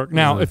not gonna work.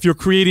 Now, if you're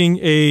creating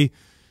a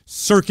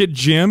circuit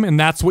gym and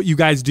that's what you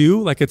guys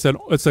do, like it's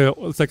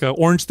like a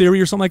Orange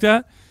Theory or something like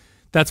that,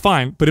 that's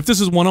fine. But if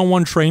this is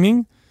one-on-one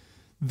training,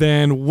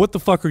 then what the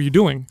fuck are you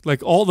doing?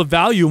 Like, all the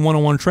value in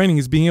one-on-one training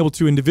is being able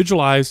to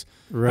individualize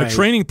a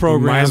training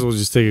program. You might as well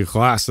just take a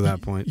class at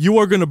that point. You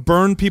are going to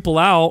burn people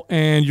out,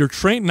 and you're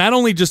not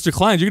only just your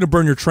clients, you're going to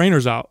burn your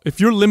trainers out.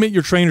 If you limit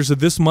your trainers to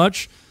this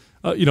much,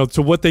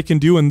 to what they can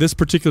do in this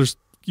particular,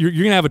 you're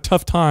going to have a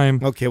tough time.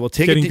 Okay, well,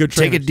 take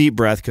a deep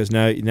breath, because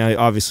now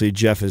obviously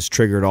Jeff has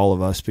triggered all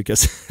of us,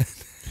 because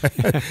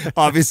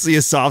obviously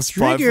a soft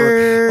spot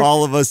for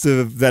all of us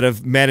that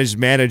have managed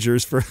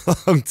managers for a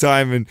long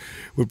time and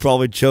would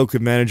probably choke a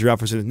manager out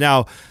for something.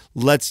 Now,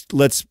 let's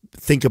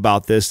think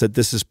about this, that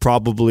this is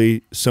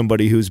probably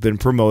somebody who's been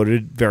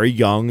promoted very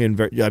young.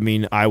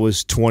 And I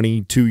was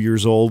 22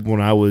 years old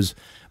when I was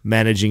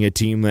managing a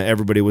team that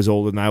everybody was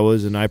older than I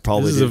was, and I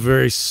probably This is a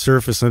very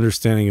surface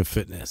understanding of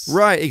fitness.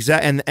 Right,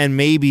 exactly. And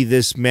maybe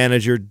this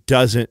manager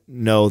doesn't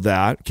know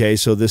that. Okay,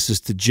 so this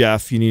is to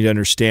Jeff. You need to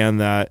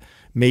understand that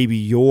maybe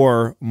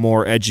you're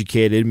more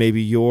educated.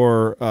 Maybe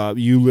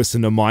you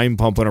listen to Mind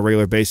Pump on a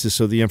regular basis,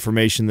 so the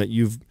information that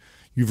you've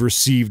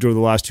received over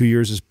the last 2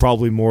 years is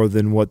probably more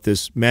than what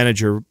this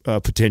manager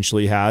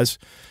potentially has.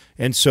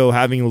 And so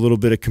having a little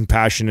bit of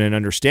compassion and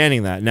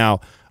understanding that. Now,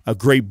 a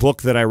great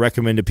book that I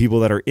recommend to people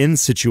that are in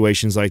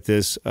situations like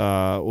this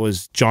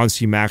was John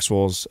C.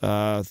 Maxwell's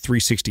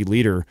 360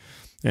 Leader.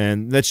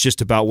 And that's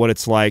just about what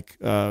it's like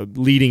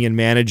leading and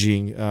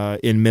managing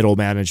in middle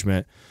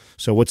management.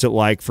 So what's it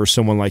like for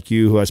someone like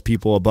you who has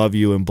people above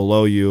you and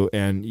below you,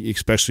 and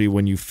especially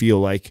when you feel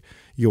like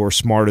you're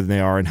smarter than they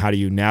are, and how do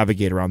you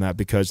navigate around that?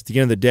 Because at the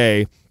end of the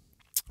day,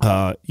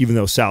 even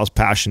though Sal's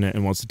passionate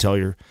and wants to tell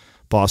your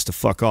boss to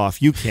fuck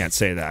off, you can't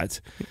say that,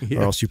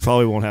 or else you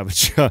probably won't have a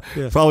job.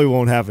 Probably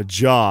won't have a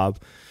job.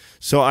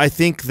 So I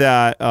think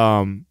that,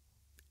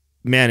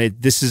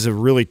 this is a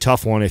really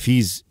tough one if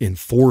he's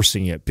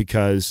enforcing it,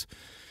 because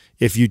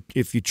if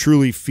you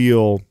truly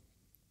feel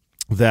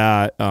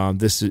that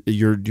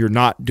you're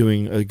not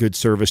doing a good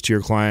service to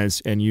your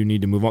clients and you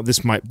need to move on,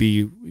 this might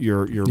be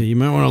your you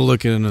might want to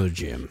look at another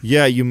gym.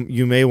 Yeah,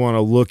 you may want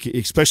to look,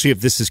 especially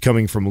if this is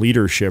coming from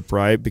leadership,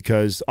 right?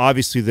 Because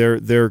obviously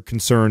their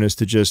concern is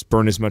to just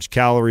burn as much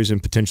calories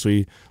and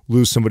potentially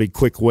lose somebody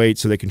quick weight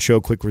so they can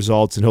show quick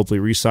results and hopefully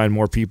re-sign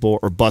more people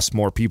or bust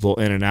more people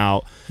in and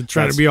out. They're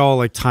trying to be all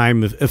like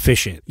time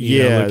efficient.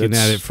 Looking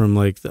at it from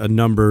like a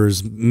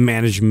numbers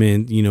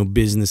management,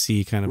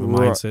 businessy kind of a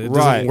mindset. It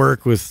doesn't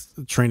work with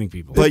training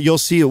people. But you'll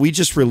see, we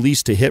just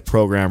released a HIIT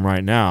program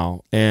right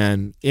now,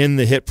 and in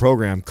the HIIT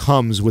program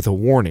comes with a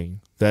warning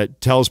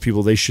that tells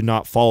people they should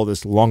not follow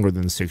this longer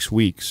than 6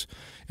 weeks.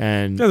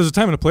 And there's a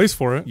time and a place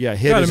for it. Yeah,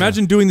 God,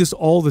 imagine doing this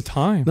all the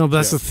time. No, but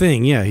that's the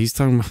thing. Yeah, he's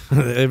talking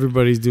about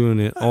everybody's doing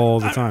it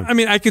all the time.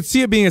 I could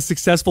see it being a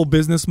successful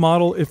business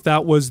model if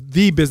that was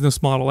the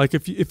business model. Like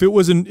if it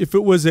was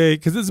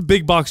because it's a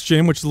big box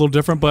gym, which is a little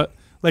different, but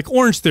like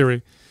Orange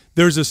Theory,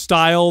 there's a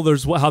style,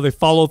 there's how they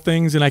follow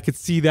things, and I could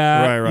see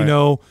that.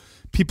 Right.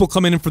 People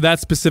coming in for that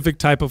specific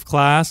type of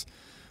class,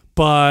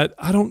 but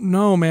I don't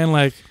know, man.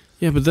 Like.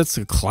 Yeah, but that's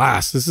a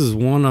class. This is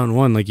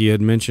one-on-one, like you had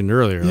mentioned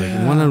earlier. Yeah.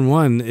 Like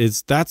one-on-one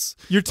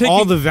you're taking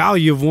all the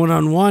value of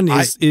one-on-one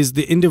is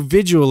the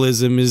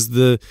individualism, is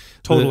the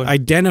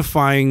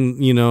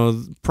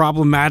identifying,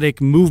 problematic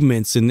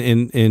movements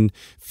and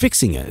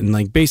fixing it, and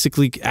like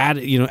basically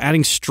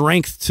adding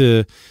strength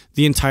to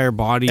the entire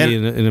body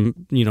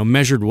in a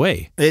measured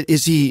way.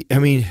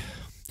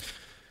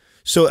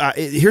 So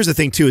here's the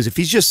thing too: is if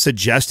he's just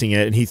suggesting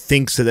it and he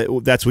thinks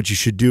that that's what you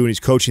should do, and he's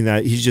coaching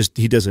that,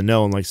 he doesn't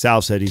know. And like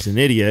Sal said, he's an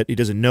idiot. He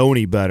doesn't know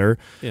any better.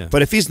 Yeah.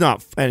 But if he's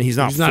not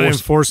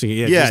enforcing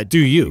it, just do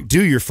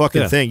your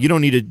fucking thing.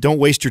 You don't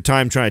waste your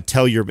time trying to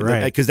tell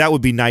because that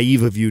would be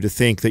naive of you to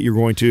think that you're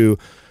going to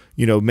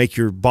make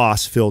your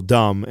boss feel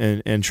dumb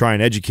and try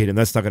and educate him.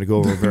 That's not going to go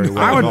over very well.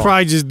 I would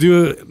probably just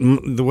do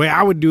it the way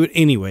I would do it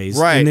anyways.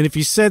 Right. And then if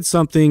you said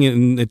something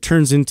and it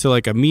turns into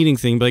like a meeting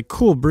thing, be like,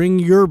 cool, bring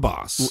your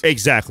boss.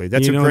 Exactly.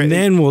 That's great. And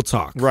then we'll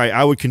talk. Right.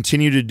 I would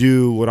continue to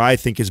do what I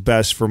think is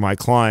best for my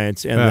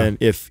clients. And then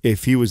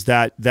if he was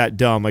that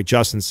dumb, like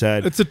Justin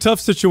said. It's a tough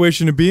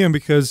situation to be in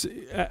because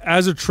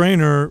as a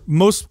trainer,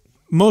 most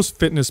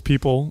fitness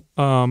people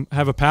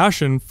have a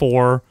passion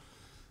for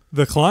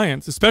the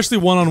clients, especially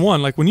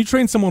one-on-one. Like when you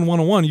train someone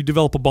one-on-one, you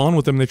develop a bond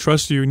with them, they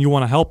trust you, and you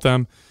want to help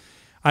them.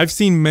 I've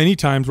seen many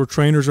times where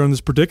trainers are in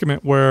this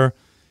predicament where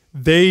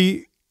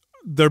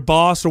their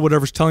boss or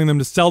whatever is telling them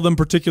to sell them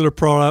particular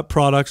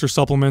products or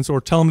supplements or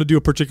tell them to do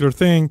a particular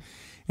thing,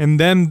 and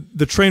then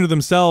the trainer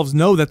themselves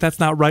know that that's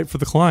not right for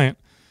the client.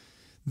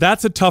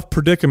 That's a tough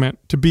predicament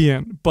to be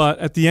in. But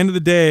at the end of the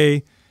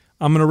day,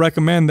 I'm going to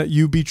recommend that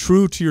you be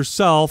true to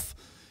yourself.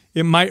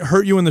 It might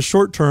hurt you in the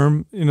short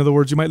term. In other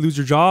words, you might lose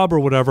your job or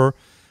whatever,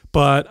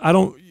 but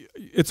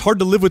it's hard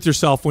to live with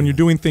yourself when you're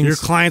doing things. Your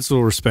clients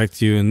will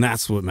respect you, and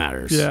that's what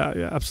matters.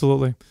 Yeah,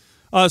 absolutely.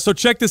 So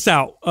check this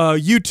out.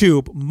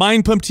 YouTube,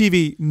 Mind Pump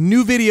TV,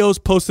 new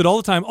videos posted all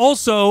the time.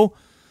 Also,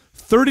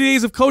 30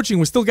 days of coaching.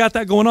 We still got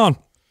that going on.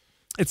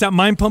 It's at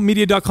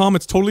mindpumpmedia.com.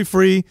 It's totally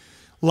free.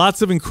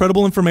 Lots of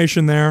incredible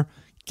information there.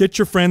 Get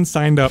your friends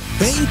signed up.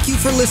 Thank you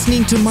for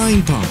listening to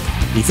Mind Pump.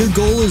 If your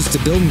goal is to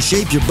build and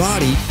shape your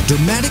body,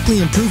 dramatically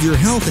improve your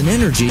health and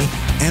energy,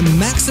 and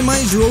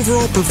maximize your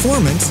overall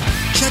performance,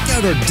 check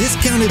out our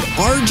discounted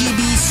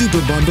RGB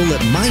Super Bundle at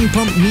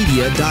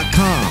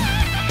mindpumpmedia.com.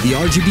 The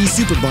RGB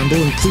Super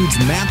Bundle includes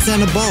MAPS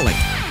Anabolic,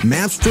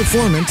 MAPS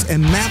Performance,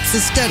 and MAPS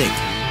Aesthetic.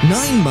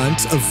 9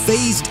 months of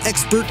phased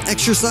expert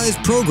exercise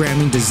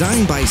programming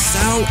designed by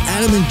Sal,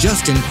 Adam, and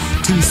Justin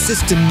to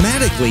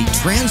systematically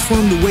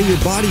transform the way your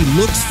body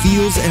looks,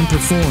 feels, and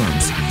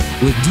performs.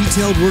 With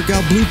detailed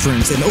workout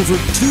blueprints and over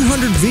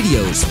 200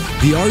 videos,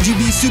 the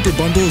RGB Super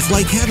Bundle is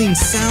like having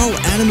Sal,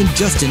 Adam, and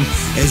Justin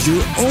as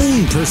your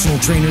own personal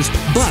trainers,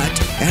 but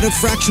at a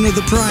fraction of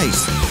the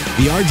price.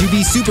 The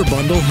RGB Super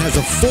Bundle has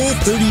a full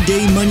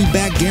 30-day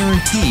money-back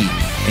guarantee,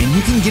 and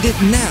you can get it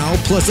now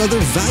plus other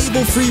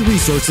valuable free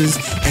resources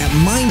at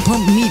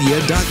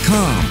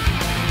mindpumpmedia.com.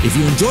 If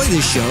you enjoy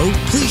this show,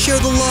 please share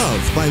the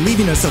love by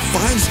leaving us a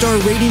 5-star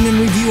rating and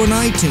review on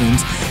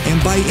iTunes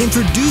and by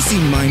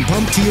introducing Mind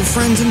Pump to your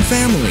friends and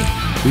family.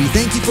 We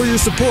thank you for your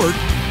support,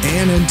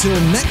 and until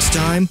next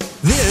time,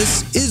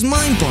 this is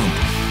Mind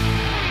Pump.